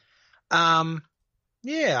 Yep.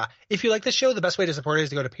 Yeah. If you like this show, the best way to support it is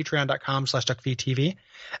to go to patreon.com/duckfeedtv.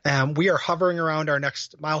 We are hovering around our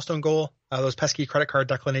next milestone goal. Those pesky credit card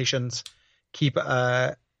declinations keep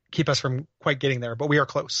us from quite getting there, but we are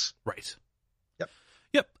close. Right.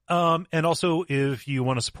 Yep. And also, if you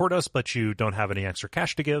want to support us, but you don't have any extra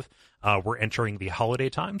cash to give, we're entering the holiday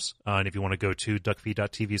times. And if you want to go to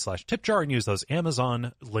duckfeed.tv/tipjar and use those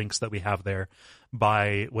Amazon links that we have there,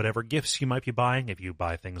 buy whatever gifts you might be buying, if you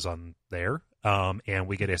buy things on there, and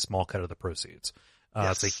we get a small cut of the proceeds.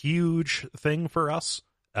 It's a huge thing for us.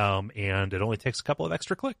 And it only takes a couple of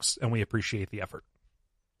extra clicks, and we appreciate the effort.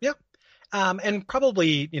 Yep. And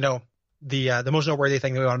probably, the most noteworthy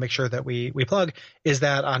thing that we want to make sure that we plug is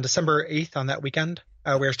that on December 8th, on that weekend,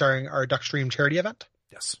 we're starting our Duckstream charity event.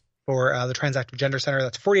 Yes. For the Transactive Gender Center.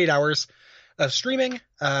 That's 48 hours of streaming,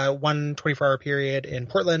 one 24-hour period in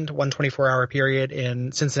Portland, one 24-hour period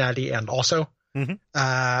in Cincinnati, and also in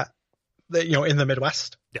the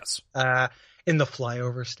Midwest. Yes. In the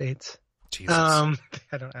flyover states. Jesus. I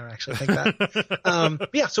don't actually think that.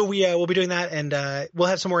 Yeah, so we'll be doing that, and we'll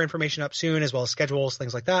have some more information up soon, as well as schedules,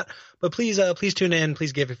 things like that. But please tune in,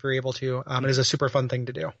 please give if you're able to. It is a super fun thing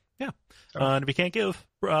to do. Yeah. And if you can't give,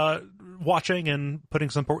 watching and putting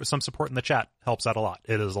some support in the chat helps out a lot.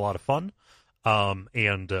 It is a lot of fun,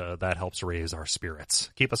 and that helps raise our spirits,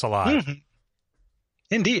 keep us alive. Mm-hmm.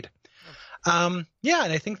 Indeed. Yeah,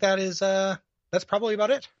 and I think that's probably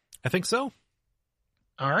about it. I think so.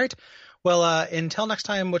 All right. Well, until next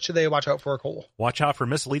time, what should they watch out for, Cole? Watch out for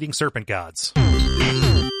misleading serpent gods.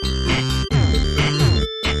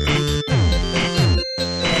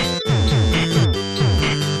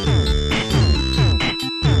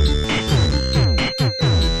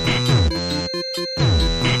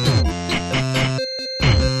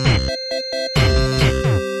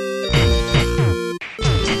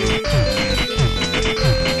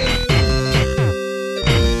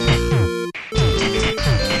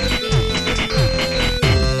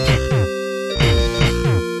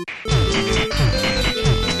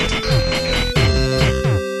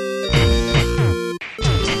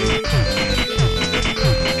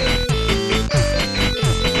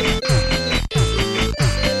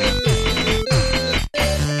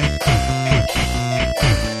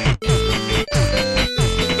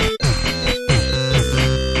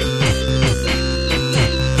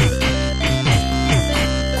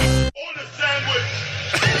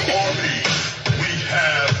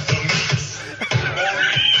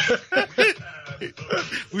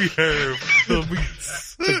 we have the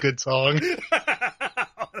meats. It's a good song.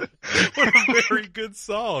 What a very good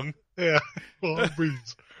song. Yeah.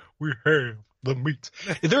 Arby's. We have the meats.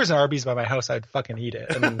 If there was an Arby's by my house, I'd fucking eat it.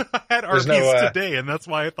 I mean, I had Arby's today, and that's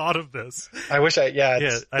why I thought of this. I wish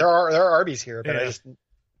there are Arby's here, but Yeah.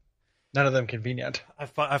 none of them convenient.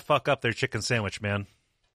 I fuck up their chicken sandwich, man.